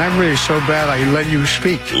host, My memory is so bad I let you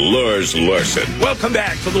speak. Lars Larson. Welcome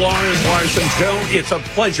back to the Lars Larson Show. It's a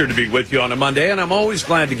pleasure to be with you on a Monday, and I'm always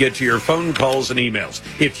glad to get to your phone calls and emails.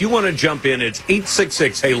 If you want to jump in, it's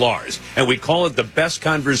 866-HEY-LARS, and we call it the best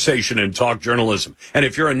conversation in talk journalism. And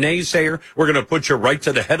if you're a naysayer, we're going to put you right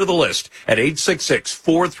to the head of the list at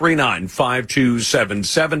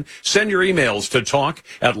 866-439-5277. Send your emails to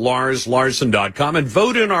talk@larslarson.com and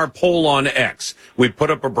vote in our poll on X. We put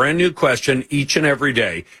up a brand new question each and every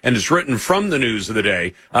day, and it's written from the news of the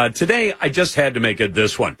day. Today, I just had to make it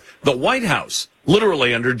this one. The White House,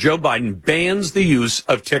 literally under Joe Biden, bans the use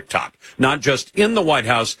of TikTok, not just in the White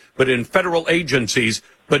House, but in federal agencies.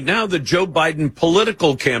 But now the Joe Biden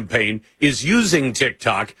political campaign is using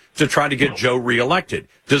TikTok to try to get Joe reelected.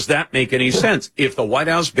 Does that make any sense? If the White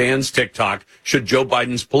House bans TikTok, should Joe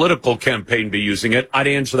Biden's political campaign be using it? I'd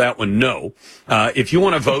answer that one no. If you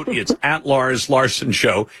want to vote, it's at Lars Larson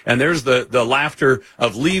Show. And there's the laughter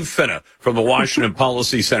of Lieve Finna from the Washington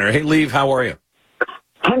Policy Center. Hey, Lieve, how are you?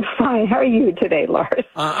 I'm fine. How are you today, Lars?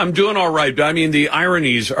 I'm doing all right. I mean, the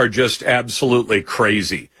ironies are just absolutely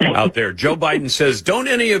crazy out there. Joe Biden says, don't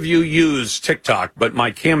any of you use TikTok, but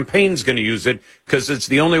my campaign's going to use it because it's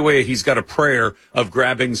the only way he's got a prayer of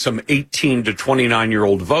grabbing some 18 to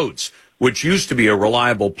 29-year-old votes, which used to be a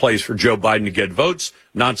reliable place for Joe Biden to get votes,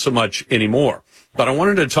 not so much anymore. But I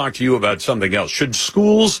wanted to talk to you about something else. Should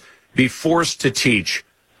schools be forced to teach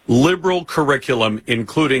liberal curriculum,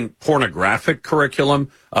 including pornographic curriculum,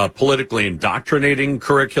 politically indoctrinating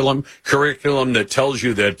curriculum that tells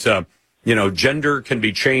you that gender can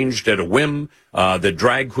be changed at a whim. The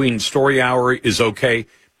drag queen story hour is okay.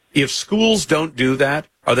 If schools don't do that,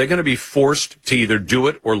 are they going to be forced to either do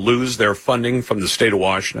it or lose their funding from the state of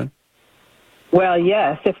Washington? Well,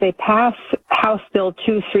 yes. If they pass House Bill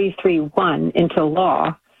 2331 into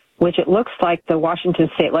law, which it looks like the Washington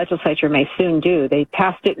State Legislature may soon do. They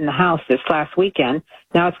passed it in the House this last weekend.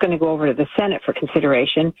 Now it's going to go over to the Senate for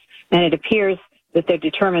consideration, and it appears that they're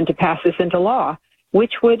determined to pass this into law,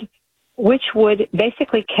 which would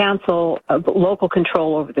basically cancel local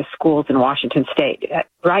control over the schools in Washington State.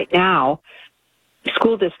 Right now,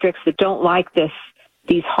 school districts that don't like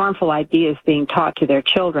these harmful ideas being taught to their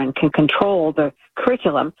children can control the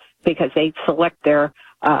curriculum because they select their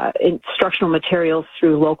instructional materials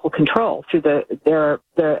through local control, through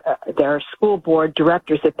their school board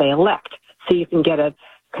directors that they elect. So you can get a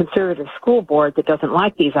conservative school board that doesn't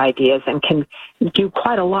like these ideas and can do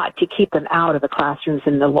quite a lot to keep them out of the classrooms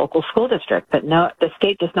in the local school district. But no, the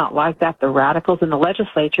state does not like that. The radicals in the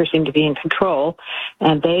legislature seem to be in control,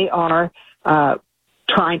 and they are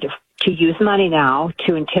trying to use money now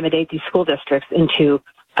to intimidate these school districts into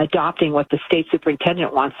adopting what the state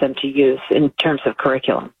superintendent wants them to use in terms of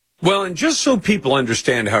curriculum. Well, and just so people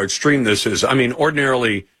understand how extreme this is, I mean,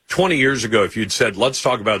 ordinarily 20 years ago, if you'd said, let's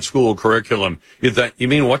talk about school curriculum, you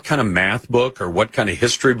mean what kind of math book or what kind of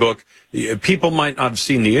history book? People might not have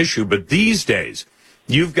seen the issue, but these days,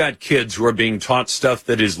 you've got kids who are being taught stuff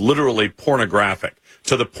that is literally pornographic,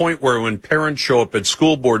 to the point where when parents show up at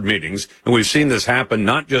school board meetings, and we've seen this happen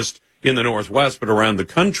not just in the Northwest, but around the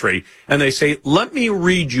country, and they say, let me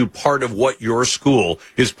read you part of what your school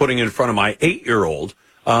is putting in front of my 8-year-old.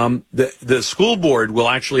 The school board will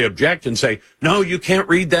actually object and say, no, you can't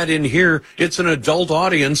read that in here. It's an adult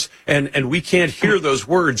audience, and we can't hear those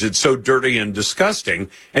words. It's so dirty and disgusting.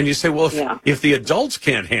 And you say, well, if the adults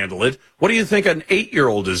can't handle it, what do you think an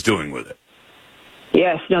 8-year-old is doing with it?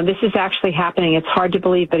 Yes, no, this is actually happening. It's hard to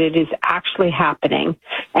believe, but it is actually happening.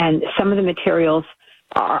 And some of the materials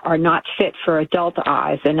are not fit for adult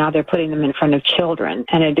eyes, and now they're putting them in front of children.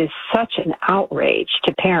 And it is such an outrage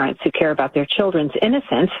to parents who care about their children's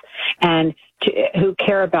innocence and who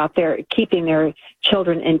care about keeping their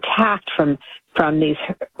children intact from these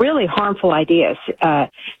really harmful ideas,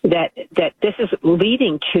 that this is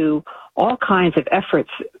leading to all kinds of efforts,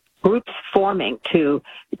 groups forming to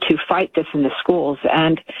fight this in the schools,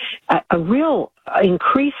 and a real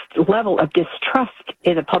increased level of distrust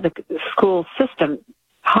in the public school system,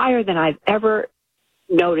 higher than I've ever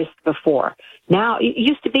noticed before. Now, it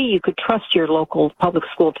used to be you could trust your local public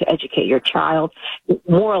school to educate your child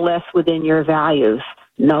more or less within your values.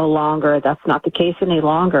 No longer. That's not the case any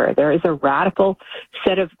longer. There is a radical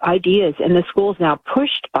set of ideas in the schools now,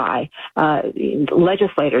 pushed by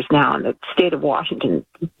legislators now in the state of Washington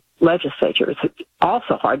legislature. It's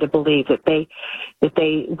also hard to believe that they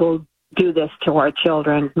will do this to our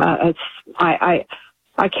children.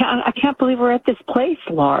 I can't believe we're at this place,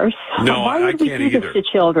 Lars. No, Why would we do this to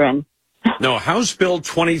children? No, House Bill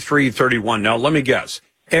 2331. Now, let me guess.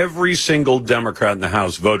 Every single Democrat in the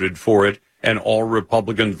House voted for it, and all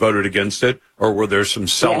Republicans voted against it, or were there some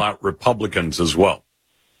sellout Republicans as well?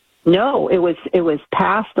 No, it was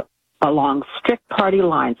passed along strict party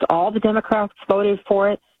lines. All the Democrats voted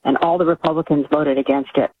for it, and all the Republicans voted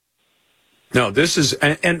against it. No, this is,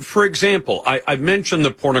 and for example, I've mentioned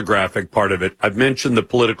the pornographic part of it. I've mentioned the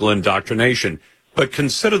political indoctrination. But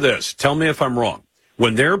consider this. Tell me if I'm wrong.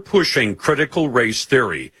 When they're pushing critical race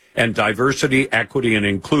theory and diversity, equity, and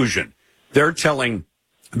inclusion, they're telling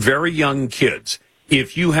very young kids,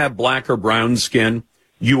 if you have black or brown skin,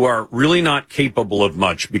 you are really not capable of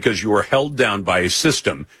much because you are held down by a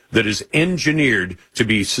system that is engineered to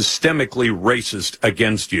be systemically racist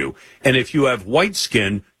against you. And if you have white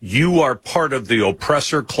skin, you are part of the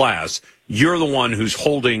oppressor class. You're the one who's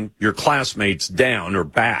holding your classmates down or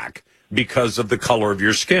back because of the color of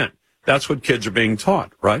your skin. That's what kids are being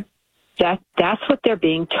taught, right? That's what they're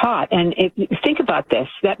being taught. And if you think about this,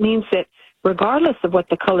 that means that regardless of what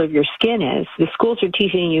the color of your skin is, the schools are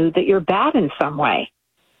teaching you that you're bad in some way.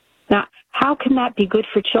 Now, how can that be good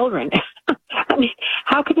for children? I mean,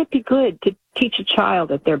 how can it be good to teach a child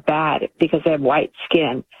that they're bad because they have white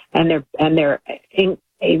skin and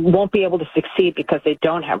they won't be able to succeed because they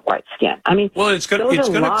don't have white skin? I mean, well, it's going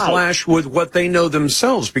to clash with what they know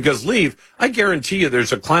themselves because, I guarantee you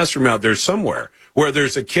there's a classroom out there somewhere where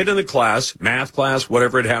there's a kid in the class, math class,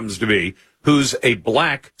 whatever it happens to be, who's a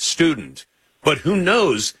black student, but who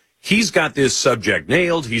knows he's got this subject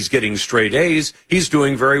nailed. He's getting straight A's. He's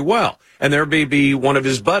doing very well. And there may be one of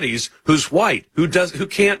his buddies who's white, who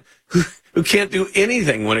can't do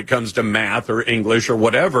anything when it comes to math or English or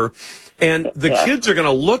whatever. And the kids are going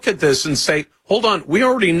to look at this and say, hold on, we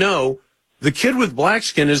already know the kid with black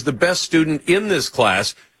skin is the best student in this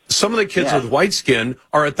class. Some of the kids with white skin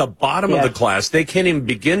are at the bottom of the class. They can't even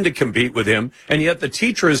begin to compete with him. And yet the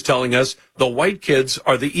teacher is telling us the white kids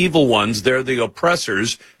are the evil ones. They're the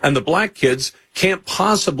oppressors. And the black kids can't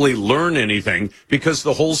possibly learn anything because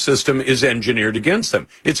the whole system is engineered against them.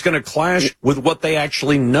 It's going to clash with what they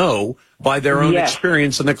actually know by their own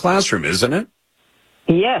experience in the classroom, isn't it?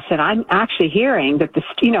 Yes, and I'm actually hearing that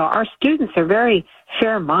our students are very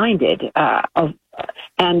fair-minded,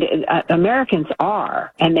 and Americans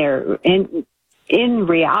are, and they're in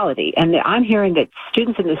reality. And I'm hearing that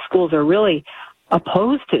students in the schools are really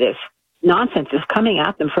opposed to this nonsense that's coming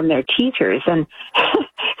at them from their teachers, and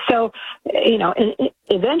so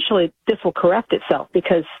eventually this will correct itself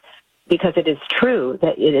because it is true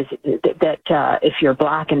that if you're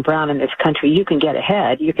black and brown in this country, you can get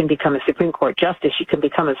ahead. You can become a Supreme Court justice. You can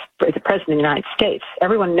become the president of the United States.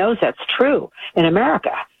 Everyone knows that's true in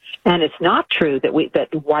America. And it's not true that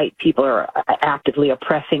white people are actively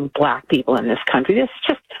oppressing black people in this country. It's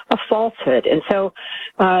just a falsehood. And so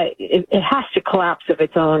it has to collapse of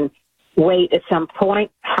its own weight at some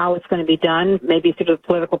point. How it's going to be done, maybe through the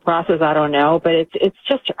political process, I don't know. But it's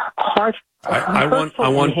just hard. I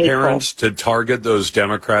want parents to target those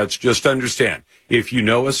Democrats. Just understand, if you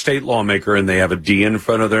know a state lawmaker and they have a D in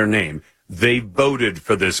front of their name, they voted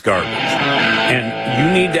for this garbage. And you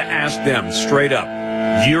need to ask them straight up,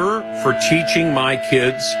 you're for teaching my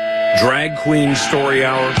kids drag queen story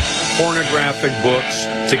hour, pornographic books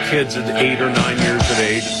to kids at 8 or 9 years of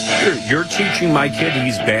age. You're teaching my kid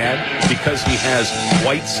he's bad because he has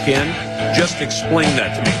white skin? Just explain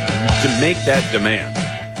that to me, to make that demand.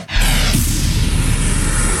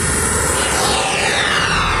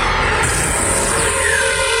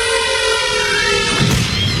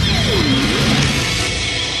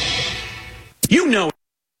 You know,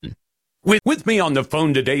 with me on the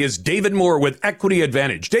phone today is David Moore with Equity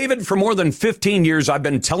Advantage. David, for more than 15 years, I've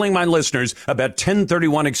been telling my listeners about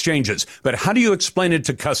 1031 exchanges, but how do you explain it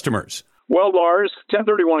to customers? Well, Lars,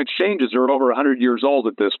 1031 exchanges are over 100 years old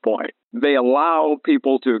at this point. They allow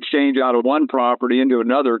people to exchange out of one property into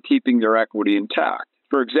another, keeping their equity intact.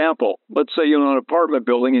 For example, let's say you own an apartment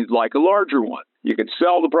building and you'd like a larger one. You can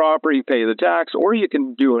sell the property, pay the tax, or you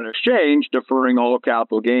can do an exchange, deferring all the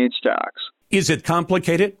capital gains tax. Is it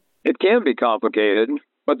complicated? It can be complicated,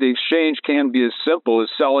 but the exchange can be as simple as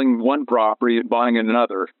selling one property and buying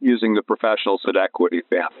another using the professionals at Equity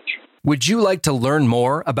Advantage. Would you like to learn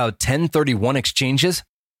more about 1031 exchanges?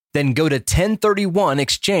 Then go to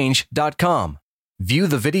 1031exchange.com. View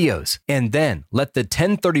the videos, and then let the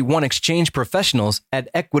 1031 exchange professionals at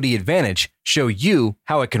Equity Advantage show you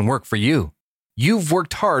how it can work for you. You've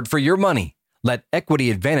worked hard for your money. Let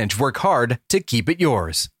Equity Advantage work hard to keep it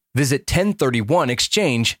yours. Visit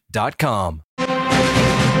 1031exchange.com.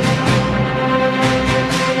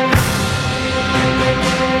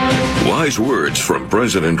 Wise words from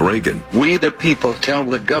President Reagan. We the people tell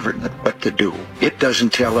the government what to do. It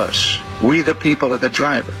doesn't tell us. We the people are the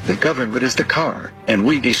driver. The government is the car. And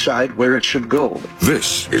we decide where it should go.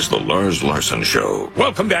 This is the Lars Larson Show.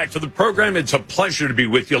 Welcome back to the program. It's a pleasure to be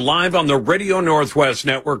with you live on the Radio Northwest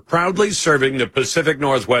Network, proudly serving the Pacific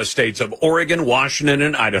Northwest states of Oregon, Washington,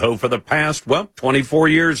 and Idaho for the past, 24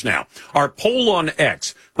 years now. Our poll on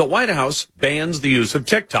X. The White House bans the use of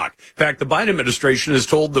TikTok. In fact, the Biden administration has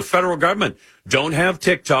told the federal government, don't have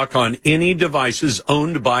TikTok on any devices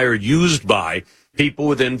owned by or used by people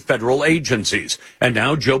within federal agencies. And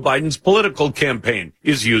now Joe Biden's political campaign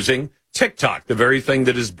is using TikTok, the very thing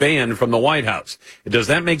that is banned from the White House. Does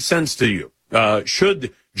that make sense to you?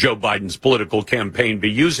 Should Joe Biden's political campaign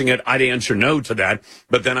be using it? I'd answer no to that,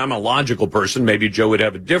 but then I'm a logical person. Maybe Joe would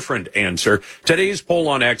have a different answer. Today's poll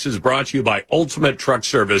on X is brought to you by Ultimate Truck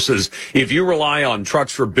Services. If you rely on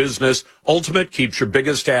trucks for business, Ultimate keeps your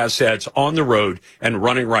biggest assets on the road and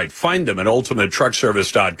running right. Find them at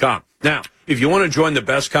ultimatetruckservice.com. Now, if you want to join the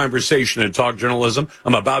best conversation in talk journalism,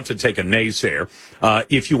 I'm about to take a naysayer.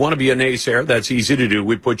 If you want to be a naysayer, that's easy to do.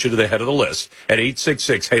 We put you to the head of the list at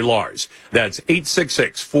 866-HEY-LARS. That's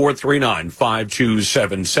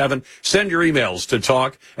 866-439-5277. Send your emails to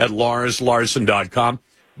talk@LarsLarson.com.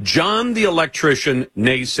 John, the electrician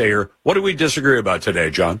naysayer. What do we disagree about today,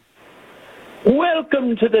 John?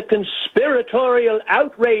 Welcome to the Conspiratorial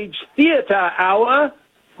Outrage Theater Hour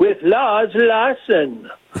with Lars Larson.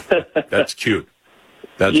 That's cute.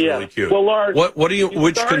 That's really cute. Well, Lars,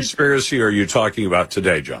 which conspiracy are you talking about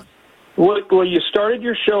today, John? Well, you started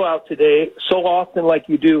your show out today so often like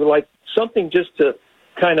you do, like something just to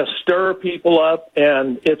kind of stir people up,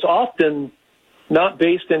 and it's often not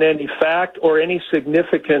based in any fact or any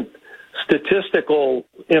significant statistical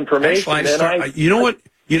information. Actually, you know what?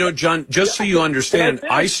 You know, John, just so you understand,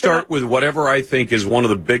 I start with whatever I think is one of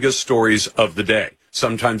the biggest stories of the day.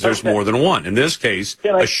 Sometimes there's more than one. In this case,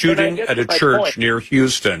 a shooting at a church near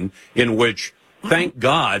Houston in which, thank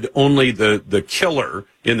God, only the killer,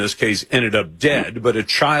 in this case, ended up dead, but a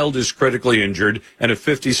child is critically injured and a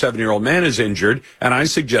 57-year-old man is injured. And I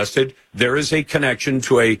suggested there is a connection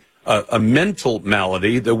to a mental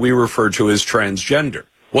malady that we refer to as transgender.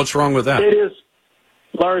 What's wrong with that? It is,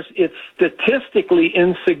 Lars, it's statistically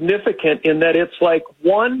insignificant in that it's like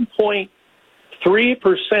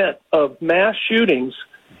 1.3% of mass shootings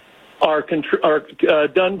are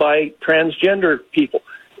done by transgender people.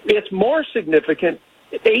 It's more significant.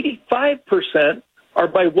 85% are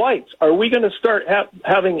by whites. Are we going to start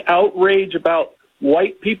having outrage about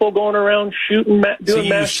white people going around doing mass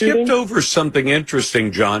shootings? You skipped over something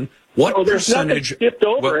interesting, John. What percentage? Nothing skipped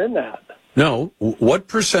over in that. No. What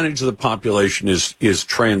percentage of the population is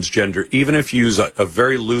transgender? Even if you use a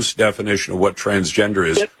very loose definition of what transgender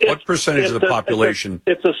is, what percentage of the population?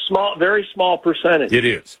 It's a very small percentage. It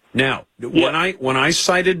is. Now, when I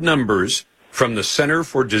cited numbers from the Center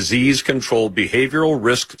for Disease Control Behavioral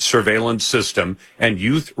Risk Surveillance System and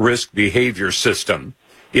Youth Risk Behavior System,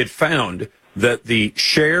 it found that the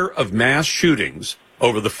share of mass shootings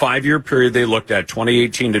over the 5-year period they looked at,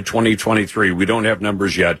 2018 to 2023, we don't have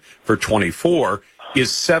numbers yet for 24, is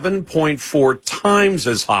 7.4 times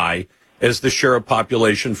as high as the share of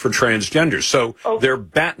population for transgenders. So they're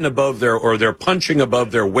batting above they're punching above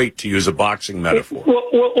their weight, to use a boxing metaphor.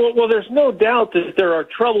 Well, there's no doubt that there are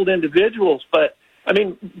troubled individuals, but, I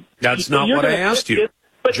mean... That's not what I asked you.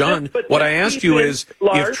 John, what I asked you is,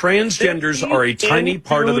 if transgenders are a tiny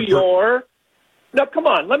part of the... Now, come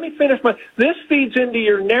on, let me finish this feeds into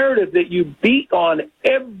your narrative that you beat on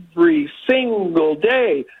every single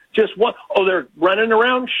day. Just one, they're running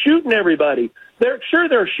around shooting everybody. There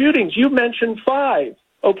are shootings. You mentioned 5.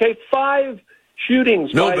 Okay, 5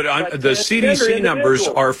 shootings. No, but the CDC numbers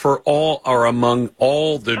are among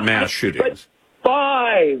all the mass shootings. But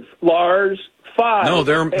 5, Lars, 5. No,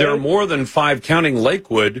 there are more than 5, counting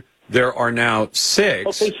Lakewood. There are now 6.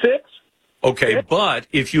 Okay, 6. Okay, but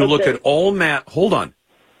if you look at all hold on,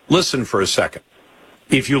 listen for a second.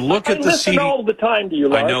 If you look at the CDC, all the time to you,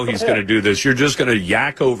 Lars. I know he's going to do this. You're just going to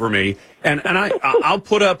yak over me, and I'll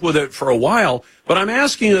put up with it for a while. But I'm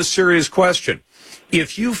asking a serious question.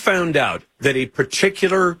 If you found out that a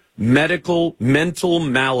particular mental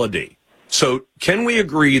malady, so can we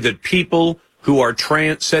agree that people who are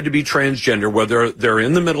said to be transgender, whether they're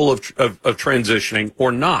in the middle of transitioning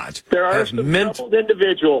or not, there are some troubled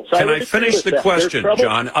individuals. Can I finish the question,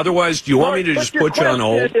 John? Otherwise, do you want me to just put you on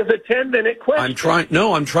hold? It's a 10-minute question. I'm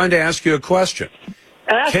trying to ask you a question.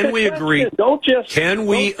 Can we agree that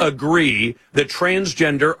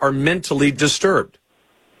transgender are mentally disturbed?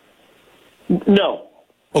 No.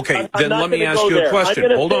 Okay, then let me ask you a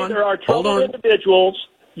question. Hold on. There are troubled individuals.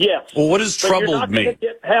 Yes. Well, what does troubled mean?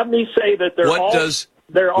 Have me say that what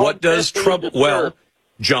does trouble? Well,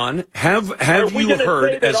 John, have you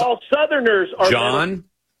heard as all Southerners are? John,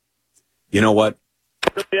 you know what?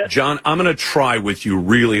 John, I'm going to try with you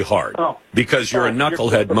really hard because you're a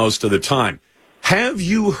knucklehead most of the time. Have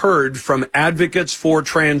you heard from advocates for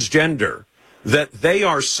transgender that they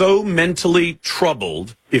are so mentally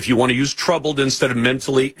troubled, if you want to use troubled instead of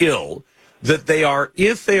mentally ill, that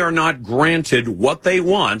if they are not granted what they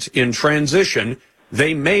want in transition,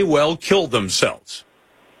 they may well kill themselves?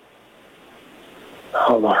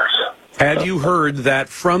 Oh, Lars. Have you heard that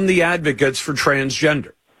from the advocates for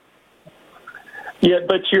transgender? Yeah,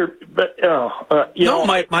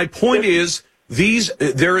 my point is,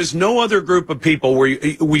 there is no other group of people where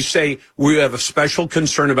we say we have a special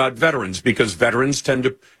concern about veterans because veterans tend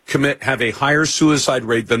to have a higher suicide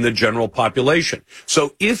rate than the general population.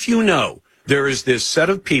 So if you know there is this set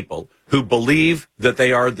of people who believe that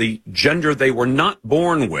they are the gender they were not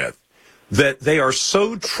born with, that they are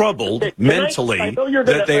so troubled mentally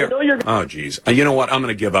that they are... Oh, geez. You know what? I'm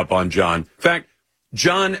going to give up on John. In fact,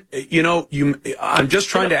 John, I'm just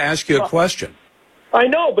trying to ask you a question. I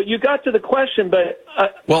know, but you got to the question, but...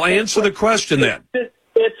 well, answer the question then.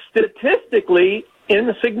 It's statistically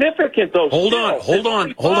insignificant, though. Hold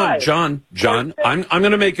on, John. I'm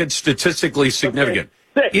going to make it statistically significant.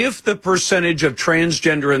 Okay. If the percentage of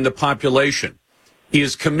transgender in the population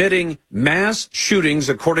is committing mass shootings,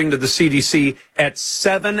 according to the CDC, at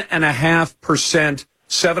 7.5%,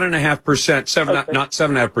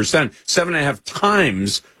 7.5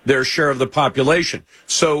 times their share of the population.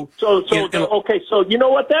 So you know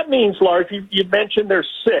what that means, Lars? You mentioned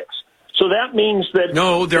there's 6. So that means that...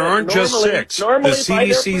 No, there aren't just 6. The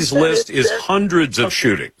CDC's list is hundreds of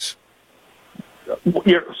shootings. So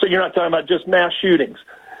you're not talking about just mass shootings?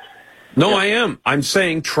 No, I am. I'm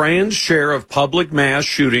saying trans share of public mass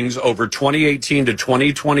shootings over 2018 to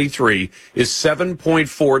 2023 is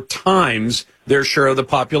 7.4 times their share of the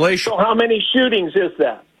population. So how many shootings is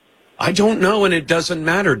that? I don't know, and it doesn't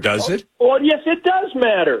matter, does it? Well, yes, it does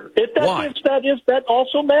matter. Why? That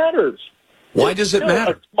also matters. Why does it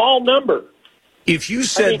matter? A small number. If you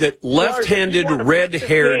said that left-handed,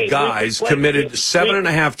 red-haired guys committed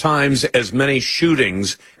 7.5 times as many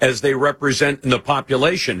shootings as they represent in the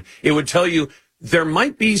population, it would tell you there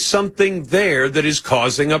might be something there that is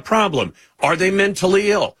causing a problem. Are they mentally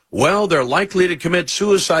ill? Well, they're likely to commit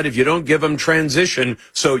suicide if you don't give them transition.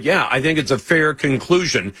 So, yeah, I think it's a fair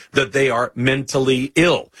conclusion that they are mentally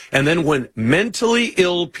ill. And then when mentally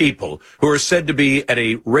ill people who are said to be at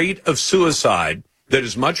a rate of suicide that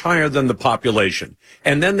is much higher than the population,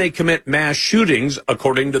 and then they commit mass shootings,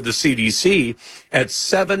 according to the CDC, at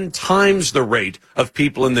 7 times the rate of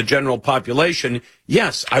people in the general population,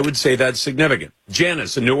 yes, I would say that's significant.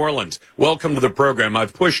 Janice in New Orleans, welcome to the program.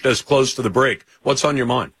 I've pushed us close to the break. What's on your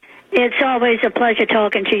mind? It's always a pleasure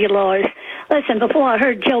talking to you, Lars. Listen, before I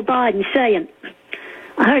heard Joe Biden saying,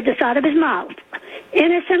 I heard this out of his mouth.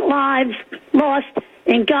 Innocent lives lost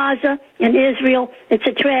in Gaza, in Israel. It's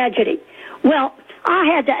a tragedy. Well, I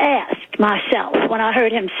had to ask myself when I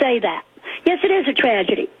heard him say that. Yes, it is a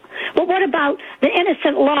tragedy. But what about the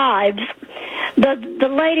innocent lives? The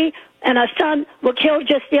lady and her son were killed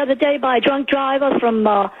just the other day by a drunk driver from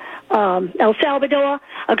El Salvador.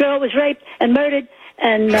 A girl was raped and murdered.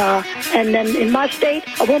 And then in my state,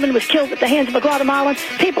 a woman was killed at the hands of a Guatemalan.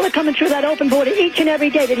 People are coming through that open border each and every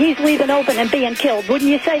day that he's leaving open and being killed. Wouldn't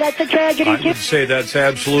you say that's a tragedy, I would say that's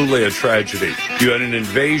absolutely a tragedy. You had an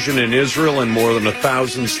invasion in Israel and more than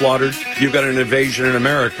 1,000 slaughtered. You've got an invasion in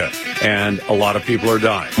America, and a lot of people are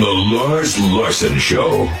dying. The Lars Larson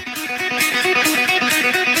Show.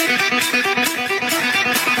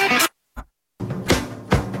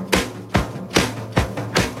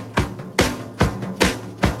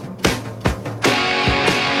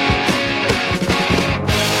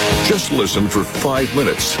 Just listen for 5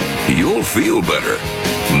 minutes. You'll feel better.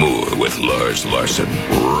 More with Lars Larson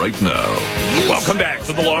right now. Welcome back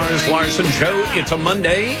to the Lars Larson Show. It's a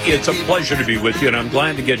Monday. It's a pleasure to be with you, and I'm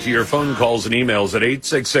glad to get to your phone calls and emails at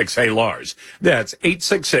 866-HEY-LARS. That's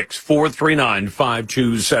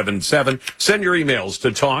 866-439-5277. Send your emails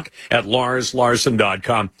to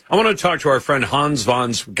talk@larslarson.com. I want to talk to our friend Hans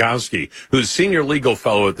von Swikowski, who's Senior Legal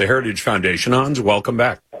Fellow at the Heritage Foundation. Hans, welcome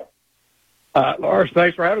back. Lars,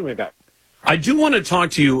 thanks for having me back. I do want to talk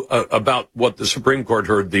to you about what the Supreme Court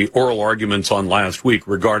heard the oral arguments on last week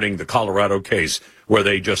regarding the Colorado case, where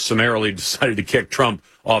they just summarily decided to kick Trump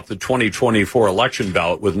off the 2024 election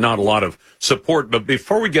ballot with not a lot of support. But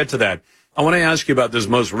before we get to that, I want to ask you about this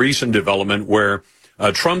most recent development where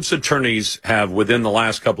Trump's attorneys have, within the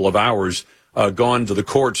last couple of hours, gone to the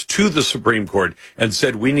courts, to the Supreme Court, and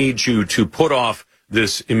said, we need you to put off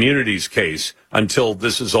this immunities case until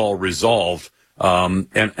this is all resolved. And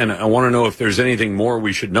I want to know if there's anything more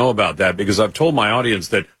we should know about that, because I've told my audience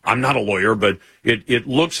that I'm not a lawyer, but it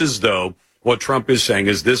looks as though what Trump is saying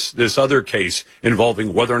is this other case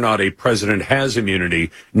involving whether or not a president has immunity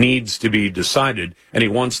needs to be decided, and he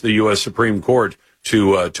wants the U.S. Supreme Court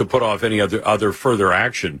to put off any other further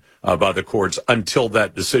action by the courts until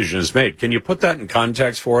that decision is made. Can you put that in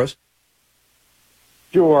context for us?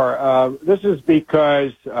 Sure. This is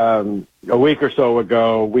because a week or so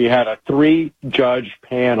ago, we had a 3-judge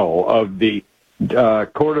panel of the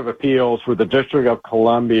Court of Appeals for the District of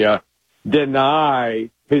Columbia deny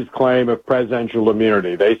his claim of presidential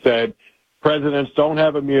immunity. They said presidents don't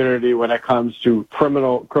have immunity when it comes to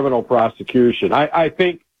criminal prosecution. I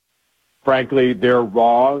think, frankly, they're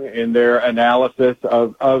wrong in their analysis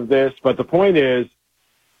of this. But the point is,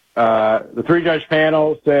 the 3-judge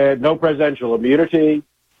panel said no presidential immunity,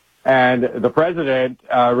 and the president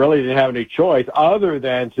really didn't have any choice other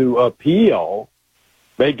than to appeal.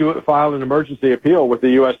 They file an emergency appeal with the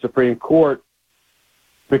U.S. Supreme Court,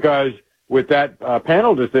 because with that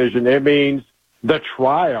panel decision, it means the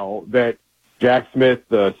trial that Jack Smith,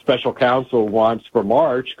 the special counsel, wants for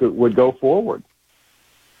March would go forward.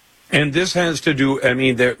 And this has to do, I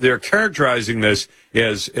mean, they're characterizing this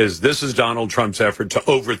as this is Donald Trump's effort to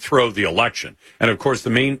overthrow the election. And of course,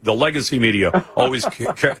 the legacy media always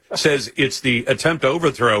says it's the attempt to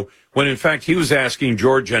overthrow, when in fact he was asking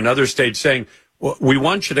Georgia and other states, saying, well, we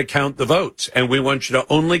want you to count the votes, and we want you to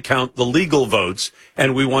only count the legal votes,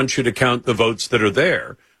 and we want you to count the votes that are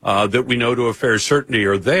there. that we know to a fair certainty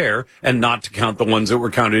are there, and not to count the ones that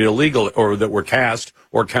were counted illegal or that were cast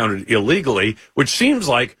or counted illegally, which seems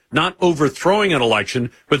like not overthrowing an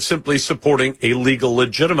election, but simply supporting a legal,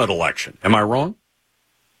 legitimate election. Am I wrong?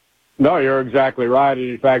 No, you're exactly right. And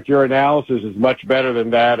in fact, your analysis is much better than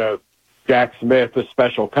that of Jack Smith, the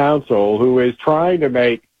special counsel, who is trying to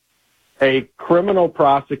make a criminal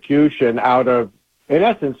prosecution out of, in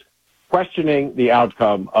essence, questioning the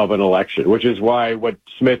outcome of an election, which is why what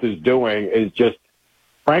Smith is doing is just,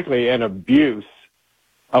 frankly, an abuse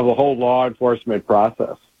of the whole law enforcement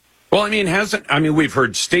process. Well, we've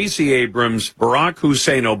heard Stacey Abrams, Barack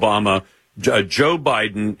Hussein Obama, Joe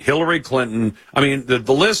Biden, Hillary Clinton.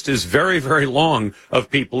 The list is very, very long of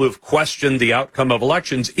people who've questioned the outcome of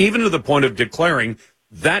elections, even to the point of declaring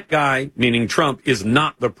that guy, meaning Trump, is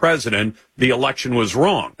not the president. The election was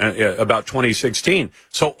wrong about 2016.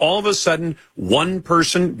 So all of a sudden, one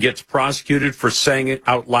person gets prosecuted for saying it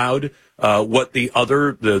out loud, what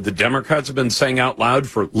the Democrats have been saying out loud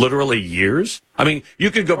for literally years.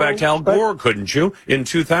 You could go back to Al Gore, couldn't you, in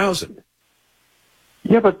 2000?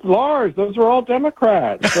 Yeah, but Lars, those are all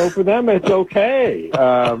Democrats. So for them, it's okay.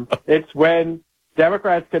 It's when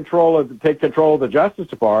Democrats take control of the Justice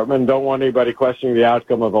Department and don't want anybody questioning the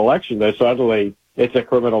outcome of the election, that suddenly it's a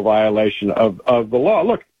criminal violation of the law.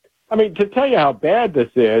 Look, to tell you how bad this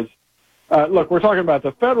is, we're talking about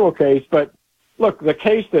the federal case, but look, the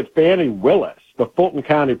case that Fannie Willis, the Fulton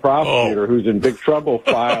County prosecutor who's in big trouble,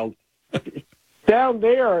 filed, down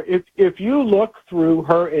there, if you look through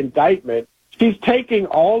her indictment, she's taking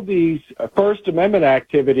all these First Amendment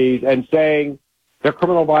activities and saying they're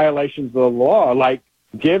criminal violations of the law, like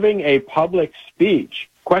giving a public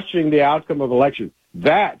speech, questioning the outcome of elections.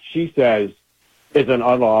 That, she says, is an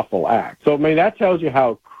unlawful act. So, that tells you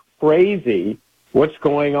how crazy what's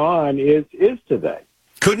going on is today.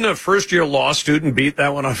 Couldn't a first-year law student beat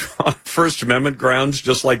that one on First Amendment grounds,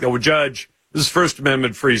 just like, Judge, this is First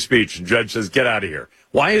Amendment free speech. The judge says, get out of here.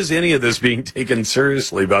 Why is any of this being taken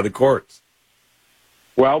seriously by the courts?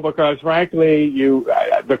 Well, because, frankly,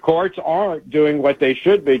 the courts aren't doing what they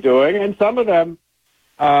should be doing, and some of them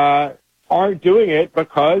aren't doing it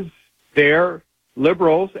because they're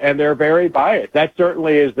liberals and they're very biased. That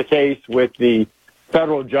certainly is the case with the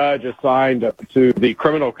federal judge assigned to the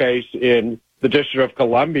criminal case in the District of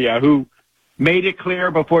Columbia, who made it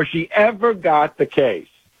clear before she ever got the case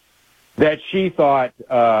that she thought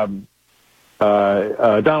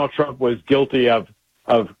Donald Trump was guilty of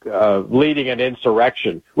leading an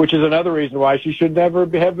insurrection, which is another reason why she should never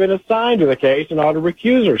have been assigned to the case and ought to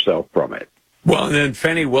recuse herself from it. Well, and then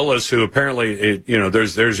Fannie Willis, who apparently,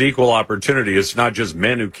 there's equal opportunity. It's not just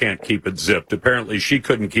men who can't keep it zipped. Apparently, she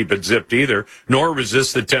couldn't keep it zipped either, nor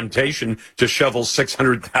resist the temptation to shovel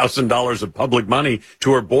 $600,000 of public money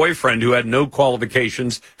to her boyfriend, who had no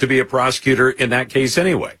qualifications to be a prosecutor in that case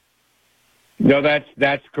anyway. No,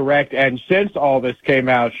 that's correct. And since all this came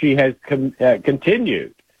out, she has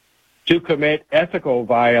continued to commit ethical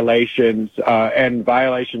violations and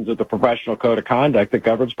violations of the professional code of conduct that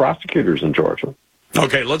governs prosecutors in Georgia.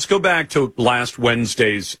 Okay, let's go back to last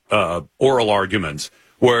Wednesday's oral arguments,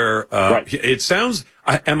 where it sounds.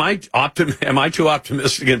 Am I too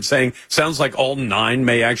optimistic in saying sounds like all 9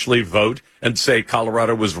 may actually vote and say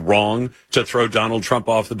Colorado was wrong to throw Donald Trump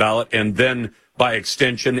off the ballot, and then by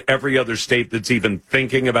extension, every other state that's even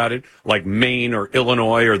thinking about it, like Maine or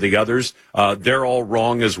Illinois or the others, they're all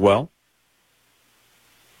wrong as well?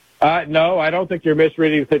 No, I don't think you're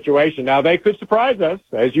misreading the situation. Now, they could surprise us,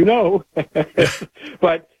 as you know,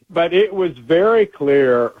 but it was very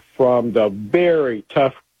clear from the very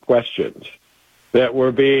tough questions that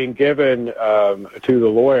were being given to the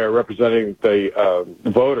lawyer representing the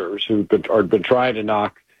voters who've been trying to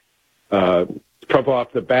knock Trump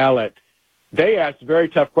off the ballot. They asked very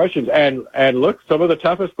tough questions, and look, some of the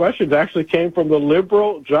toughest questions actually came from the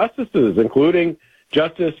liberal justices, including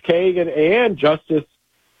Justice Kagan and Justice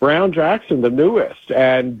Brown Jackson, the newest.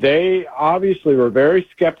 And they obviously were very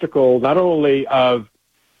skeptical, not only of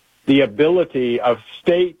the ability of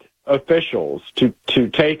state officials to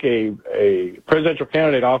take a presidential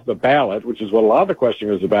candidate off the ballot, which is what a lot of the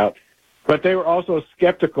questioning was about, but they were also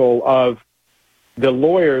skeptical of the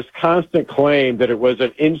lawyer's constant claim that it was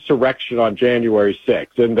an insurrection on January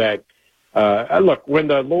 6th. And that, look, when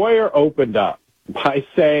the lawyer opened up by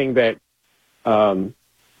saying that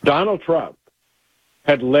Donald Trump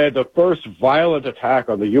had led the first violent attack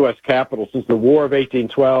on the U.S. Capitol since the War of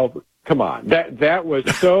 1812, come on, that was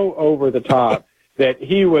so over the top that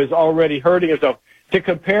he was already hurting himself. To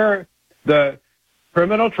compare the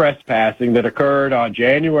criminal trespassing that occurred on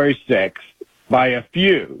January 6th by a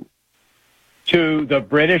few to the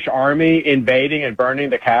British Army invading and burning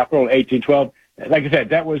the Capitol in 1812. Like I said,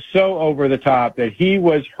 that was so over the top that he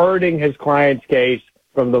was hurting his client's case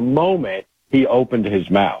from the moment he opened his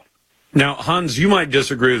mouth. Now, Hans, you might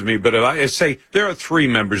disagree with me, but if I say there are three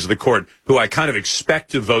members of the court who I kind of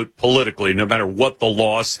expect to vote politically, no matter what the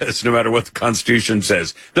law says, no matter what the Constitution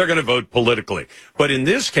says, they're going to vote politically. But in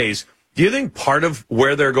this case, do you think part of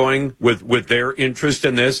where they're going with their interest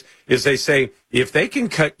in this is they say if they can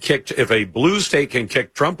if a blue state can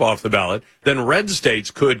kick Trump off the ballot, then red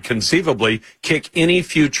states could conceivably kick any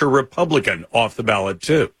future Republican off the ballot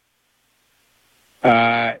too?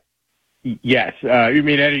 Yes. You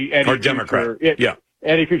mean any or Democrat? Yeah.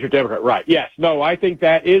 Any future Democrat, right. Yes. No, I think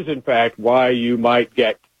that is, in fact, why you might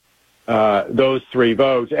get those three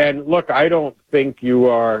votes. And look, I don't think you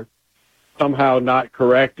are somehow not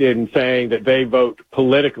correct in saying that they vote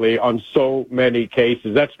politically on so many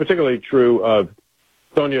cases. That's particularly true of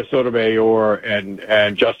Sonia Sotomayor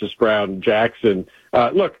and Justice Brown Jackson.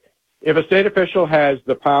 Look, if a state official has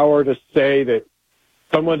the power to say that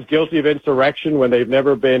someone's guilty of insurrection when they've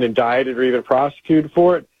never been indicted or even prosecuted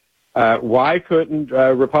for it, why couldn't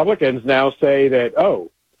Republicans now say that, oh,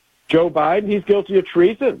 Joe Biden, he's guilty of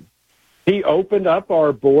treason. He opened up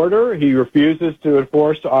our border. He refuses to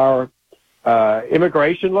enforce our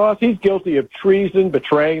immigration laws. He's guilty of treason,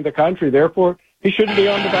 betraying the country. Therefore, he shouldn't be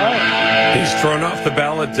on the ballot. He's thrown off the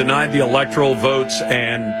ballot, denied the electoral votes,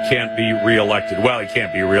 and can't be reelected. Well, he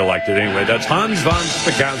can't be reelected anyway. That's Hans von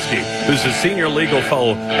Spakovsky, who's a senior legal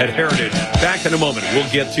fellow at Heritage. Back in a moment, we'll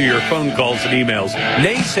get to your phone calls and emails.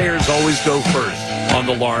 Naysayers always go first on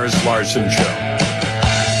the Lars Larson Show.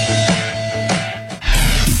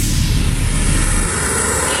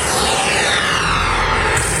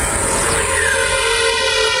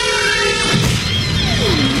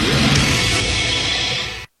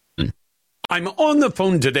 I'm on the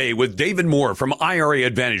phone today with David Moore from IRA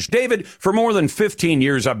Advantage. David, for more than 15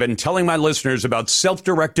 years, I've been telling my listeners about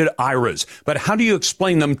self-directed IRAs, but how do you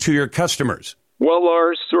explain them to your customers? Well,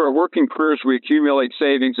 Lars, through our working careers, we accumulate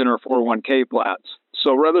savings in our 401k plans.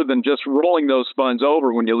 So rather than just rolling those funds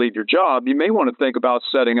over when you leave your job, you may want to think about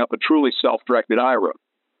setting up a truly self-directed IRA.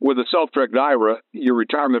 With a self-directed IRA, your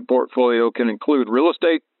retirement portfolio can include real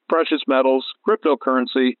estate, precious metals,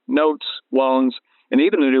 cryptocurrency, notes, loans, and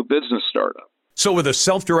even a new business startup. So with a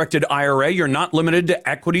self-directed IRA, you're not limited to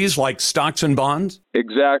equities like stocks and bonds?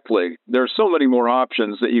 Exactly. There are so many more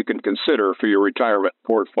options that you can consider for your retirement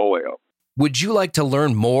portfolio. Would you like to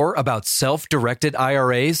learn more about self-directed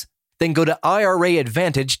IRAs? Then go to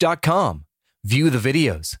IRAadvantage.com, view the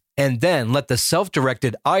videos, and then let the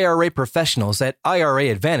self-directed IRA professionals at IRA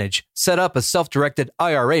Advantage set up a self-directed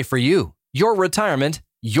IRA for you. Your retirement,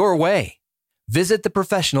 your way. Visit the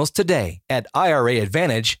professionals today at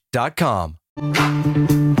IRAadvantage.com.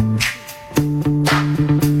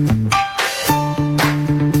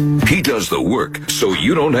 He does the work so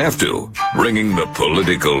you don't have to, bringing the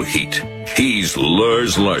political heat. He's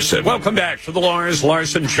Lars Larson. Welcome back to the Lars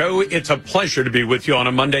Larson Show. It's a pleasure to be with you on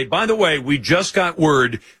a Monday. By the way, we just got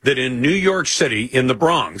word that in New York City, in the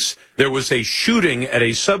Bronx, there was a shooting at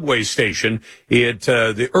a subway station.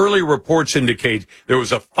 The early reports indicate there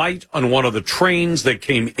was a fight on one of the trains that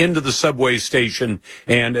came into the subway station,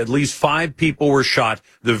 and at least 5 people were shot.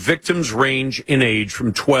 The victims range in age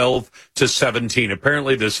from 12 to 17.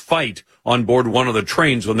 Apparently, this fight on board one of the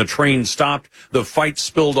trains, when the train stopped, the fight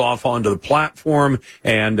spilled off onto the platform,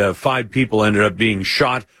 and 5 people ended up being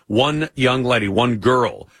shot. One young lady, one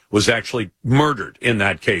girl, was actually murdered in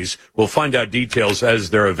that case. We'll find out details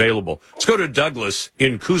as they're available. Let's go to Douglas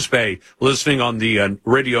in Coos Bay, listening on the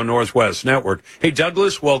Radio Northwest Network. Hey,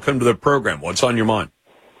 Douglas, welcome to the program. What's on your mind?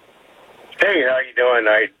 Hey, how you doing?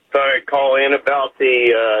 I thought I'd call in about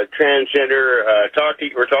the transgender talk that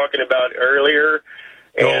you were talking about earlier.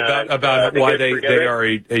 About why they are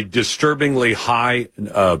a disturbingly high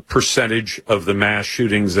percentage of the mass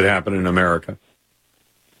shootings that happen in America.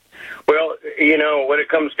 Well, you know, what it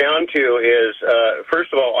comes down to is,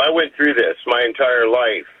 first of all, I went through this my entire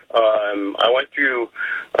life. I went through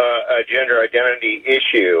a gender identity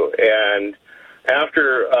issue, and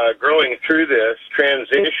after growing through this,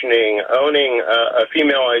 transitioning, owning a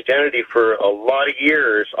female identity for a lot of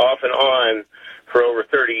years, off and on, for over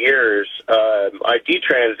 30 years, I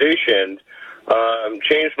detransitioned,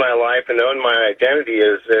 changed my life, and owned my identity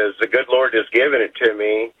as the good Lord has given it to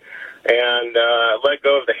me, and let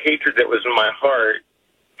go of the hatred that was in my heart.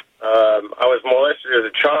 I was molested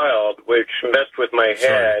as a child, which messed with my head.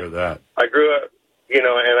 Sorry for that. I grew up.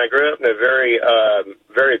 and I grew up in a very,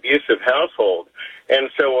 very abusive household. And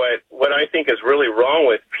so what I think is really wrong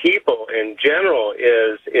with people in general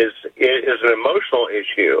is an emotional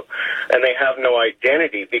issue, and they have no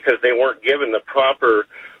identity because they weren't given the proper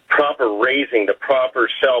raising, the proper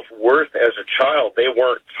self-worth as a child. They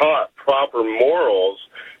weren't taught proper morals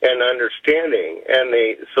and understanding, and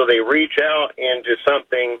so they reach out into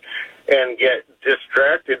something and get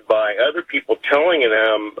distracted by other people telling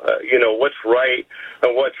them, what's right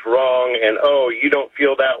and what's wrong, and, oh, you don't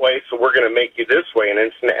feel that way, so we're going to make you this way. And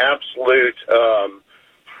it's an absolute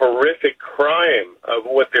horrific crime of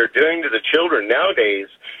what they're doing to the children nowadays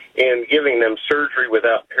in giving them surgery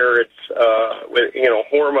without parents, with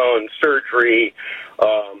hormone surgery.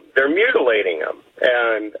 They're mutilating them.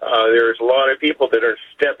 And there's a lot of people that are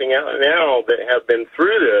stepping out now that have been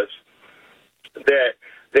through this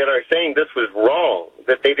that are saying this was wrong,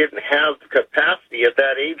 that they didn't have the capacity at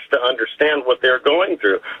that age to understand what they're going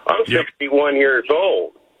through. I'm 61 years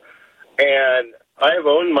old, and I've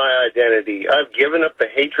owned my identity. I've given up the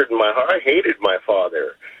hatred in my heart. I hated my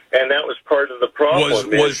father, and that was part of the problem.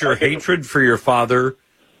 Was your hatred for your father,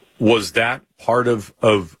 was that part of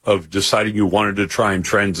deciding you wanted to try and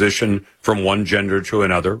transition from one gender to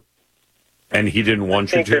another, and he didn't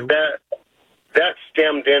want you to? That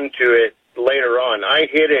stemmed into it later on. I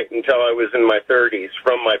hid it until I was in my 30s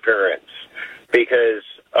from my parents because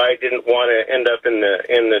I didn't want to end up in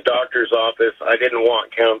the doctor's office. I didn't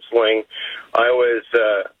want counseling. I was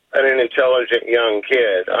an intelligent young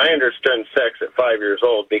kid. I understood sex at 5 years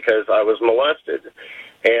old because I was molested.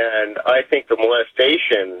 And I think the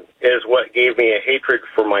molestation is what gave me a hatred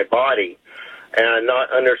for my body and not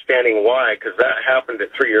understanding why, because that happened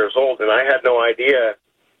at 3 years old, and I had no idea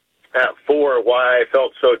at 4 why I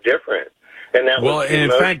felt so different. And that was in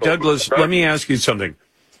fact, Douglas, let me ask you something.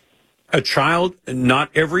 Not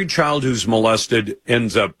every child who's molested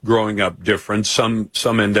ends up growing up different. Some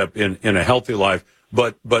end up in a healthy life,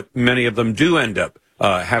 but many of them do end up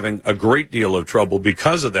having a great deal of trouble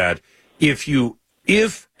because of that.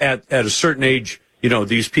 If at a certain age,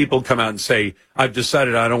 these people come out and say, I've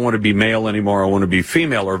decided I don't want to be male anymore, I want to be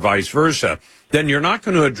female, or vice versa, then you're not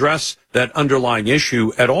going to address that underlying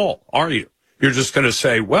issue at all, are you? You're just going to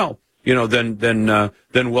say, well,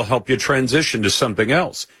 then we'll help you transition to something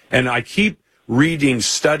else. And I keep reading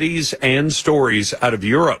studies and stories out of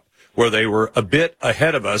Europe where they were a bit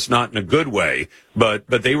ahead of us, not in a good way, but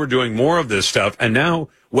they were doing more of this stuff. And now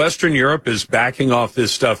Western Europe is backing off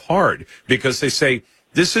this stuff hard because they say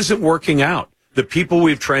this isn't working out. The people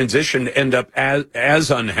we've transitioned end up as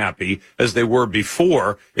unhappy as they were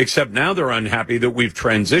before, except now they're unhappy that we've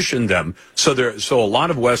transitioned them. So a lot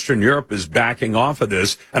of Western Europe is backing off of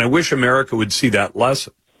this, and I wish America would see that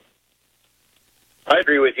lesson. I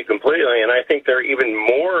agree with you completely, and I think they're even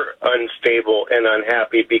more unstable and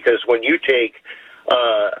unhappy because when you take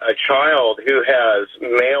a child who has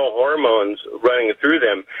male hormones running through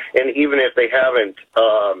them, and even if they haven't,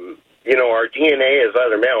 our DNA is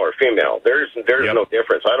either male or female. There's no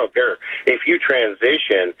difference. I don't care if you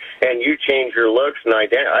transition and you change your looks and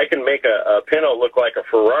identity. I can make a Pinto look like a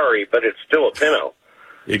Ferrari, but it's still a Pinto.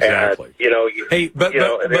 Exactly. But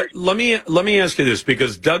let me ask you this,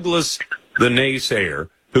 because Douglas, the naysayer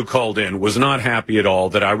who called in, was not happy at all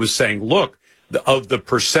that I was saying, look, of the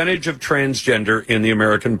percentage of transgender in the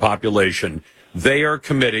American population, they are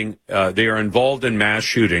involved in mass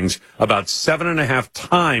shootings about 7.5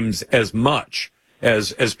 times as much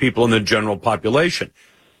as people in the general population.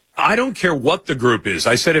 I don't care what the group is.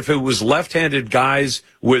 I said if it was left-handed guys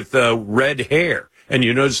with red hair, and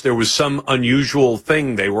you notice there was some unusual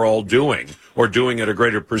thing they were all doing, or doing at a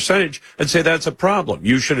greater percentage, I'd say that's a problem.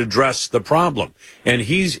 You should address the problem. And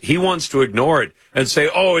he wants to ignore it and say,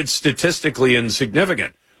 oh, it's statistically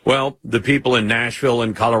insignificant. Well, the people in Nashville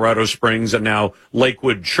and Colorado Springs and now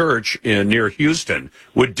Lakewood Church near Houston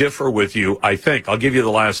would differ with you, I think. I'll give you the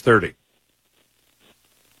last 30.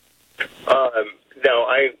 No,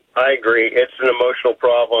 I agree. It's an emotional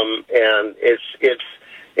problem, and it's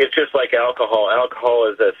just like alcohol.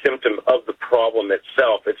 Alcohol is a symptom of the problem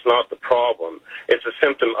itself. It's not the problem. It's a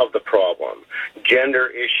symptom of the problem. Gender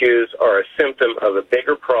issues are a symptom of a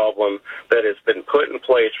bigger problem that has been put in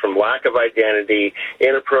place from lack of identity,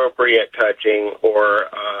 inappropriate touching, or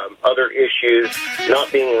other issues,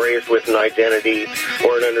 not being raised with an identity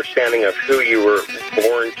or an understanding of who you were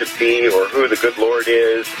born to be or who the good Lord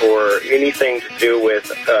is, or anything to do with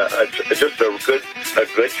just a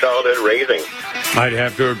good childhood raising. I'd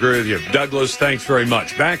have to agree with you. Douglas, thanks very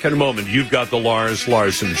much. Back in a moment, you've got the Lars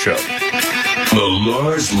Larson Show. The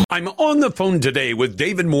Lars. I'm on the phone today with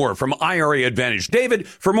David Moore from IRA Advantage. David,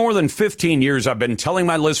 for more than 15 years, I've been telling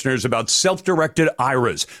my listeners about self-directed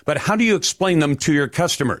IRAs, but how do you explain them to your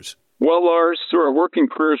customers? Well, Lars, through our working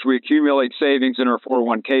careers, we accumulate savings in our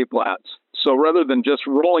 401k plans. So rather than just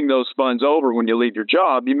rolling those funds over when you leave your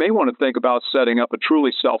job, you may want to think about setting up a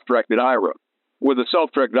truly self-directed IRA. With a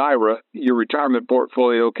self-directed IRA, your retirement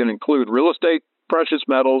portfolio can include real estate, precious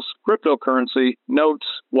metals, cryptocurrency, notes,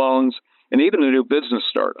 loans, and even a new business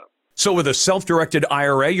startup. So with a self-directed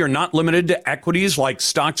IRA, you're not limited to equities like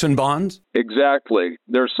stocks and bonds? Exactly.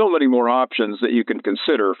 There are so many more options that you can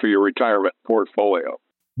consider for your retirement portfolio.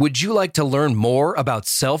 Would you like to learn more about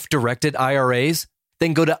self-directed IRAs?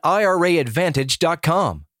 Then go to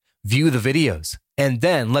IRAadvantage.com, view the videos, and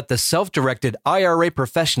then let the self-directed IRA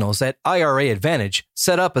professionals at IRA Advantage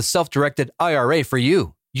set up a self-directed IRA for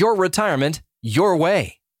you. Your retirement, your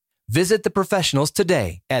way. Visit the professionals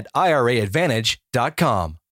today at IRAadvantage.com.